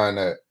can find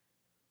that.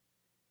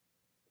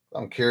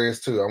 I'm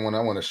curious too. I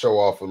want to show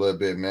off a little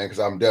bit, man, because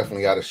I'm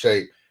definitely out of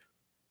shape.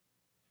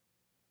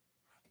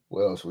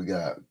 What else we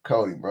got?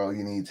 Cody, bro,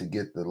 you need to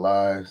get the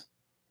lives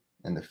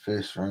in the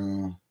fish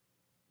room.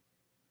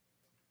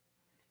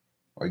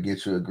 Or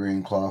get you a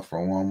green cloth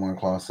for one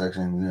cloth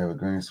section. We have a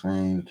green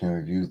screen. You can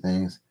review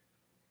things.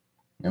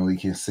 And we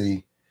can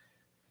see.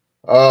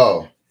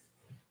 Oh.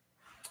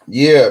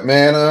 Yeah,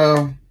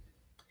 man.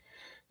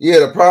 Yeah,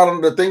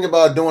 the thing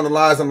about doing the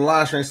lives on the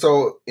live stream.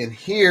 So in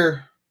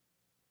here,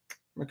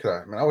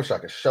 I wish I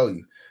could show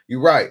you.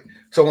 You're right.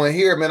 So in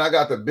here, man, I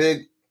got the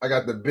big,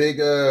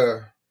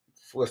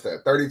 what's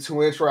that,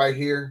 32-inch right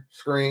here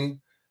screen.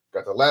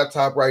 Got the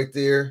laptop right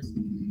there.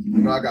 You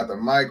know, I got the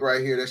mic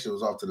right here. That shit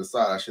was off to the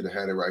side. I should have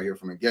had it right here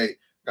from the gate.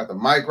 Got the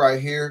mic right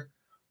here.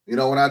 You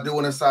know, when I do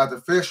it inside the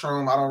fish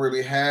room, I don't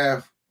really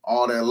have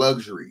all that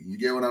luxury. You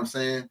get what I'm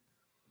saying?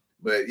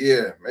 But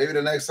yeah, maybe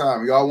the next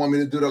time. Y'all want me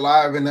to do the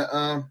live in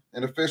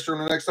the fish room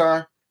the next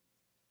time?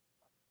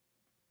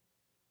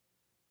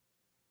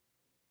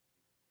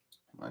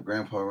 My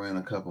grandpa ran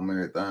a couple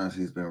marathons.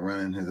 He's been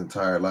running his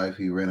entire life.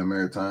 He ran a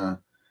marathon,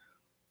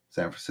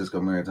 San Francisco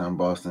Marathon,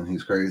 Boston.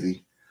 He's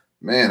crazy.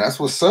 Man, that's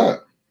what's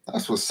up.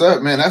 That's what's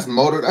up, man. That's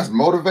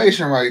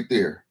motivation right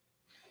there.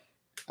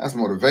 That's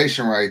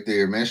motivation right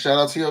there, man. Shout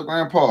out to your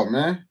grandpa,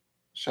 man.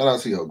 Shout out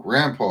to your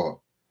grandpa. All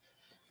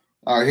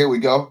right, here we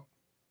go.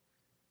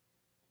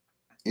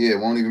 Yeah, it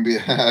won't even be.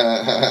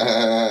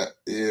 Yeah,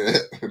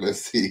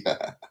 let's see.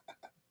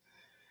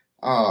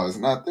 Oh, it's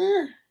not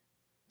there?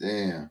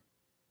 Damn.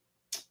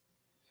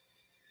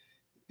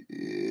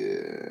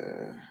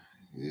 Yeah.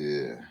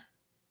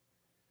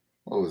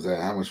 What was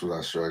that? How much was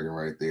I struggling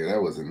right there?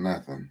 That wasn't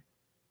nothing.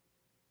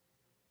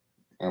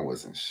 That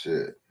wasn't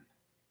shit.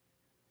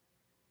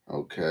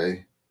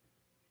 Okay.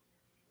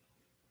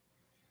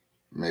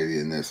 Maybe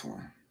in this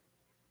one.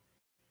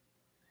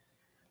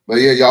 But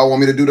yeah, y'all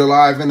want me to do the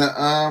live in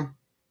the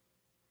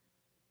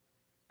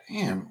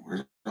Damn,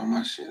 where's all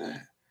my shit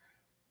at?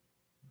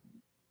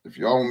 If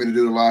y'all want me to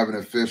do the live in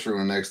the fish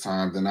room next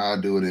time, then I'll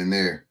do it in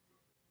there.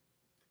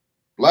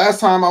 Last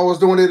time I was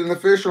doing it in the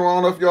fish room, I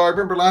don't know if y'all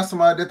remember last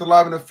time I did the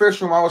live in the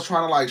fish room, I was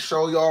trying to like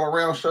show y'all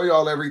around, show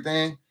y'all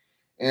everything.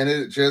 And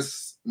it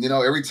just, you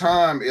know, every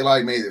time it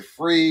like made it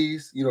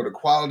freeze, you know, the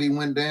quality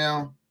went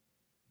down.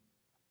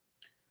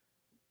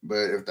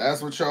 But if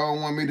that's what y'all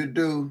want me to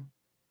do,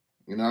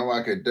 you know,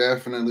 I could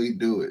definitely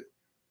do it.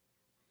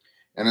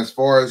 And as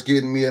far as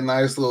getting me a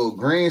nice little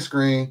green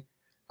screen,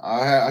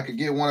 I could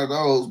get one of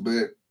those,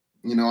 but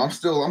you know, I'm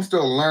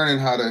still learning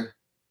how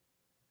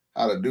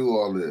to do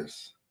all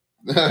this.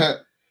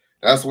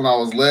 That's when I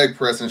was leg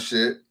pressing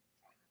shit.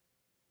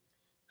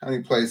 How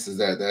many plates is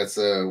that? That's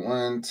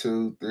 1,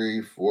 2,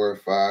 3, 4,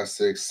 5,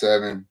 6,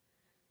 7,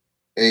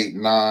 8,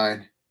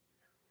 9.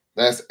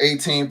 That's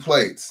 18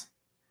 plates.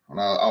 When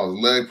I was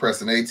leg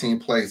pressing 18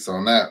 plates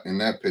on that in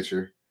that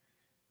picture.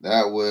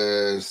 That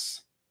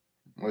was,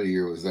 what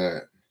year was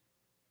that?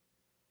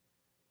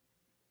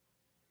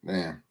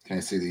 Damn,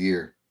 can't see the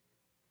year.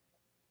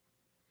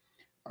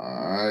 All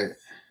right.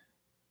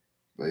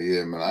 But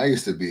yeah, man, I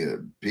used to be a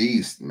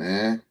beast,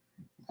 man.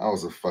 I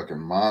was a fucking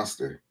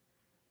monster.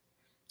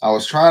 I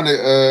was trying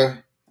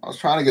to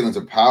get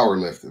into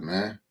powerlifting,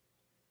 man.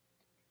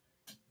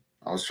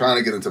 I was trying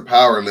to get into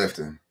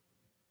powerlifting.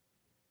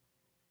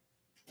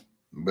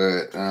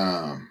 But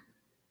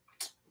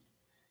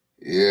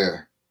yeah.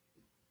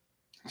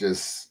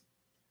 Just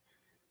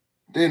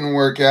didn't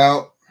work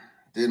out.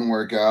 Didn't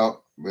work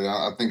out. But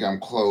I think I'm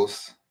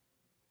close.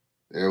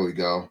 There we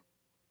go.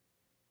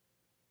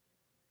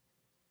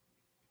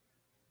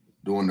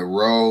 Doing the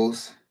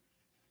rows.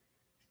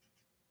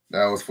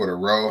 That was for the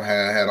row.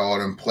 Had all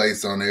them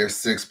plates on there,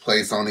 6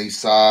 plates on each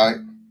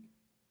side.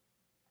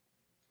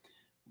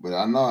 But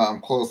I know I'm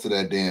close to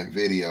that damn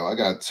video. I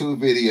got 2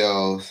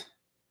 videos.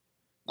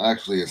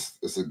 Actually,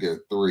 it's a good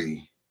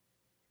 3.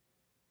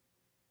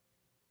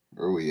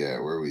 Where we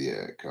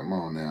at? Come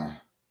on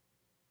now.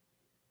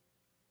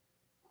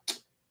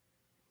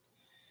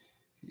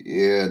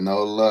 Yeah,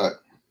 no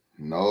luck.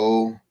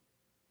 No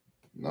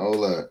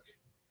luck.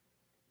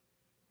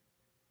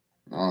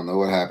 I don't know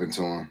what happened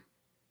to him.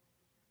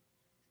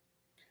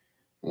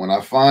 When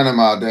I find him,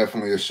 I'll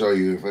definitely show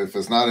you. If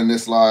it's not in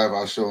this live,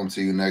 I'll show him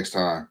to you next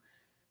time.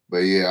 But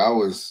yeah, I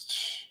was,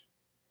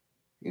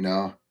 you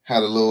know,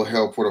 had a little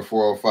help for the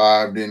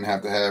 405. Didn't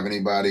have to have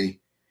anybody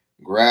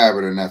grab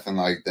it or nothing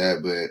like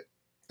that. But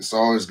it's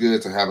always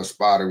good to have a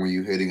spotter when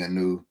you're hitting a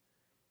new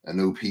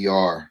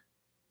PR.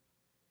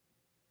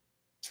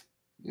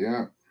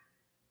 Yeah.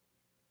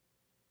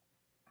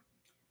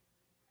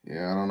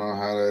 Yeah, I don't know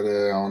how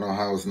that. I don't know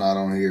how it's not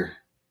on here.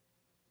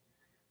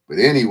 But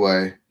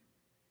anyway,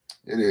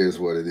 it is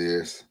what it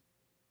is.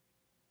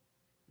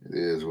 It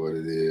is what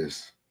it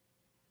is.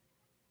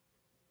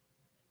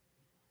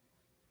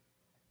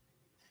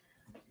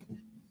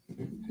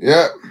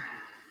 Yep.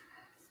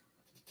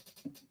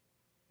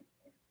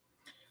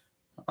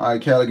 All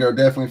right, Cali Girl,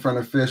 definitely from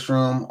the fish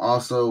room.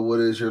 Also,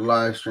 what is your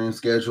live stream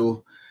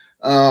schedule?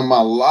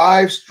 My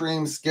live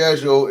stream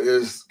schedule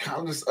is kind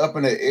of just up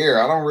in the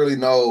air. I don't really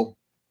know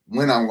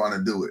when I'm going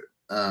to do it.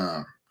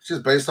 It's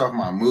just based off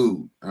my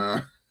mood.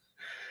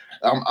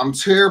 I'm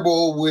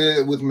terrible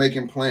with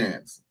making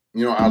plans.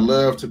 You know, I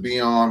love to be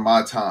on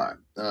my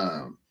time.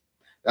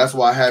 That's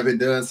why I haven't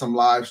done some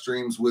live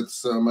streams with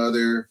some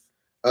other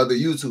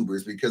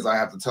YouTubers, because I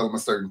have to tell them a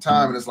certain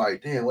time, and it's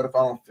like, damn, what if I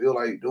don't feel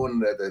like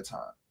doing it at that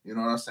time? You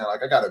know what I'm saying?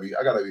 Like I gotta be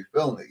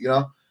feeling it, you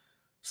know?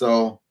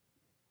 So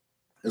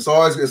it's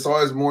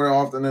always more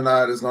often than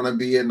not, it's gonna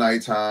be at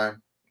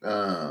nighttime.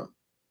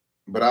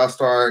 But I'll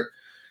start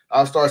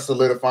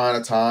solidifying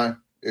a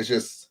time. It's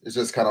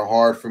just kind of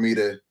hard for me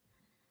to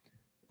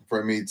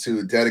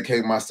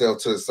dedicate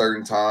myself to a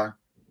certain time,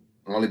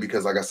 only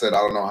because, like I said, I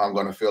don't know how I'm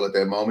gonna feel at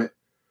that moment.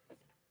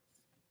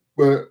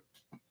 But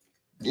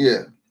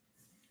yeah.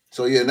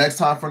 So yeah, next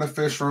time from the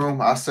fish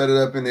room, I'll set it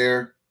up in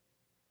there.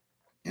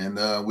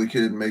 And we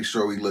could make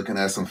sure we're looking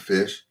at some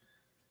fish.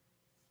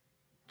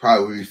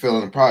 Probably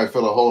feel a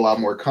whole lot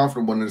more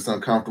comfortable than this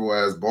uncomfortable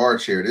ass bar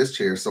chair. This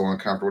chair is so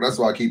uncomfortable. That's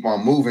why I keep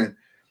on moving.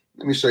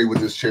 Let me show you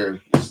what this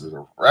chair. This is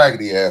a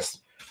raggedy ass.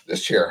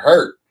 This chair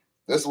hurt.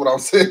 That's what I'm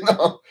sitting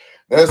on.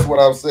 That's what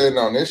I'm sitting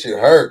on. This shit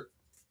hurt.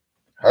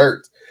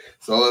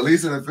 So at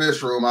least in the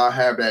fish room, I'll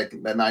have that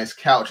nice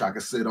couch I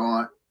can sit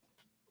on,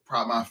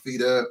 prop my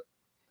feet up,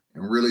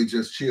 and really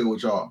just chill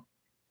with y'all.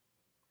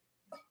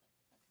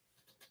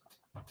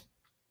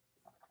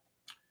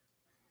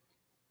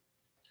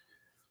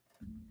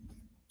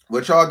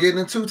 What y'all getting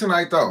into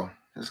tonight though?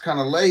 It's kind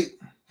of late.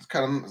 It's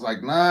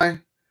like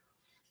 9.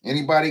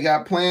 Anybody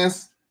got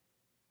plans?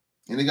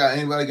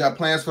 Anybody got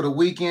plans for the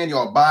weekend?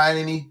 Y'all buying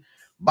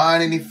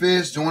any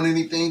fish? Doing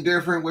anything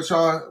different? What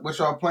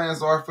y'all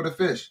plans are for the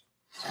fish?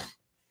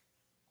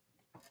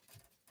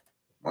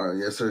 All right,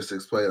 yes sir,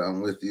 6 plate.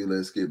 I'm with you.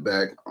 Let's get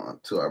back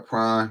to our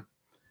prime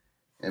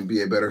and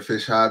be a better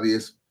fish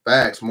hobbyist.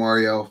 Facts,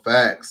 Mario.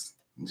 Facts.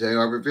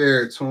 J.R.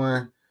 Rivera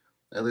touring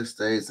other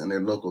states and their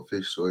local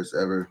fish stores.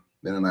 Ever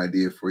been an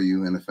idea for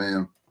you and the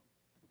fam?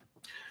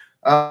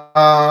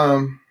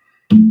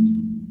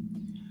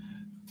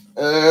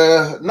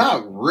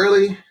 Not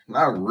really.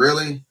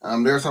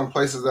 There's some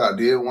places that I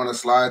did want to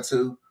slide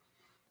to,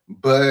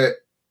 but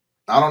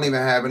I don't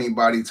even have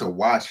anybody to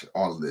watch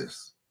all of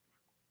this.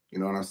 You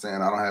know what I'm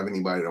saying? I don't have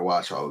anybody to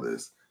watch all of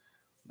this.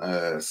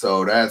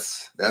 So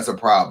that's a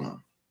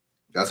problem.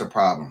 That's a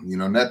problem. You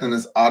know, nothing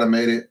is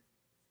automated.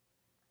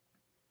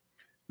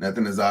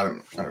 Nothing is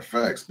automated. Matter of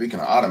fact, speaking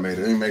of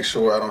automated, let me make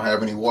sure I don't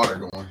have any water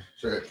going.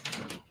 Check.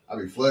 I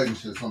be flooding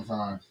shit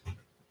sometimes.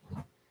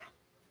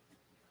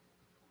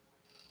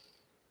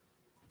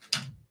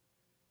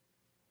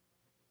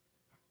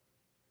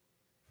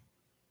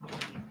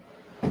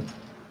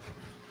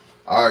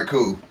 All right,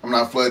 cool. I'm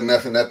not flooding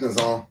nothing. Nothing's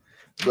on.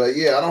 But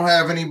yeah, I don't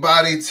have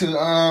anybody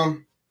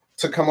to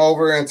come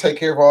over and take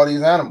care of all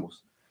these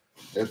animals.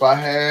 If I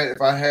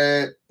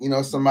had, you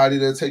know, somebody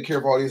to take care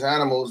of all these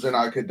animals, then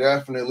I could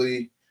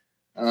definitely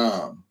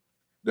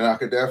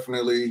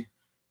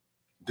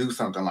do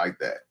something like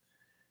that.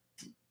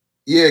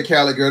 Yeah,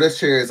 Cali girl, this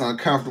chair is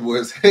uncomfortable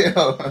as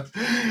hell.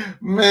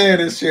 Man,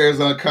 this chair is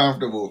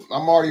uncomfortable.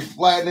 I'm already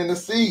flattening the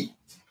seat.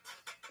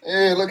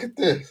 Yeah, look at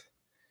this.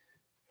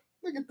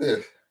 Look at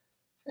this.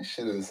 That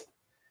shit is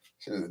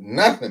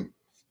nothing.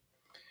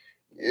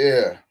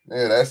 Yeah,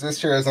 this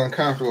chair is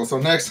uncomfortable. So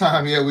next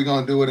time, yeah, we're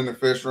gonna do it in the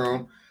fish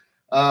room.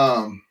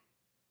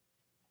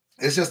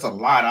 It's just a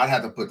lot. I'd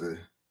have to put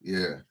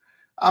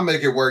I'll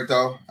make it work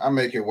though. I'll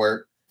make it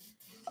work.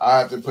 I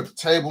have to put the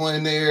table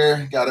in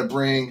there. Got to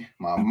bring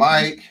my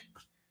mic,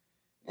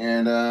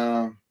 and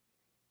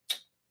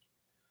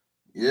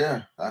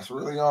yeah, that's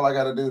really all I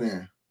got to do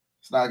then.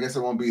 It's not. I guess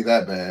it won't be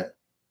that bad.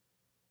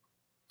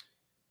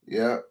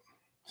 Yep,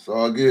 it's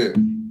all good.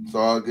 It's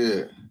all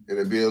good.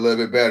 It'll be a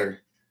little bit better.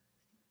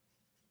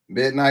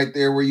 Midnight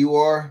there where you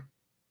are.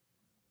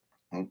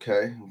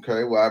 Okay.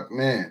 Well,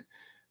 man,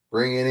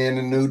 bringing in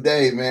a new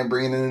day, man.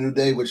 Bringing in a new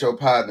day with your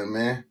partner,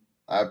 man.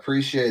 I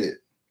appreciate it.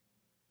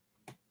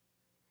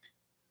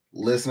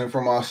 Listening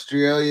from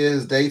Australia,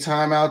 is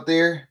daytime out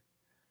there.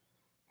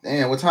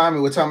 Damn, what time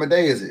of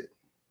day is it?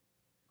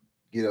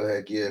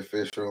 Heck yeah,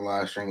 fish room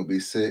live stream will be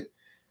sick.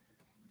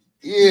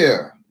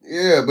 Yeah,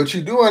 but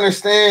you do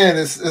understand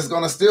it's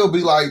gonna still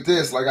be like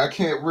this. Like I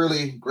can't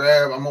really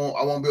grab. I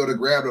won't be able to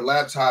grab the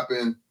laptop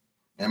and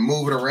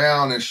move it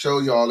around and show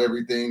y'all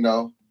everything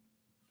though.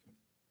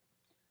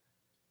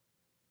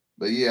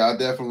 But yeah, I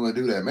definitely will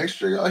do that. Make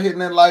sure y'all hitting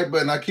that like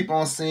button. I keep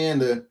on seeing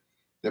the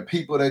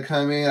people that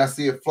come in. I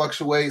see it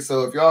fluctuate.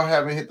 So if y'all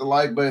haven't hit the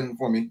like button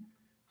for me,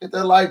 hit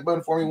that like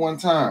button for me one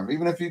time.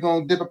 Even if you're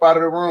gonna dip up out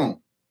of the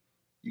room,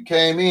 you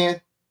came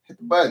in, hit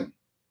the button.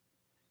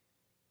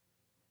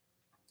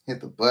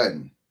 Hit the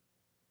button.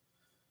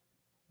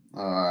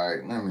 All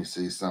right, let me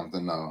see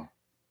something though.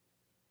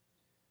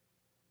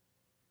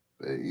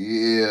 But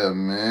yeah,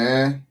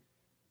 man.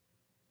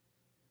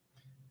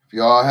 If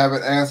y'all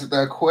haven't answered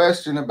that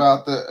question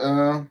about the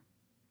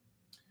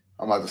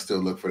I'm about to still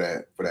look for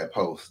that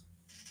post.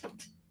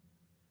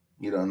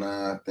 You don't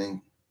know, I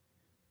think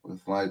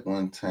with like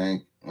one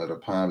tank with a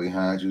pond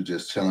behind you,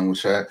 just chilling with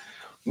chat.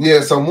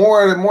 Yeah, so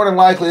more than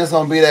likely it's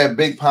gonna be that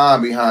big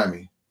pond behind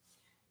me.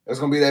 It's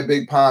gonna be that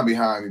big pond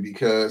behind me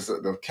because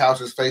the couch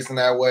is facing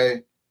that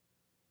way.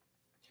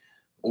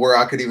 Or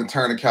I could even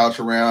turn the couch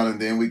around and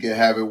then we can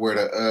have it where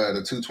the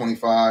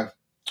 225.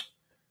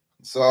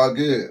 It's all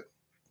good.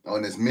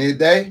 On this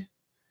midday.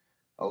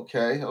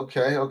 Okay.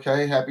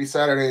 Happy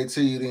Saturday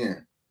to you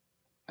then.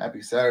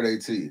 Happy Saturday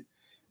to you.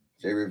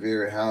 J.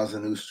 Rivera, how's the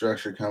new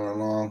structure coming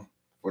along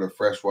for the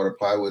freshwater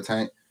plywood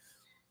tank?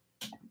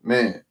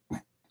 Man,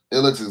 it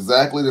looks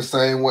exactly the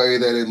same way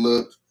that it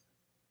looked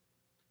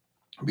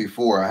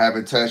before. I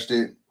haven't touched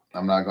it.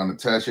 I'm not going to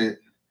touch it.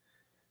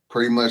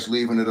 Pretty much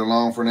leaving it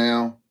alone for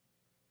now.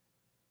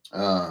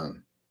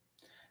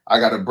 I I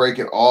got to break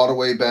it all the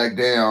way back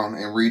down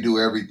and redo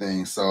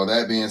everything. So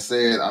that being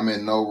said, I'm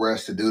in no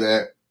rush to do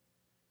that.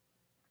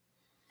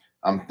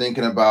 I'm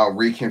thinking about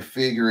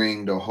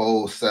reconfiguring the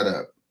whole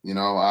setup. You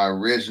know, I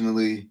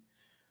originally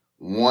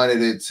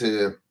wanted it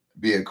to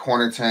be a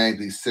corner tank,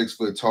 be 6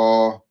 foot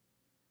tall,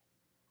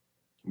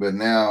 but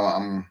now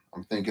I'm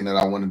thinking that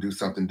I want to do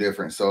something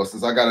different. So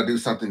since I got to do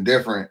something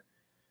different,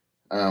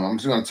 I'm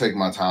just gonna take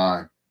my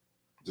time.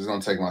 Just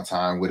gonna take my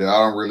time with it. I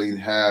don't really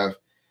have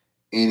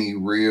any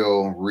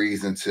real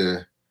reason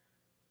to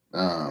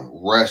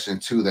rush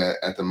into that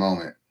at the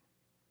moment.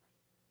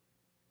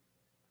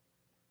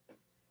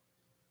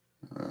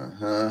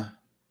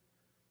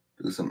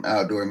 Do some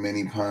outdoor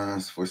mini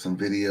ponds for some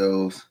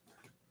videos.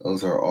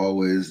 Those are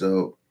always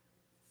dope.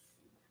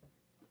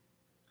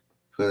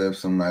 Put up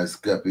some nice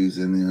guppies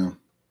in them.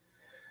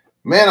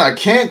 Man, I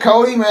can't,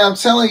 Cody. Man, I'm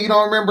telling you,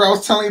 don't remember I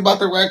was telling you about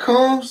the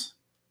raccoons?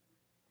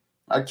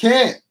 I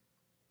can't.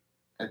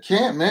 I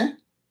can't, man.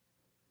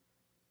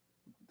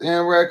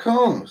 Damn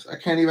raccoons. I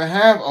can't even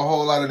have a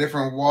whole lot of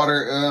different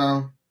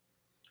water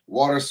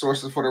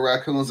sources for the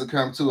raccoons to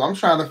come to. I'm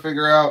trying to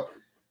figure out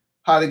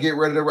how to get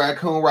rid of the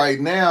raccoon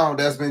right now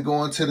that's been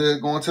going to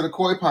the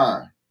koi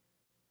pond.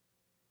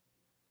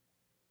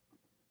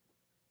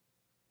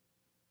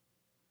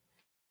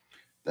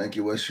 Thank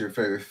you. What's your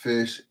favorite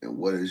fish and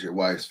what is your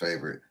wife's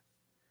favorite?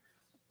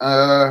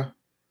 My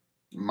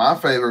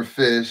favorite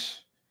fish,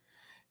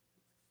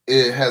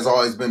 it has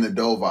always been the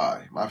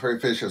doveye. My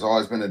favorite fish has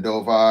always been the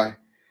doveye.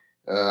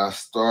 I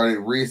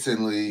started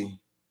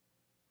recently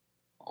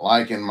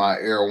liking my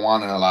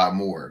arowana a lot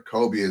more.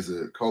 Kobe is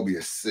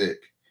sick.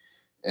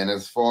 And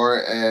as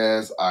far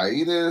as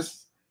HITH,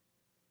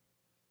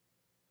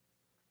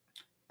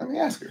 let me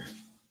ask her.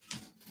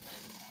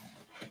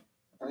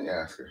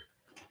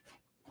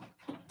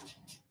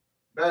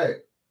 Babe,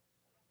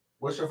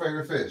 what's your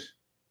favorite fish?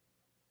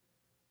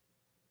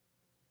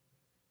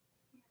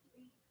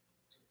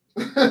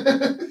 I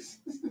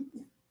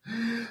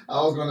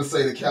was going to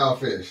say the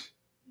cowfish.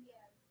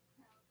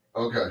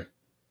 Okay.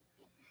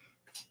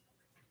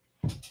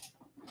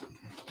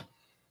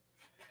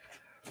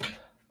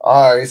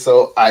 All right,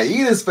 so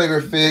Aida's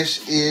favorite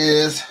fish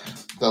is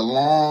the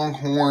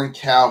longhorn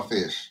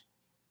cowfish.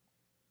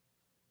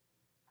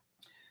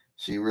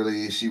 She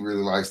really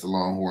likes the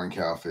longhorn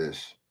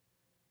cowfish.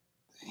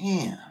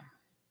 Damn.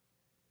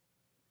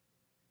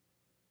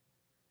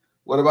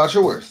 What about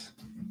yours?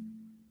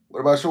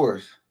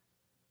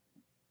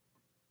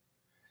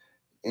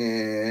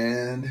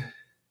 And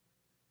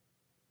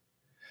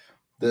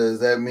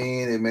does that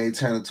mean it may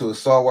turn into a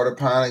saltwater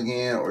pond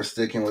again or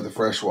sticking with the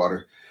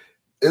freshwater?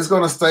 It's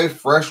gonna stay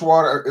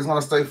freshwater.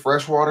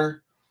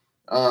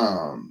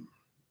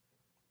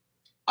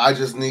 I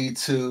just need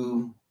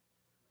to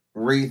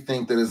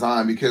rethink the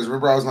design because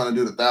remember I was gonna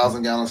do the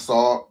 1,000-gallon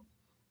salt,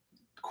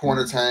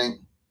 corner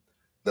tank,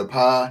 the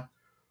pond.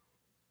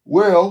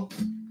 Well,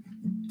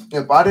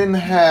 if I didn't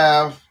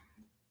have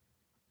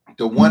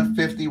the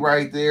 150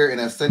 right there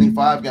and a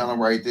 75-gallon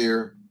right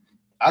there,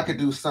 I could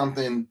do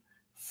something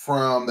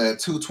from that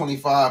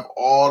 225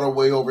 all the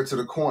way over to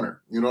the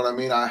corner. You know what I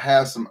mean? I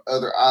have some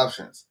other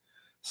options.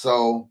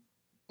 So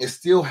it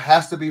still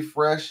has to be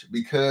fresh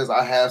because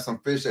I have some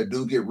fish that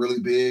do get really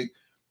big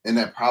and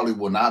that probably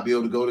will not be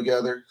able to go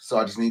together. So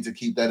I just need to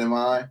keep that in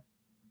mind.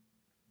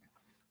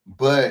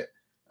 But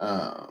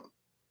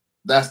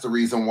that's the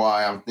reason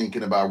why I'm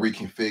thinking about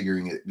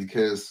reconfiguring it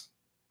because,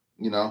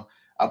 you know,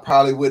 I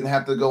probably wouldn't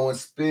have to go and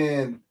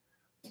spend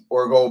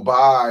or go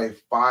buy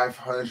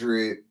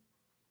 500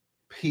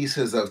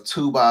 pieces of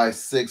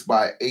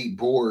 2x6x8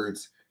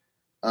 boards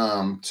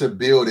to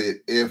build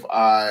it if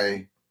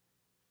I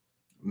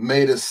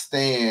made a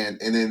stand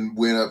and then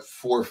went up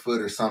 4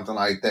 foot or something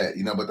like that,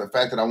 you know. But the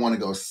fact that I want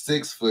to go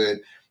 6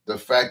 foot, the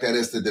fact that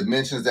it's the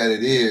dimensions that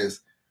it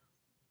is,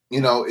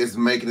 you know, is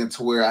making it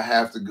to where I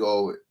have to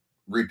go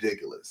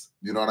ridiculous.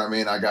 You know what I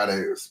mean? I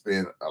gotta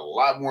spend a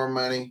lot more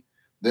money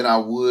than I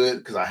would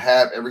because I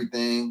have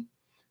everything.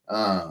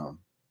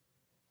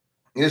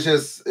 It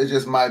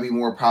just might be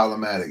more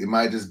problematic. It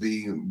might just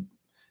be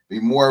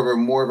more of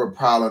a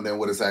problem than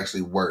what it's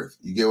actually worth.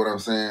 You get what I'm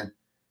saying?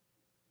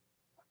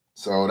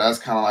 So that's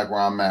kind of like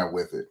where I'm at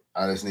with it.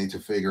 I just need to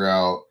figure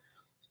out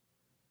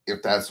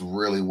if that's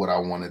really what I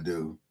want to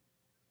do.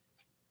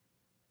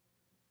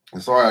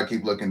 And sorry I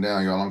keep looking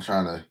down, y'all. I'm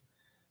trying to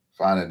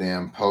find a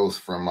damn post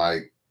from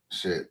like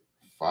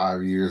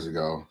 5 years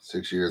ago,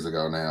 6 years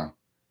ago now.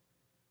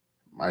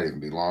 Might even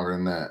be longer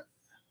than that.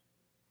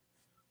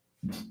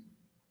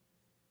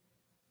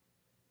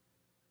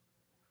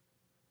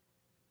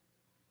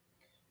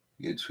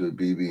 Get you a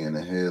BB and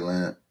a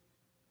headlamp.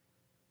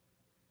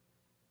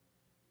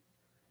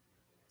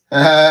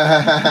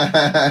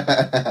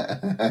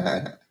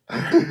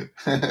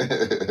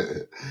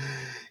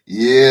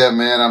 Yeah,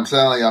 man, I'm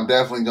telling you, I'm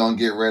definitely gonna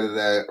get rid of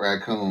that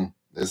raccoon.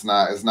 It's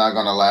not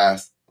gonna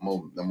last.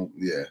 I'm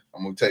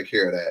gonna take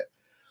care of that.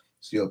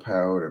 Steel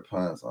powered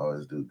punts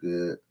always do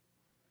good.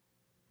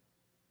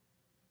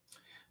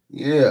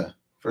 Yeah,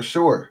 for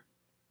sure.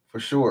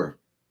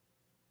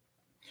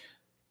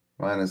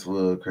 Minus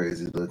Wood,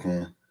 crazy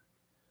looking.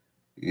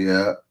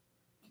 Yeah.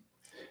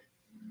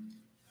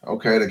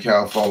 Okay, the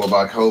cow followed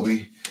by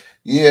Kobe.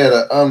 Yeah,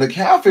 the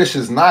cowfish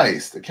is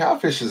nice. The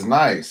cowfish is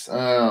nice.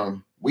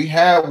 We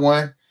had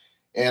one,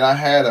 and I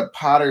had a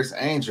Potter's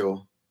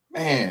Angel.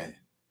 Man,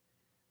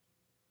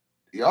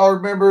 y'all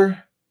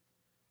remember?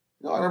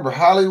 Y'all remember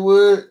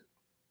Hollywood?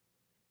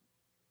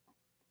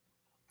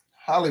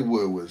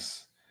 Hollywood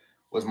was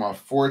my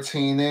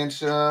 14-inch.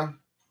 Damn,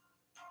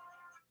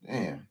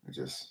 it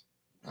just.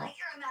 Let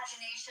your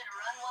imagination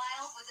run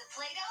wild with a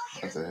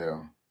Play-Doh. What the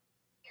hell?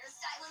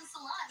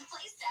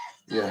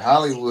 Yeah,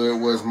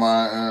 Hollywood was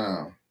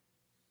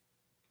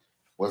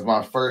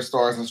my first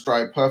Stars and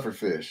Stripe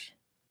pufferfish.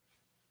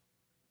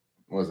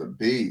 Was a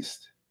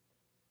beast.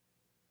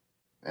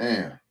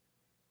 Damn.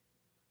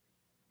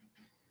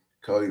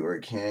 Cody, or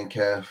canned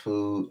cat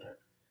food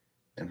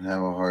and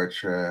have a heart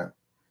trap,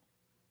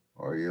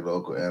 or your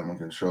local animal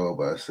control,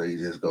 but I say you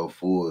just go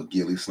full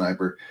ghillie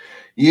sniper.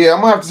 Yeah,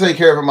 I'm gonna have to take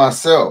care of it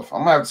myself.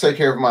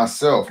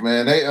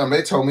 Man.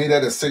 They told me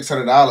that it's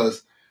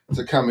 $600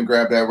 to come and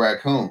grab that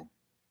raccoon.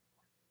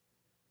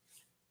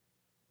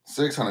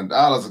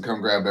 $600 to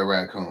come grab that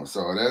raccoon.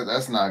 So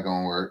that's not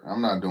gonna work.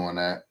 I'm not doing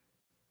that.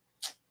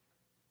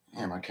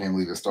 Damn, I can't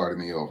believe it started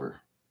me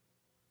over.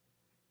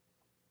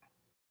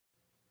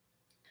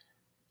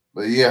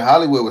 But yeah,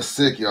 Hollywood was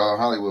sick, y'all.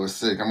 Hollywood was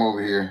sick. I'm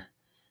over here.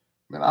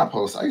 Man, I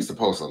used to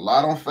post a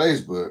lot on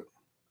Facebook.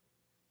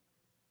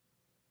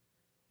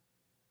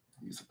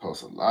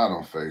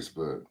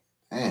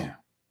 Damn.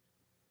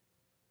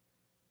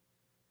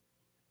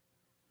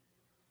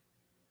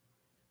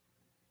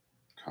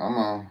 Come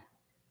on.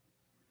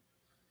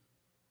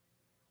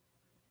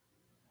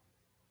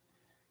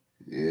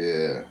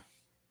 Yeah.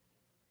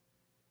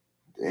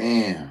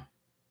 Damn.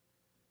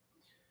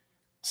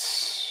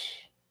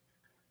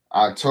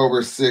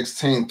 October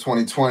 16th,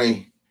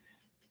 2020,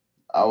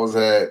 I was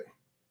at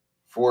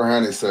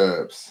 400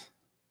 subs.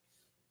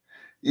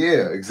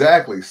 Yeah,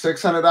 exactly.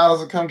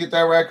 $600 to come get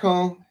that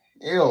raccoon?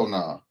 Hell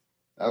no.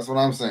 That's what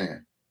I'm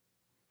saying.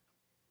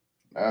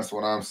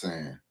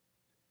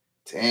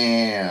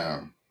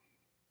 Damn.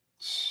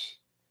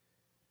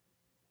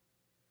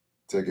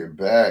 Took it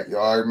back.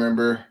 Y'all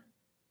remember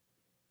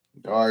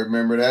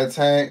that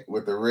tank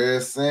with the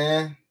red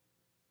sand?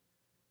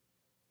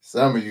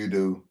 Some of you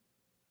do.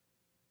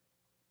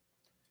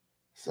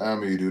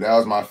 That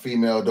was my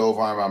female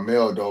Dovine and my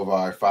male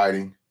Dovine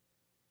fighting.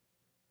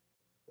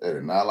 They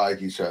did not like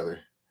each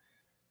other.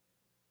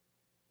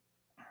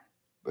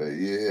 But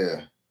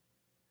yeah.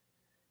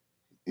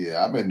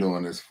 Yeah, I've been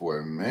doing this for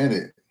a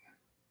minute.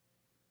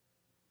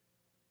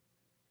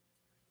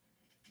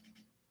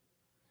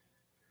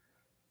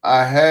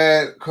 I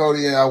had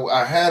Cody.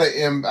 I had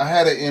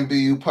an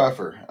MBU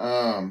puffer.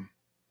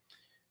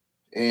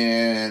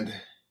 And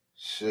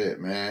shit,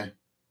 man.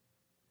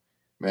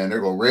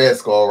 There go Red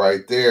Skull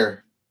right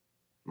there.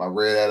 My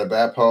red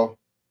Atabapo.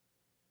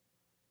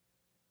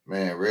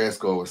 Man, Red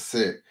Skull was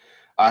sick.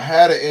 I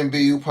had an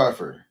MBU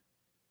puffer.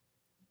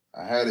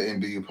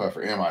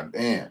 And my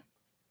damn.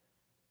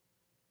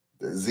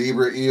 The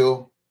zebra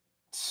eel.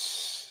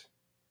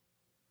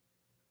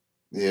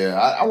 Yeah,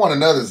 I want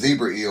another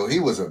zebra eel. He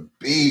was a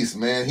beast,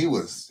 man. He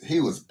was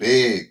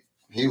big.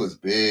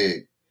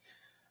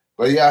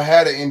 But yeah, I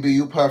had an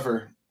MBU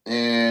puffer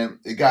and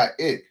it got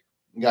ick.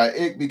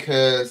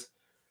 Because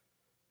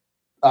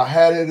I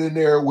had it in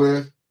there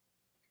with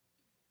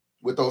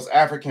those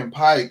African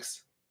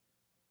pikes,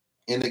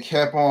 and it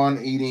kept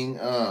on eating.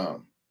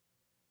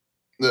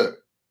 Look,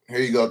 here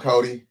you go,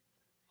 Cody.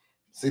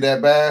 See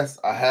that bass?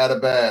 I had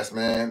a bass,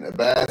 man. A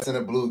bass and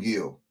a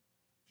bluegill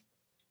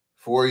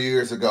 4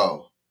 years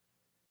ago.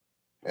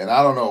 And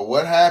I don't know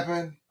what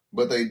happened,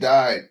 but they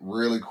died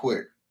really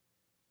quick.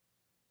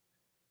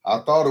 I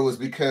thought it was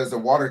because the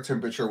water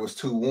temperature was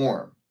too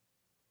warm.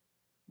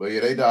 But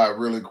yeah, they died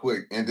really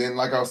quick. And then,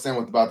 like I was saying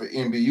about the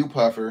MBU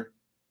puffer,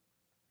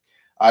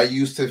 I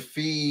used to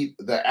feed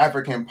the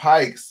African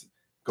pikes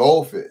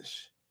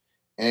goldfish.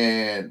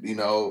 And,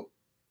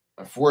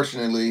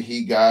 unfortunately,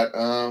 he got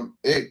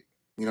ick,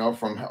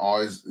 from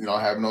always,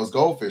 having those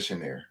goldfish in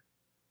there.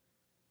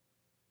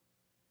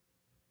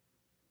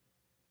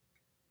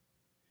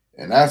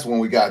 And that's when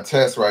we got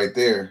Tess right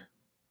there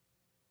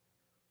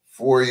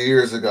 4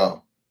 years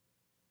ago.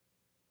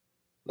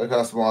 Look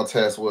how small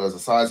Tess was, the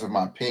size of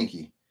my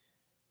pinky.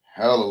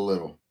 Hella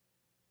little.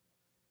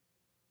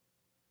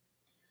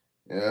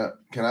 Yeah.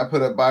 Can I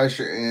put a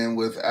bisher in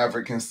with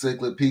African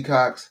cichlid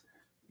peacocks?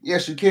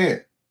 Yes, you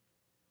can.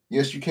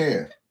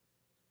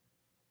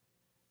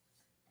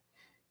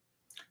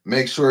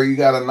 Make sure you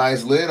got a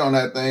nice lid on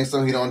that thing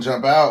so he don't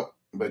jump out,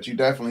 but you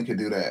definitely could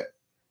do that.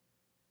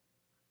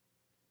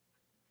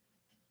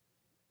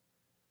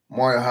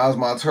 Mario, how's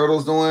my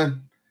turtles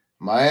doing?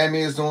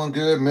 Miami is doing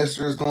good.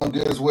 Mister is doing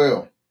good as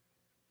well.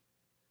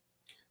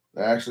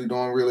 They're actually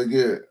doing really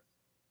good.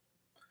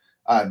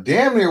 I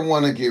damn near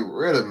want to get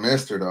rid of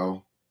Mister,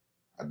 though.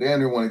 I'm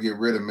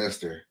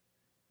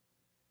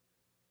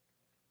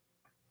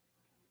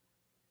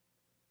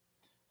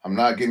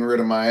not getting rid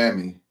of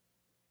Miami.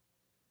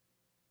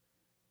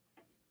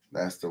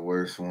 That's the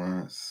worst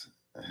ones.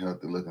 A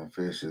healthy looking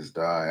fish just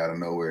die out of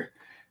nowhere.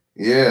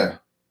 Yeah.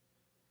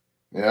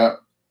 Yeah.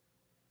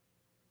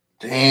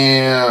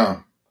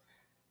 Damn.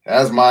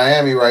 That's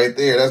Miami right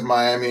there. That's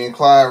Miami and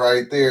Clyde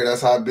right there.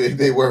 That's how big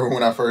they were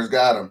when I first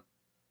got them.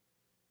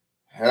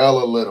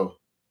 Hella little.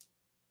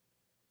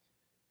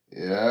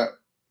 Yeah.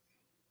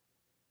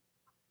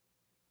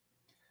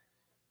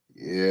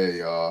 Yeah,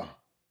 y'all.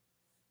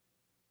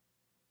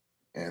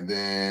 And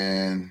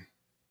then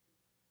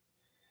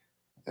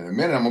in a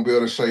minute, I'm going to be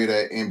able to show you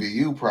that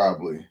NBU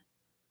probably.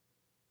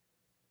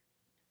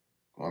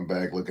 Going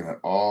back, looking at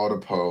all the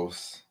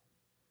posts.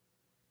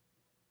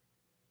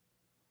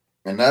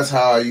 And that's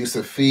how I used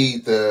to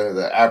feed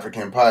the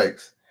African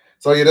pikes.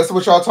 So, yeah, that's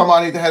what y'all talking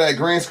about. I need to have that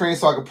green screen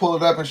so I can pull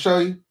it up and show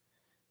you.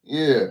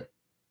 Yeah.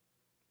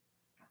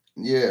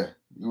 Yeah,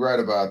 you're right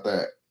about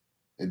that.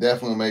 It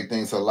definitely make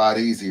things a lot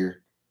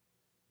easier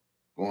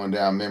going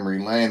down memory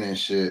lane and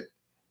shit.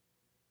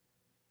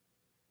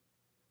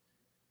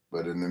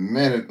 But in a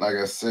minute, like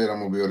I said, I'm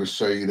going to be able to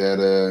show you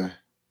that,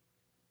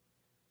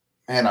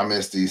 man, I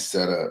miss these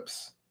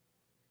setups.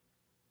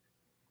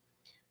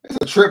 It's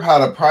a trip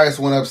how the price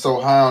went up so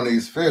high on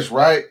these fish,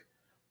 right?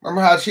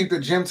 Remember how cheap the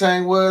gym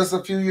tang was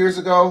a few years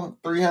ago?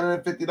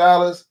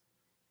 $350.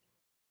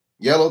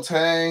 Yellow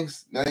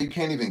tangs, now you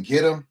can't even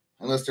get them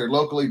unless they're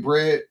locally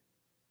bred.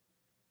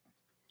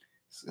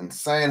 It's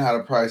insane how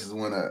the prices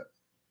went up.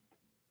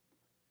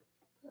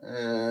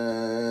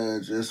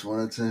 Just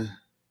wanted to...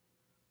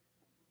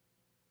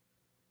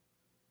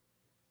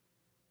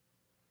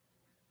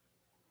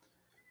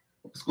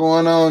 What's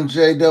going on,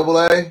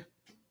 JAA?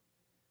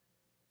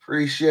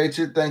 Appreciate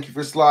you. Thank you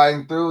for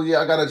sliding through.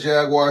 Yeah, I got a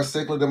Jaguar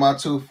cichlid in my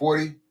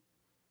 240.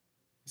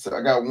 So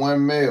I got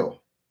one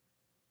male.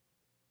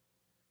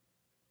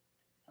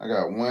 I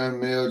got one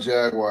male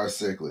Jaguar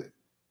cichlid.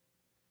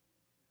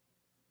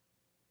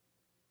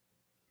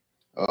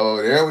 Oh,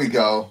 there we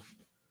go.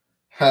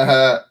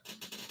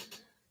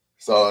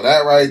 So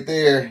that right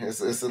there,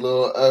 it's a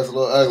little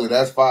ugly.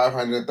 That's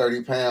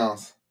 530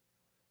 pounds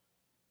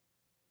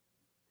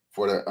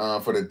for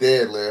the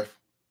deadlift.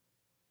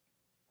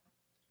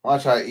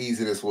 Watch how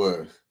easy this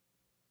was.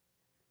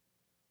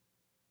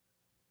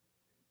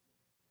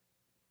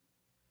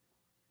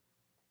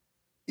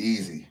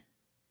 Easy.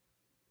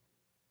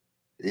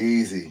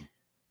 Easy.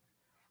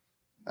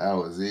 That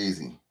was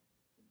easy.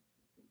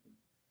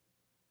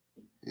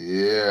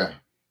 Yeah.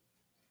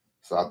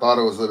 So I thought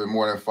it was a little bit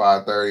more than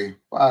 530.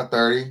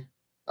 530.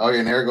 Oh, yeah,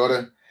 and there go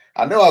to...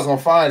 I knew I was going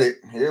to find it.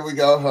 Here we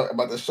go. I'm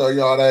about to show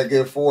y'all that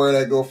good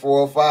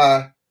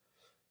 405.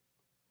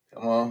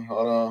 Come on,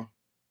 hold on.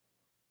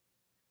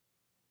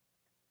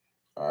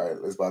 All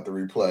right, let's about to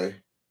replay.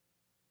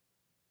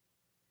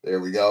 There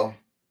we go.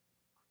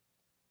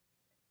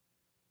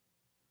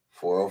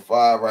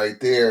 405 right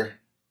there.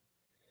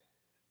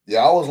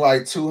 Yeah, I was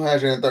like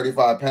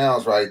 235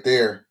 pounds right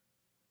there.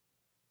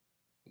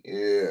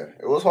 Yeah,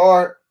 it was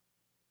hard.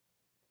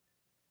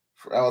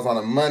 That was on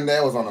a Monday.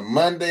 It was on a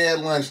Monday at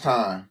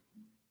lunchtime.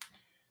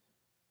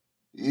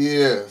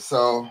 Yeah,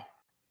 so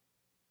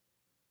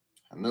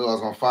I knew I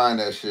was going to find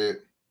that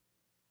shit.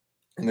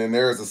 And then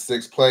there's the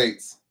 6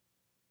 plates.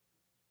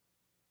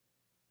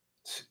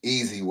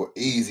 Easy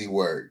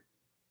work.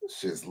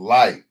 Shit's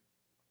light.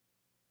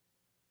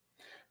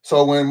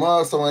 So when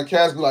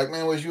cats be like,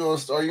 man, are you on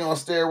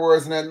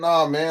steroids and that?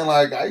 Nah, man,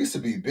 like I used to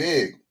be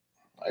big.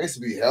 I used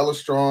to be hella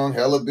strong,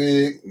 hella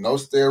big, no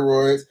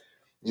steroids,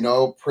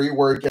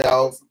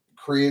 pre-workouts,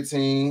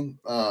 creatine,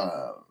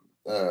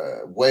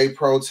 whey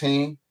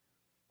protein.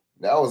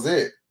 That was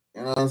it.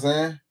 You know what I'm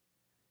saying?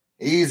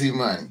 Easy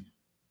money.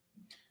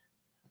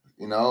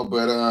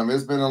 But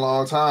it's been a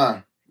long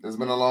time. It's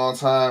been a long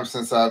time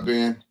since I've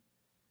been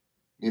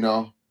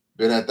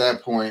at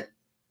that point.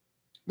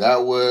 That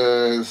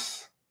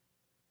was,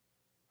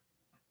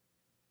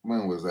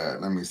 when was that?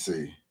 Let me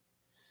see.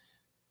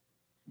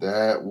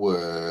 That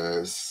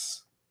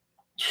was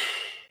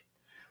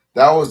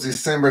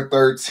December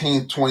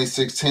 13th,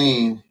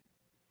 2016.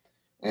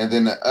 And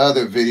then the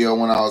other video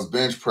when I was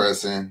bench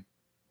pressing,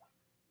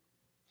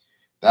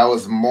 that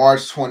was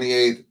March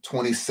 28th,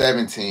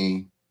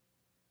 2017.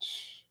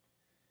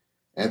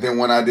 And then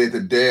when I did the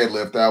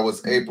deadlift, that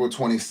was April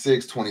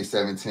 26th,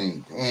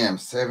 2017. Damn,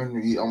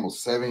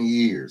 almost 7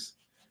 years.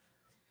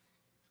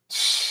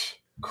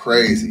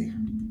 Crazy.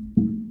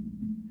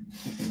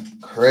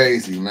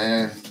 Crazy,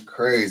 man.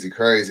 Crazy.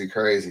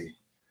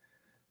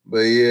 But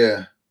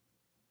yeah.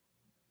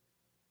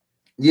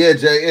 Yeah,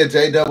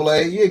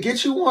 JAA. Yeah,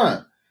 get you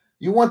one.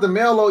 You want the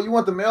male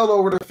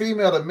over the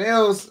female. The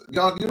males,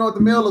 y'all, you know what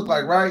the male look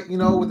like, right?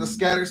 With the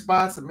scattered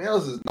spots. The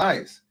males is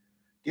nice.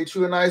 Get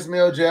you a nice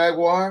male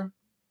Jaguar.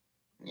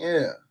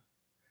 Yeah.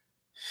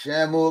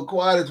 Shamu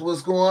Aquatics,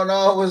 what's going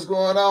on? What's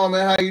going on,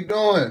 man? How you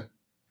doing?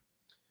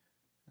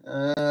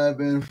 I've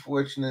been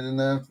fortunate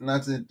enough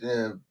not to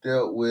have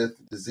dealt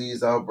with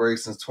disease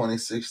outbreaks since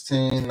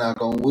 2016.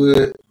 Knock on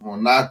wood. I'm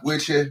gonna knock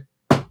with you.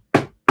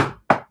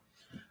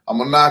 I'm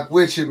gonna knock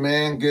with you,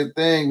 man. Good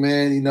thing,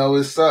 man.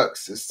 It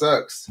sucks. It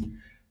sucks.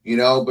 You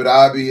know, but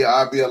I'll be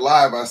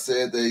alive. I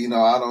said that, you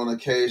know, I don't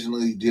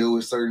occasionally deal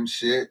with certain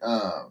shit.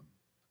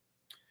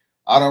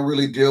 I don't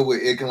really deal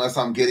with it unless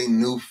I'm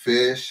getting new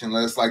fish,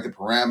 unless like the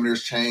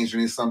parameters change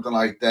or something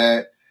like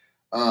that.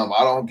 I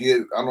don't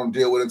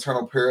deal with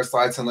internal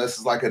parasites unless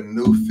it's like a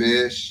new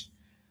fish.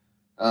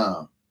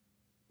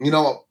 You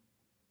know,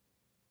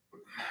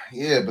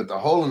 yeah, but the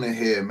hole in the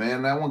head,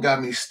 man, that one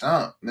got me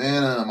stumped,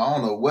 man. I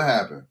don't know what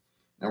happened.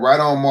 And right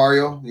on,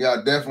 Mario. Yeah,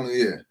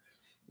 definitely,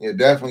 yeah,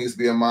 definitely used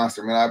to be a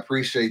monster, man. I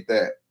appreciate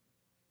that.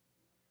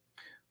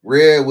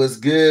 Red, was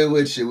good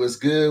with you? Was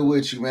good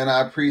with you, man?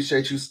 I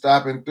appreciate you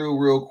stopping through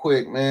real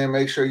quick, man.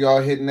 Make sure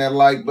y'all hitting that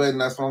like button.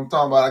 That's what I'm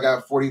talking about. I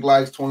got 40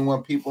 likes,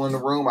 21 people in the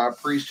room. I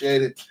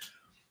appreciate it.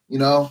 You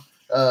know,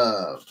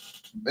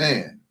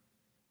 man.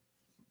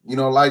 You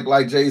know,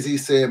 like Jay-Z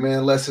said,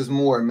 man, less is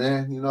more,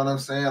 man. You know what I'm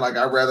saying? Like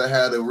I'd rather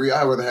have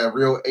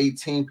real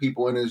 18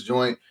 people in this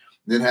joint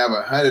than have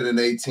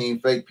 118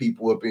 fake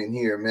people up in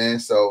here, man.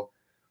 So,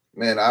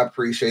 man, I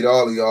appreciate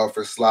all of y'all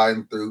for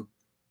sliding through.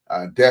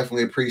 I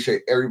definitely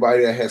appreciate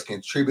everybody that has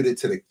contributed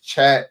to the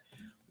chat.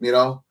 You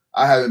know,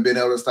 I haven't been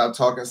able to stop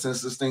talking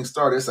since this thing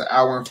started. It's an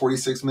hour and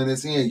 46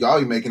 minutes in. Y'all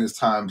be making this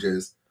time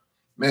just,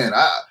 man,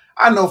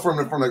 I know from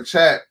the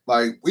chat,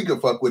 like we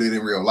could fuck with it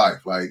in real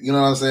life. Like, you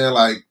know what I'm saying?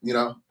 Like, you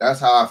know, that's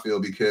how I feel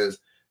because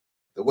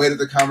the way that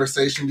the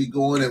conversation be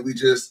going and we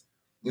just,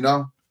 you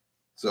know,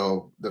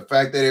 so the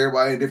fact that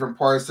everybody in different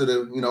parts of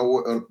the, you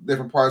know,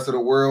 different parts of the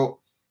world,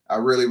 I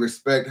really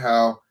respect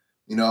how,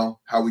 you know,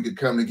 how we could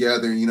come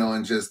together, you know,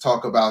 and just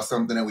talk about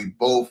something that we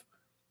both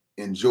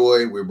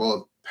enjoy, we're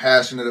both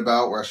passionate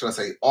about, or should I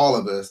say all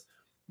of us.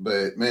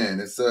 But man,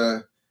 it's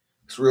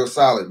real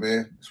solid,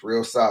 man. It's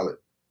real solid.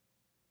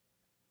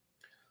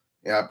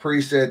 Yeah, I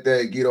appreciate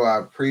that, Guido. I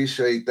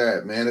appreciate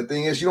that, man. The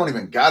thing is, you don't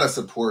even gotta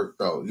support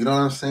though. You know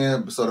what I'm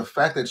saying? So the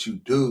fact that you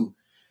do,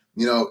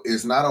 you know,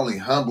 is not only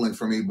humbling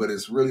for me, but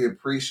it's really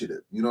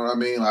appreciative. You know what I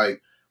mean?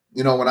 Like,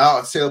 you know, when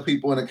I tell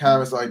people in the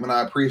comments, like, when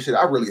I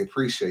really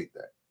appreciate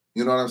that.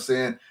 You know what I'm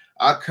saying?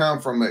 I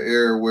come from an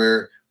era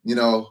where, you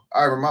know,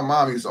 I remember my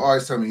mom used to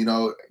always tell me, you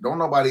know, don't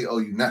nobody owe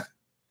you nothing.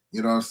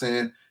 You know what I'm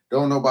saying?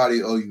 Don't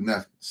nobody owe you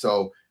nothing.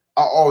 So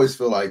I always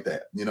feel like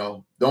that, you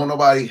know, don't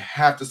nobody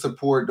have to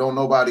support, don't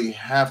nobody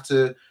have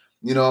to,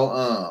 you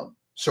know,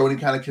 show any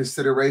kind of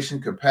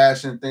consideration,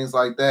 compassion, things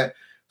like that.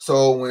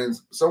 So when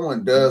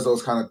someone does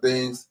those kind of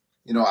things,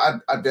 you know, I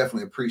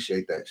definitely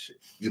appreciate that shit.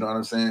 You know what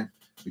I'm saying?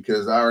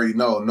 Because I already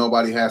know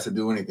nobody has to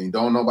do anything.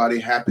 Don't nobody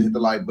have to hit the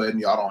like button.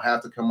 Y'all don't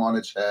have to come on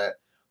the chat.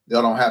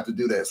 Y'all don't have to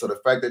do that. So the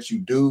fact that you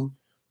do,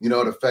 you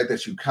know, the fact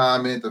that you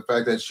comment, the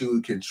fact that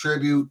you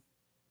contribute,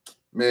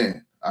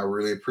 man, I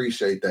really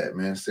appreciate that,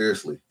 man.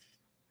 Seriously.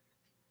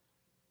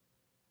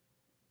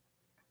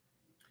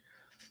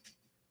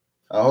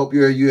 I hope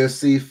you're a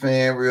UFC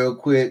fan real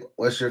quick.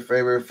 What's your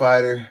favorite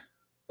fighter?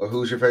 Or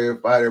who's your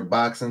favorite fighter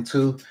boxing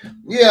too?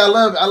 Yeah, I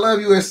love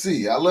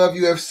UFC. I love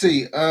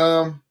UFC.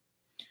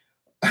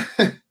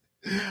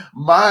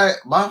 My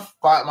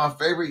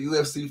favorite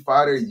UFC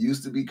fighter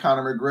used to be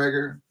Conor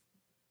McGregor.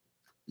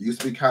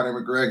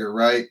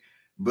 Right?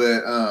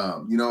 But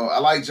you know, I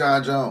like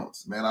John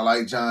Jones, man. I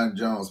like John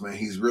Jones, man.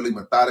 He's really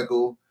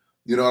methodical.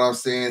 You know what I'm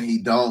saying? He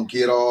don't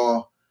get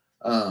all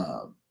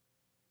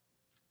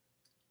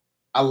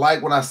I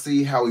like when I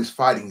see how he's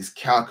fighting. He's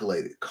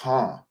calculated,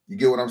 calm. You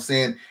get what I'm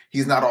saying?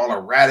 He's not all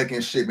erratic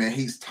and shit, man.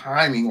 He's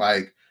timing.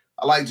 Like,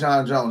 I like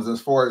John Jones.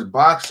 As far as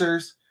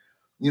boxers,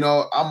 you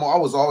know, I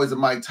was always a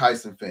Mike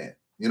Tyson fan.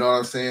 You know what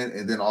I'm saying?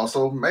 And then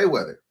also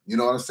Mayweather. You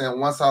know what I'm saying?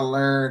 Once I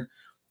learned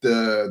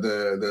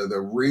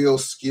the real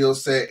skill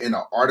set and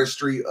the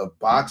artistry of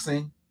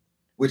boxing,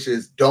 which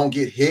is don't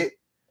get hit.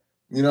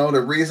 You know,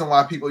 the reason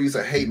why people used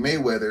to hate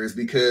Mayweather is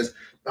because,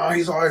 oh,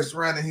 he's always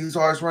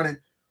running.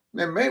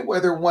 Man,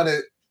 Mayweather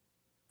wanted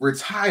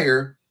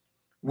retire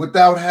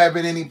without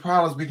having any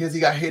problems because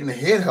he got hit in the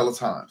head hella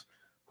times.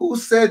 Who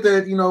said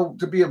that, you know,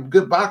 to be a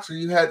good boxer,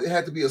 it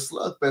had to be a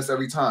slugfest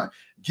every time,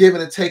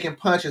 giving and taking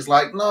punches?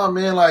 Like, no,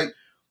 man, like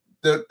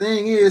the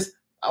thing is,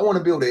 I'm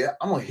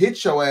gonna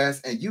hit your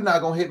ass and you're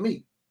not gonna hit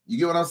me. You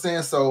get what I'm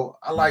saying? So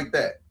I like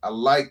that. I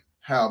like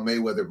how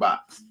Mayweather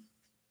boxed.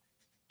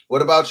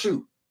 What about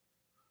you?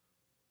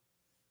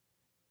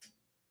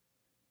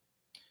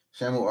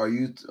 Shamu, are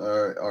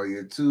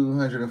your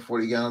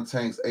 240-gallon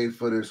tanks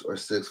 8-footers or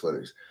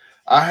 6-footers?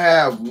 I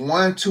have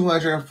one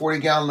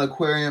 240-gallon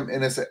aquarium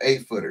and it's an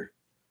 8-footer.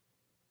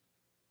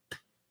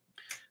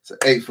 It's an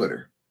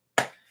 8-footer.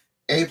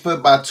 8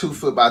 foot by 2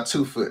 foot by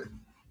 2 foot.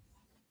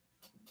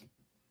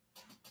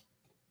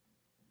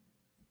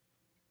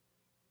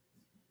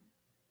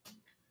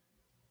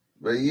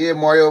 But yeah,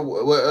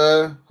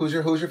 Mario, who's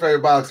your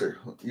favorite boxer?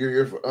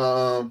 Your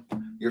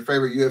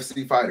favorite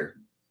UFC fighter?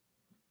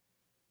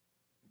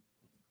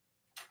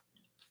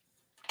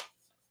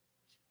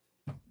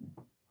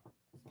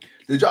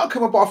 Did y'all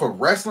come up off of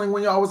wrestling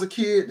when y'all was a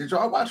kid? Did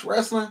y'all watch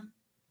wrestling?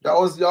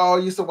 Y'all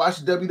used to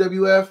watch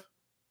WWF?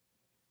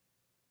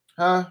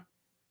 Huh?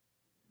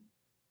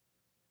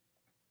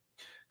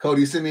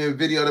 Cody, send me a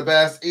video of the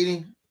bass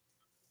eating.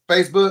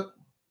 Facebook.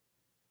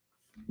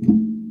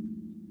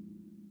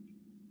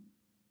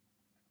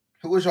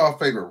 Who is y'all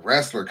favorite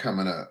wrestler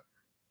coming up?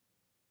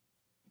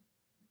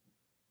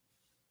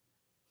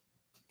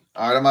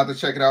 All right, I'm about to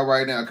check it out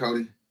right now,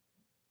 Cody.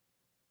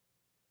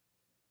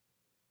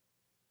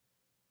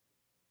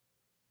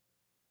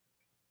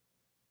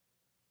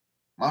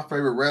 My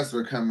favorite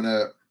wrestler coming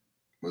up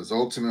was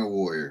Ultimate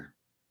Warrior.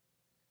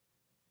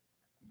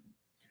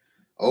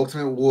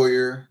 Ultimate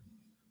Warrior.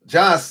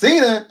 John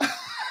Cena.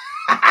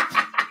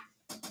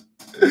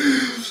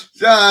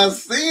 John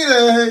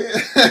Cena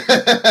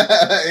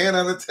and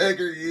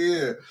Undertaker,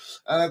 yeah.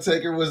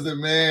 Undertaker was the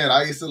man.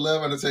 I used to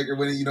love Undertaker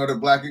when, the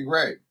black and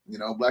gray.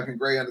 Black and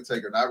gray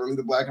Undertaker. Not really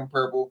the black and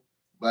purple,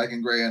 black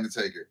and gray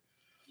Undertaker.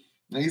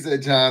 And he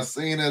said John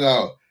Cena,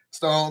 though.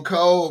 Stone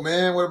Cold,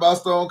 man. What about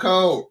Stone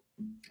Cold?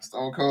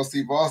 Stone Cold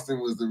Steve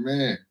Austin was the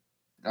man.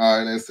 All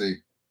right, let's see.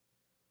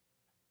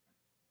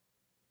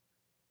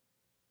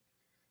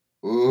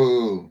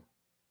 Ooh.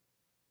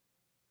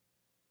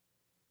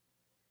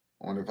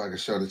 I wonder if I can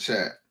show the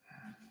chat.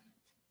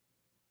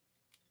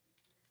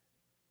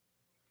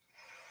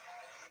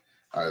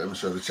 All right, let me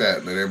show the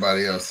chat. Let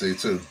everybody else see,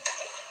 too.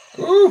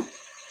 Ooh.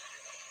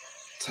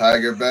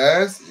 Tiger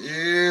Bass,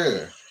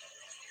 yeah.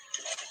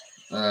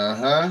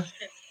 Uh-huh.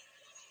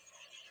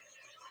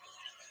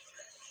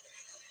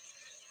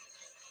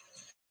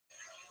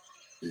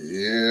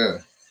 Yeah.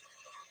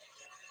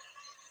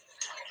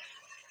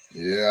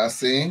 Yeah, I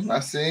seen.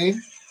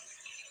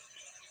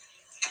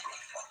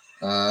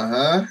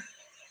 Uh-huh.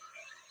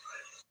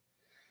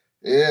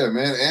 Yeah,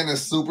 man. And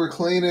it's super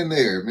clean in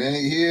there,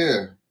 man.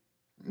 Yeah.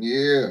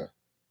 Yeah.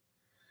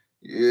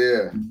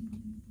 Yeah.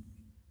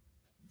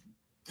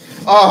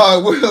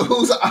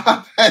 Who's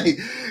hey,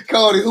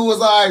 Cody, who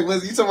was I?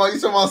 Was you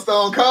talking about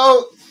Stone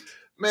Cold?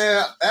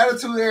 Man,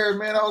 Attitude Era,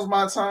 man, that was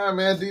my time,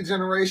 man.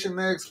 D-Generation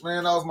X,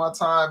 man, that was my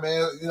time,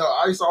 man.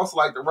 I used to also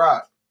like The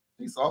Rock.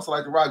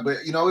 But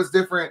it's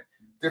different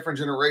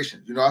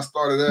generations. I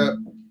started up,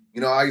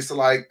 I used to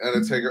like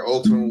Undertaker,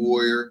 Ultimate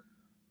Warrior,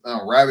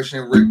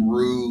 Ravishing Rick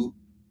Rude.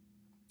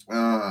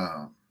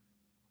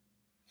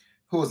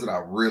 Who was it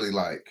I really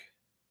like?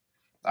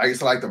 I used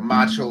to like the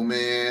Macho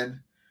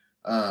Man.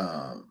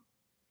 Then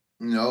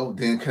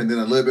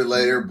a little bit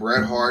later,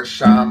 Bret Hart,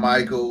 Shawn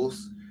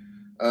Michaels,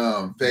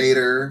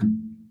 Vader,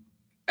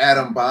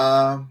 Adam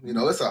Bomb.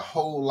 It's a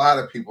whole lot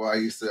of people I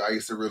used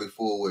to really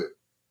fool with.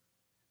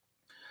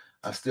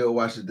 I still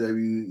watch the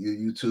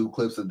YouTube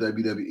clips of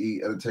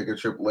WWE, Undertaker,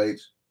 Triple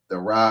H, The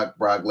Rock,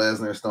 Brock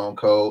Lesnar, Stone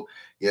Cold.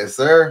 Yes,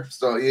 sir.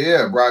 So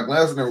yeah, Brock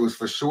Lesnar was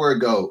for sure a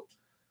GOAT.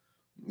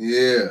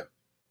 Yeah.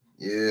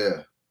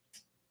 Yeah.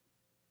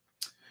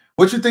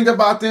 What you think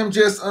about them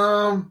just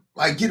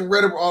like getting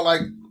rid of all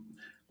like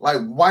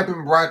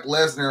wiping Brock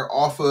Lesnar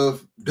off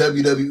of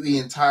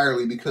WWE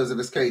entirely because of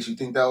his case? You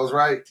think that was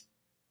right?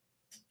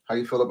 How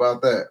you feel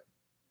about that?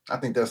 I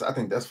think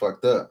that's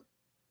fucked up.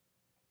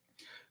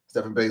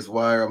 Stephen Bates,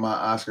 why are my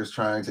Oscars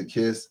trying to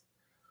kiss?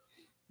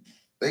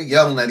 They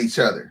yelling at each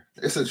other.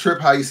 It's a trip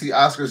how you see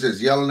Oscars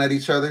just yelling at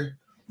each other.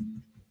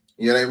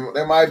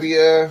 There might be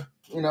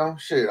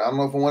shit. I don't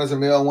know if one is a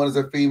male, one is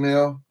a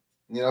female.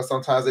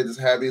 Sometimes they just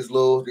have these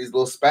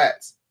little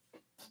spats.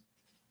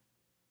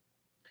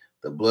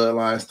 The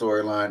bloodline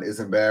storyline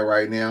isn't bad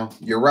right now.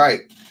 You're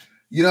right.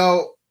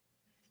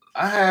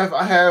 I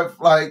have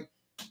like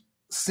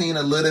seen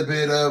a little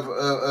bit of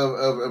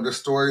the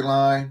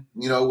storyline,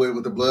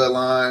 with the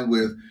bloodline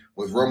with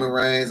Roman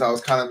Reigns. I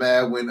was kind of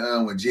mad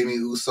when Jimmy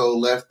Uso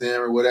left them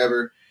or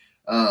whatever.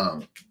 I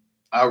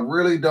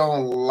really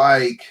don't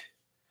like,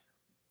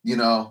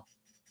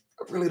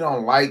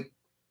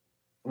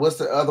 what's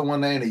the other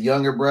one name? The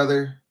younger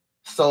brother,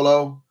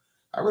 Solo.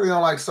 I really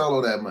don't like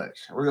Solo that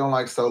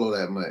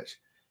much.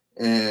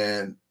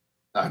 And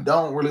I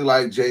don't really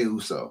like Jey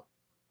Uso.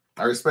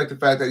 I respect the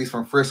fact that he's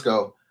from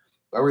Frisco,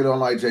 but I really don't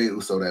like Jey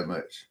Uso that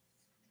much.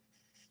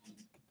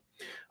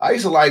 I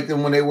used to like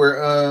them when they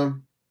were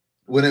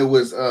when it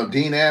was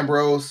Dean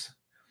Ambrose,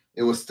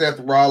 it was Seth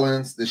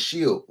Rollins, The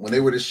Shield. When they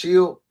were The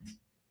Shield,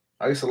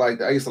 I used to like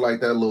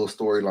that little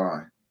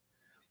storyline.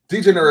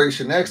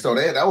 D-Generation X, though,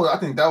 I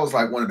think that was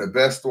like one of the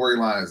best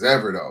storylines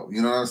ever, though.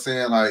 You know what I'm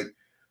saying? Like,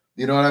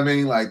 you know what I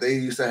mean? Like, they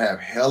used to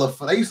have hella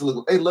fun. They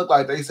looked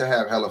like they used to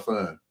have hella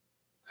fun.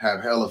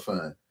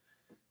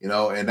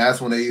 And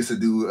that's when they used to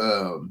do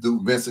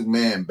Vince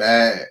McMahon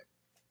bad.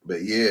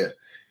 But yeah,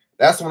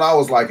 that's when I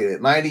was like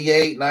at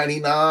 98,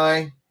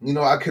 99.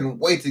 I couldn't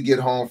wait to get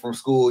home from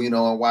school,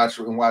 and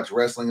watch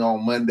wrestling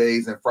on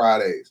Mondays and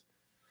Fridays.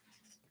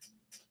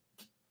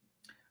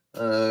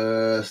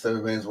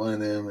 Stephen Bates, one of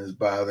them is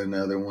bothering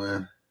the other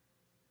one.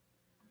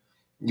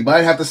 You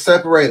might have to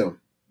separate them.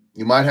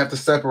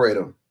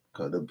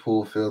 Because the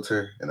pool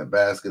filter and a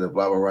basket of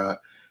blah, blah, blah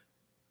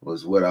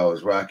was what I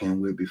was rocking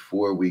with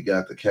before we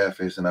got the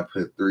catfish, and I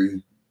put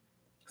 3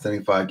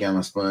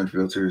 75-gallon sponge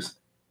filters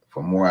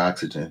for more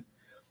oxygen.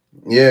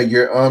 Yeah,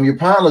 your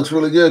pond looks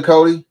really good,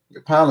 Cody.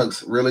 Your pond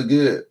looks really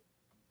good.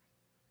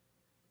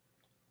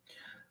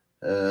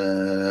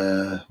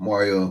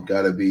 Mario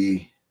gotta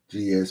be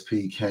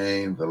GSP,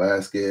 Kane,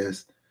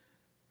 Velasquez.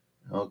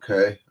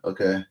 Okay.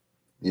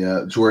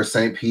 Yeah, George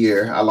St.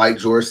 Pierre. I like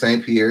George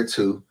St. Pierre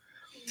too.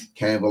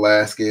 Cain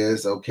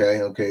Velasquez. Okay.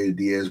 The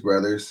Diaz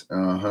brothers.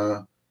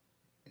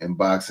 In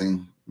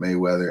boxing,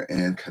 Mayweather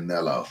and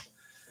Canelo.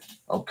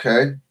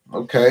 Okay.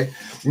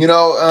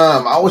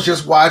 I was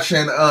just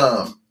watching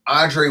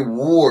Andre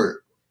Ward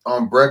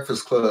on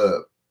Breakfast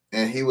Club,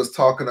 and he was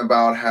talking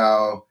about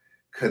how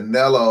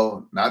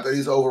Canelo, not that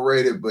he's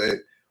overrated, but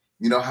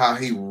how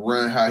he's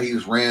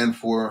ran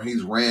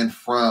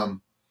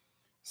from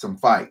some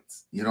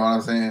fights. You know what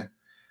I'm saying?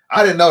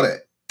 I didn't know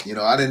that.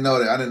 I didn't know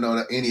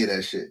that any of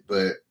that shit.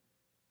 But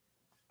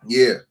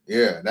yeah,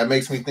 that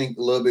makes me think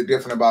a little bit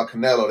different about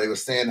Canelo. They were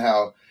saying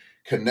how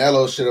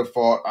Canelo should have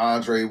fought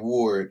Andre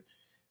Ward,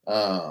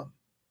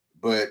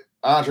 but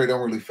Andre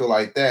don't really feel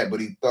like that.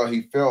 But he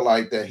felt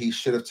like that he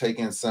should have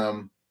taken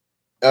some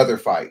other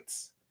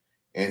fights,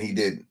 and he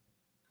didn't.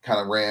 Kind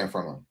of ran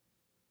from him.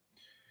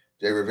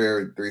 Jay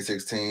Rivera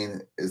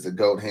 316 is the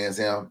GOAT, hands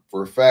down,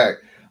 for a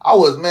fact. I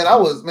was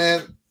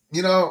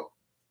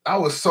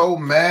so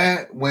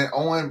mad when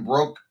Owen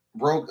broke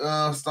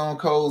Stone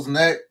Cold's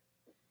neck.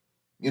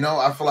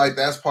 I feel like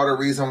that's part of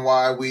the reason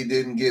why we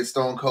didn't get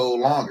Stone Cold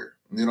longer.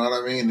 You know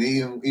what I mean?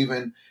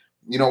 Even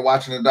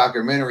watching the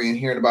documentary and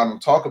hearing about him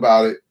talk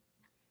about it,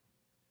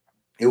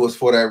 it was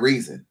for that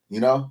reason,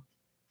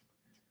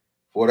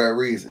 for that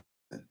reason.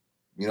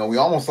 We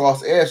almost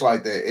lost Edge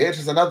like that. Edge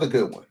is another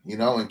good one,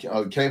 and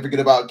can't forget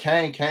about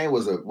Cain. Cain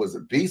was a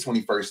beast when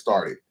he first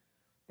started.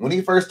 When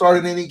he first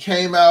started and he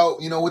came out,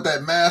 with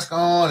that mask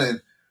on,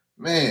 and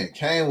man,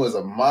 Cain was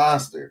a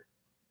monster.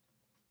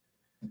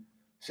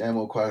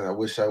 Shamu Quack, I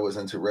wish I was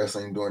into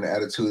wrestling during the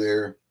Attitude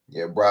Era.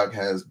 Yeah, Brock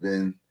has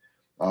been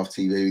off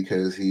TV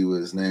because he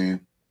was named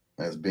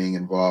as being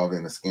involved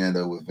in a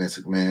scandal with Vince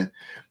McMahon.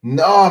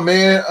 No,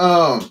 man,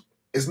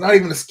 it's not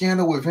even a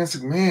scandal with Vince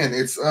McMahon.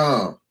 It's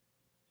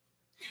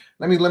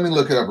let me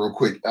look it up real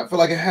quick. I feel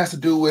like it has to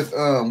do with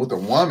a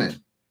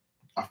woman.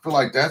 I feel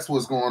like that's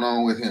what's going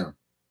on with him.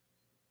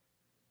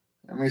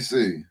 Let me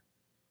see.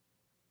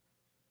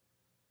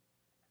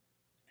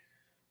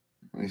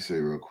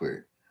 Real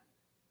quick.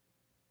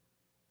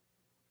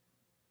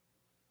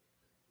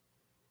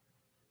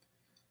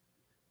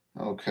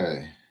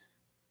 Okay.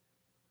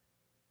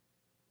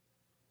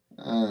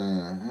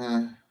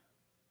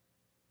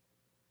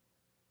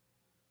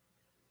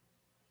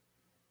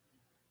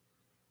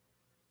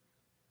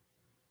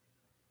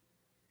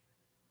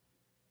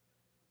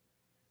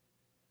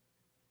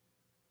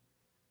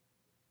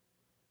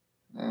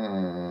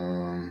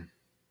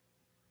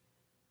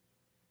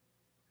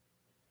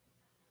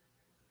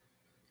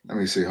 Let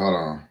me see. Hold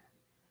on.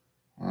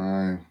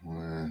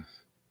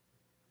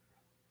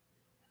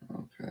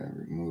 Okay,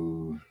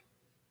 remove.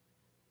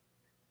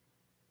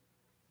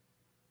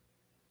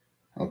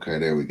 Okay,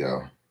 there we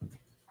go.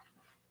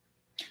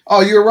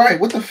 Oh, you're right.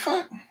 What the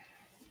fuck?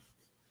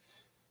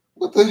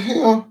 What the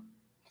hell?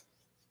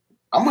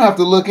 I'm gonna have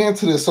to look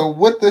into this. So,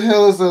 what the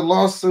hell is a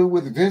lawsuit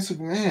with Vince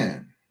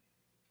McMahon?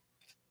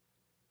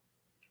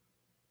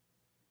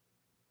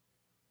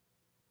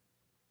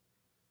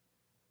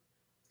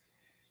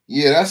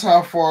 Yeah, that's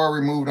how far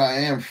removed I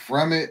am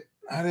from it.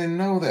 I didn't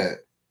know that.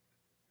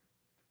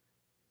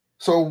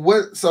 So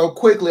what? So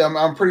quickly,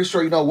 I'm pretty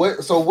sure you know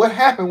what. So what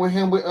happened with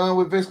him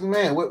with Vince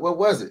McMahon? What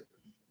was it?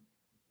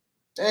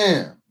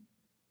 Damn,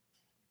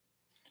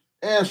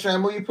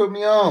 Shamu, you put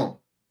me on.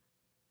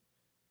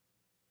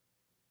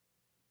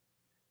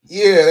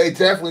 Yeah, they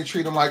definitely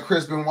treat him like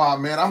Chris Benoit,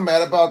 man. I'm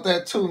mad about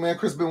that too, man.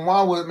 Chris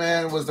Benoit was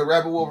the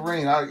Rabbit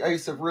Wolverine. I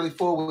used to really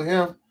fool with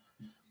him.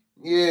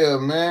 Yeah,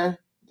 man.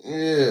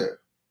 Yeah,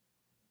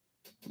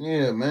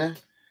 man.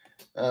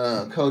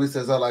 Cody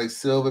says I like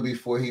Silva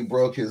before he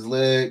broke his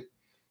leg,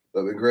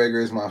 but McGregor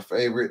is my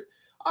favorite.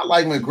 I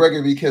like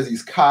McGregor because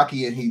he's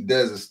cocky and he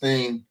does his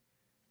thing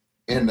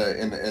in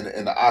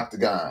the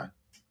octagon.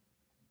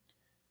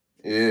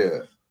 Yeah.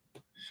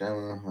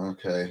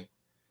 Okay.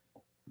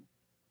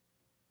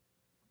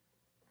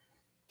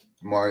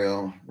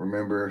 Mario,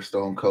 remember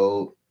Stone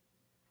Cold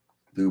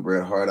threw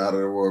Bret Hart out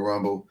of the Royal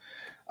Rumble?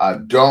 I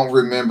don't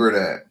remember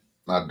that.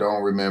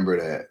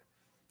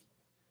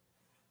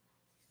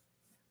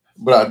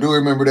 But I do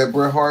remember that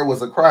Bret Hart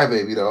was a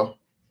crybaby, though.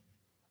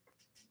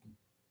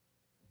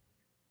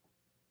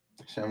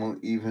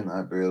 Shamu,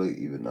 I barely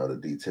even know the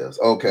details.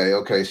 Okay,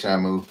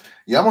 Shamu.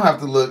 Yeah, I'm gonna have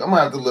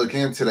to look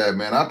into that,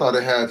 man. I thought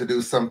it had to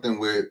do something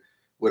with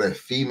a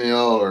female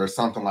or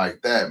something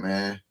like that,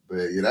 man.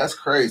 But yeah, that's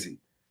crazy.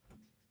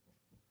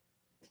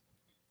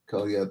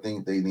 Cody, I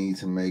think they need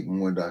to make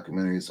more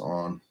documentaries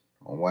on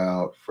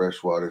wild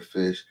freshwater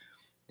fish.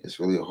 It's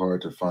really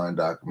hard to find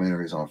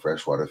documentaries on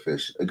freshwater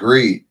fish.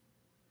 Agreed.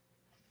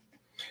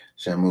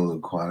 Shamu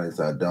Quantis,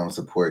 I don't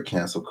support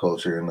cancel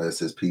culture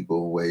unless it's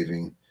people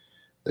waving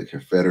the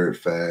Confederate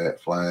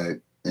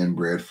flag,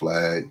 inbred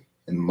flag.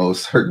 In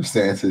most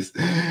circumstances,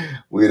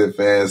 we the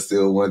fans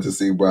still want to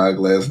see Brock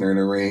Lesnar in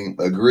the ring.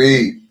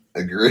 Agreed.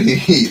 Agreed.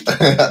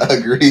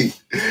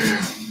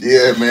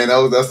 Yeah, man.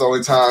 That's the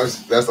only time.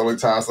 That's the only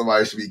time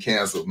somebody should be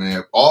canceled,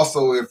 man.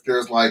 Also, if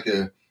there's like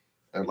a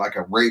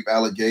rape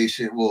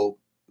allegation, well,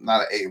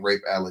 not a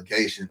rape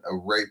allegation, a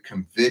rape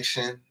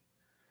conviction.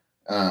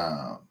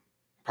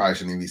 Probably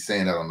shouldn't even be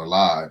saying that on the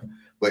live,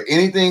 but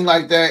anything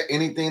like that,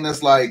 anything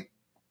that's like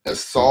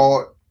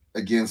assault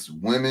against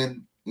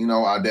women, you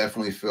know, I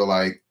definitely feel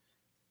like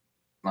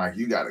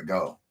you got to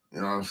go.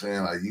 You know what I'm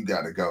saying? Like, you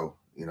got to go.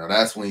 You know,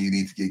 that's when you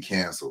need to get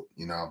canceled,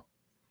 you know.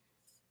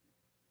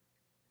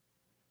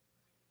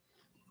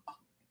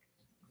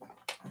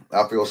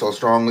 I feel so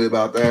strongly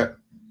about that.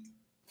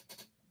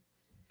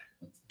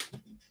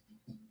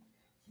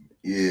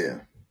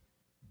 Yeah.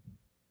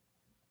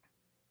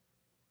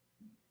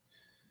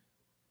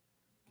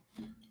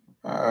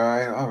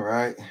 All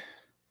right.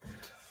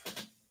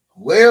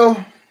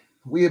 Well,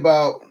 we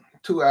about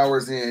 2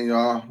 hours in,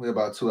 y'all. We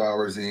about 2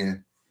 hours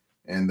in,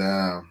 and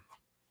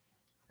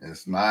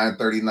it's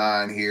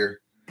 9:39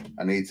 here.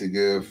 I need to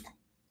give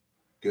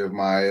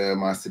my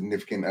my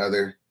significant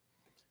other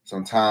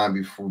some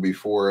time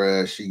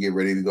before she get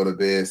ready to go to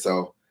bed.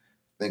 So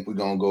I think we're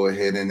gonna go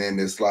ahead and end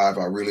this live.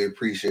 I really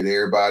appreciate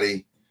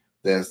everybody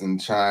that's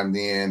chimed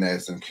in,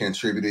 that's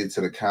contributed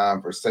to the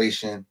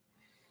conversation.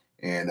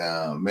 And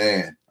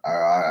man,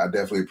 I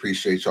definitely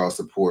appreciate y'all's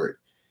support.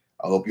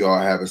 I hope y'all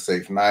have a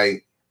safe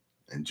night.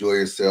 Enjoy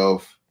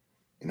yourself,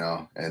 you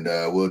know, and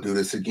we'll do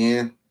this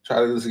again. Try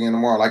to do this again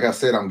tomorrow. Like I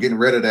said, I'm getting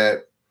rid of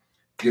that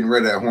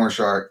horn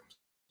shark.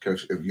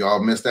 Because if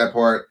y'all missed that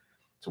part,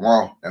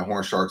 tomorrow that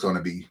horn shark's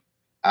gonna be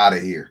out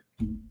of here.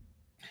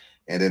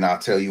 And then I'll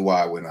tell you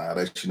why when I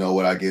let you know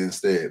what I get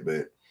instead.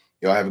 But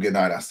y'all have a good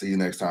night. I'll see you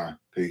next time.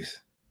 Peace.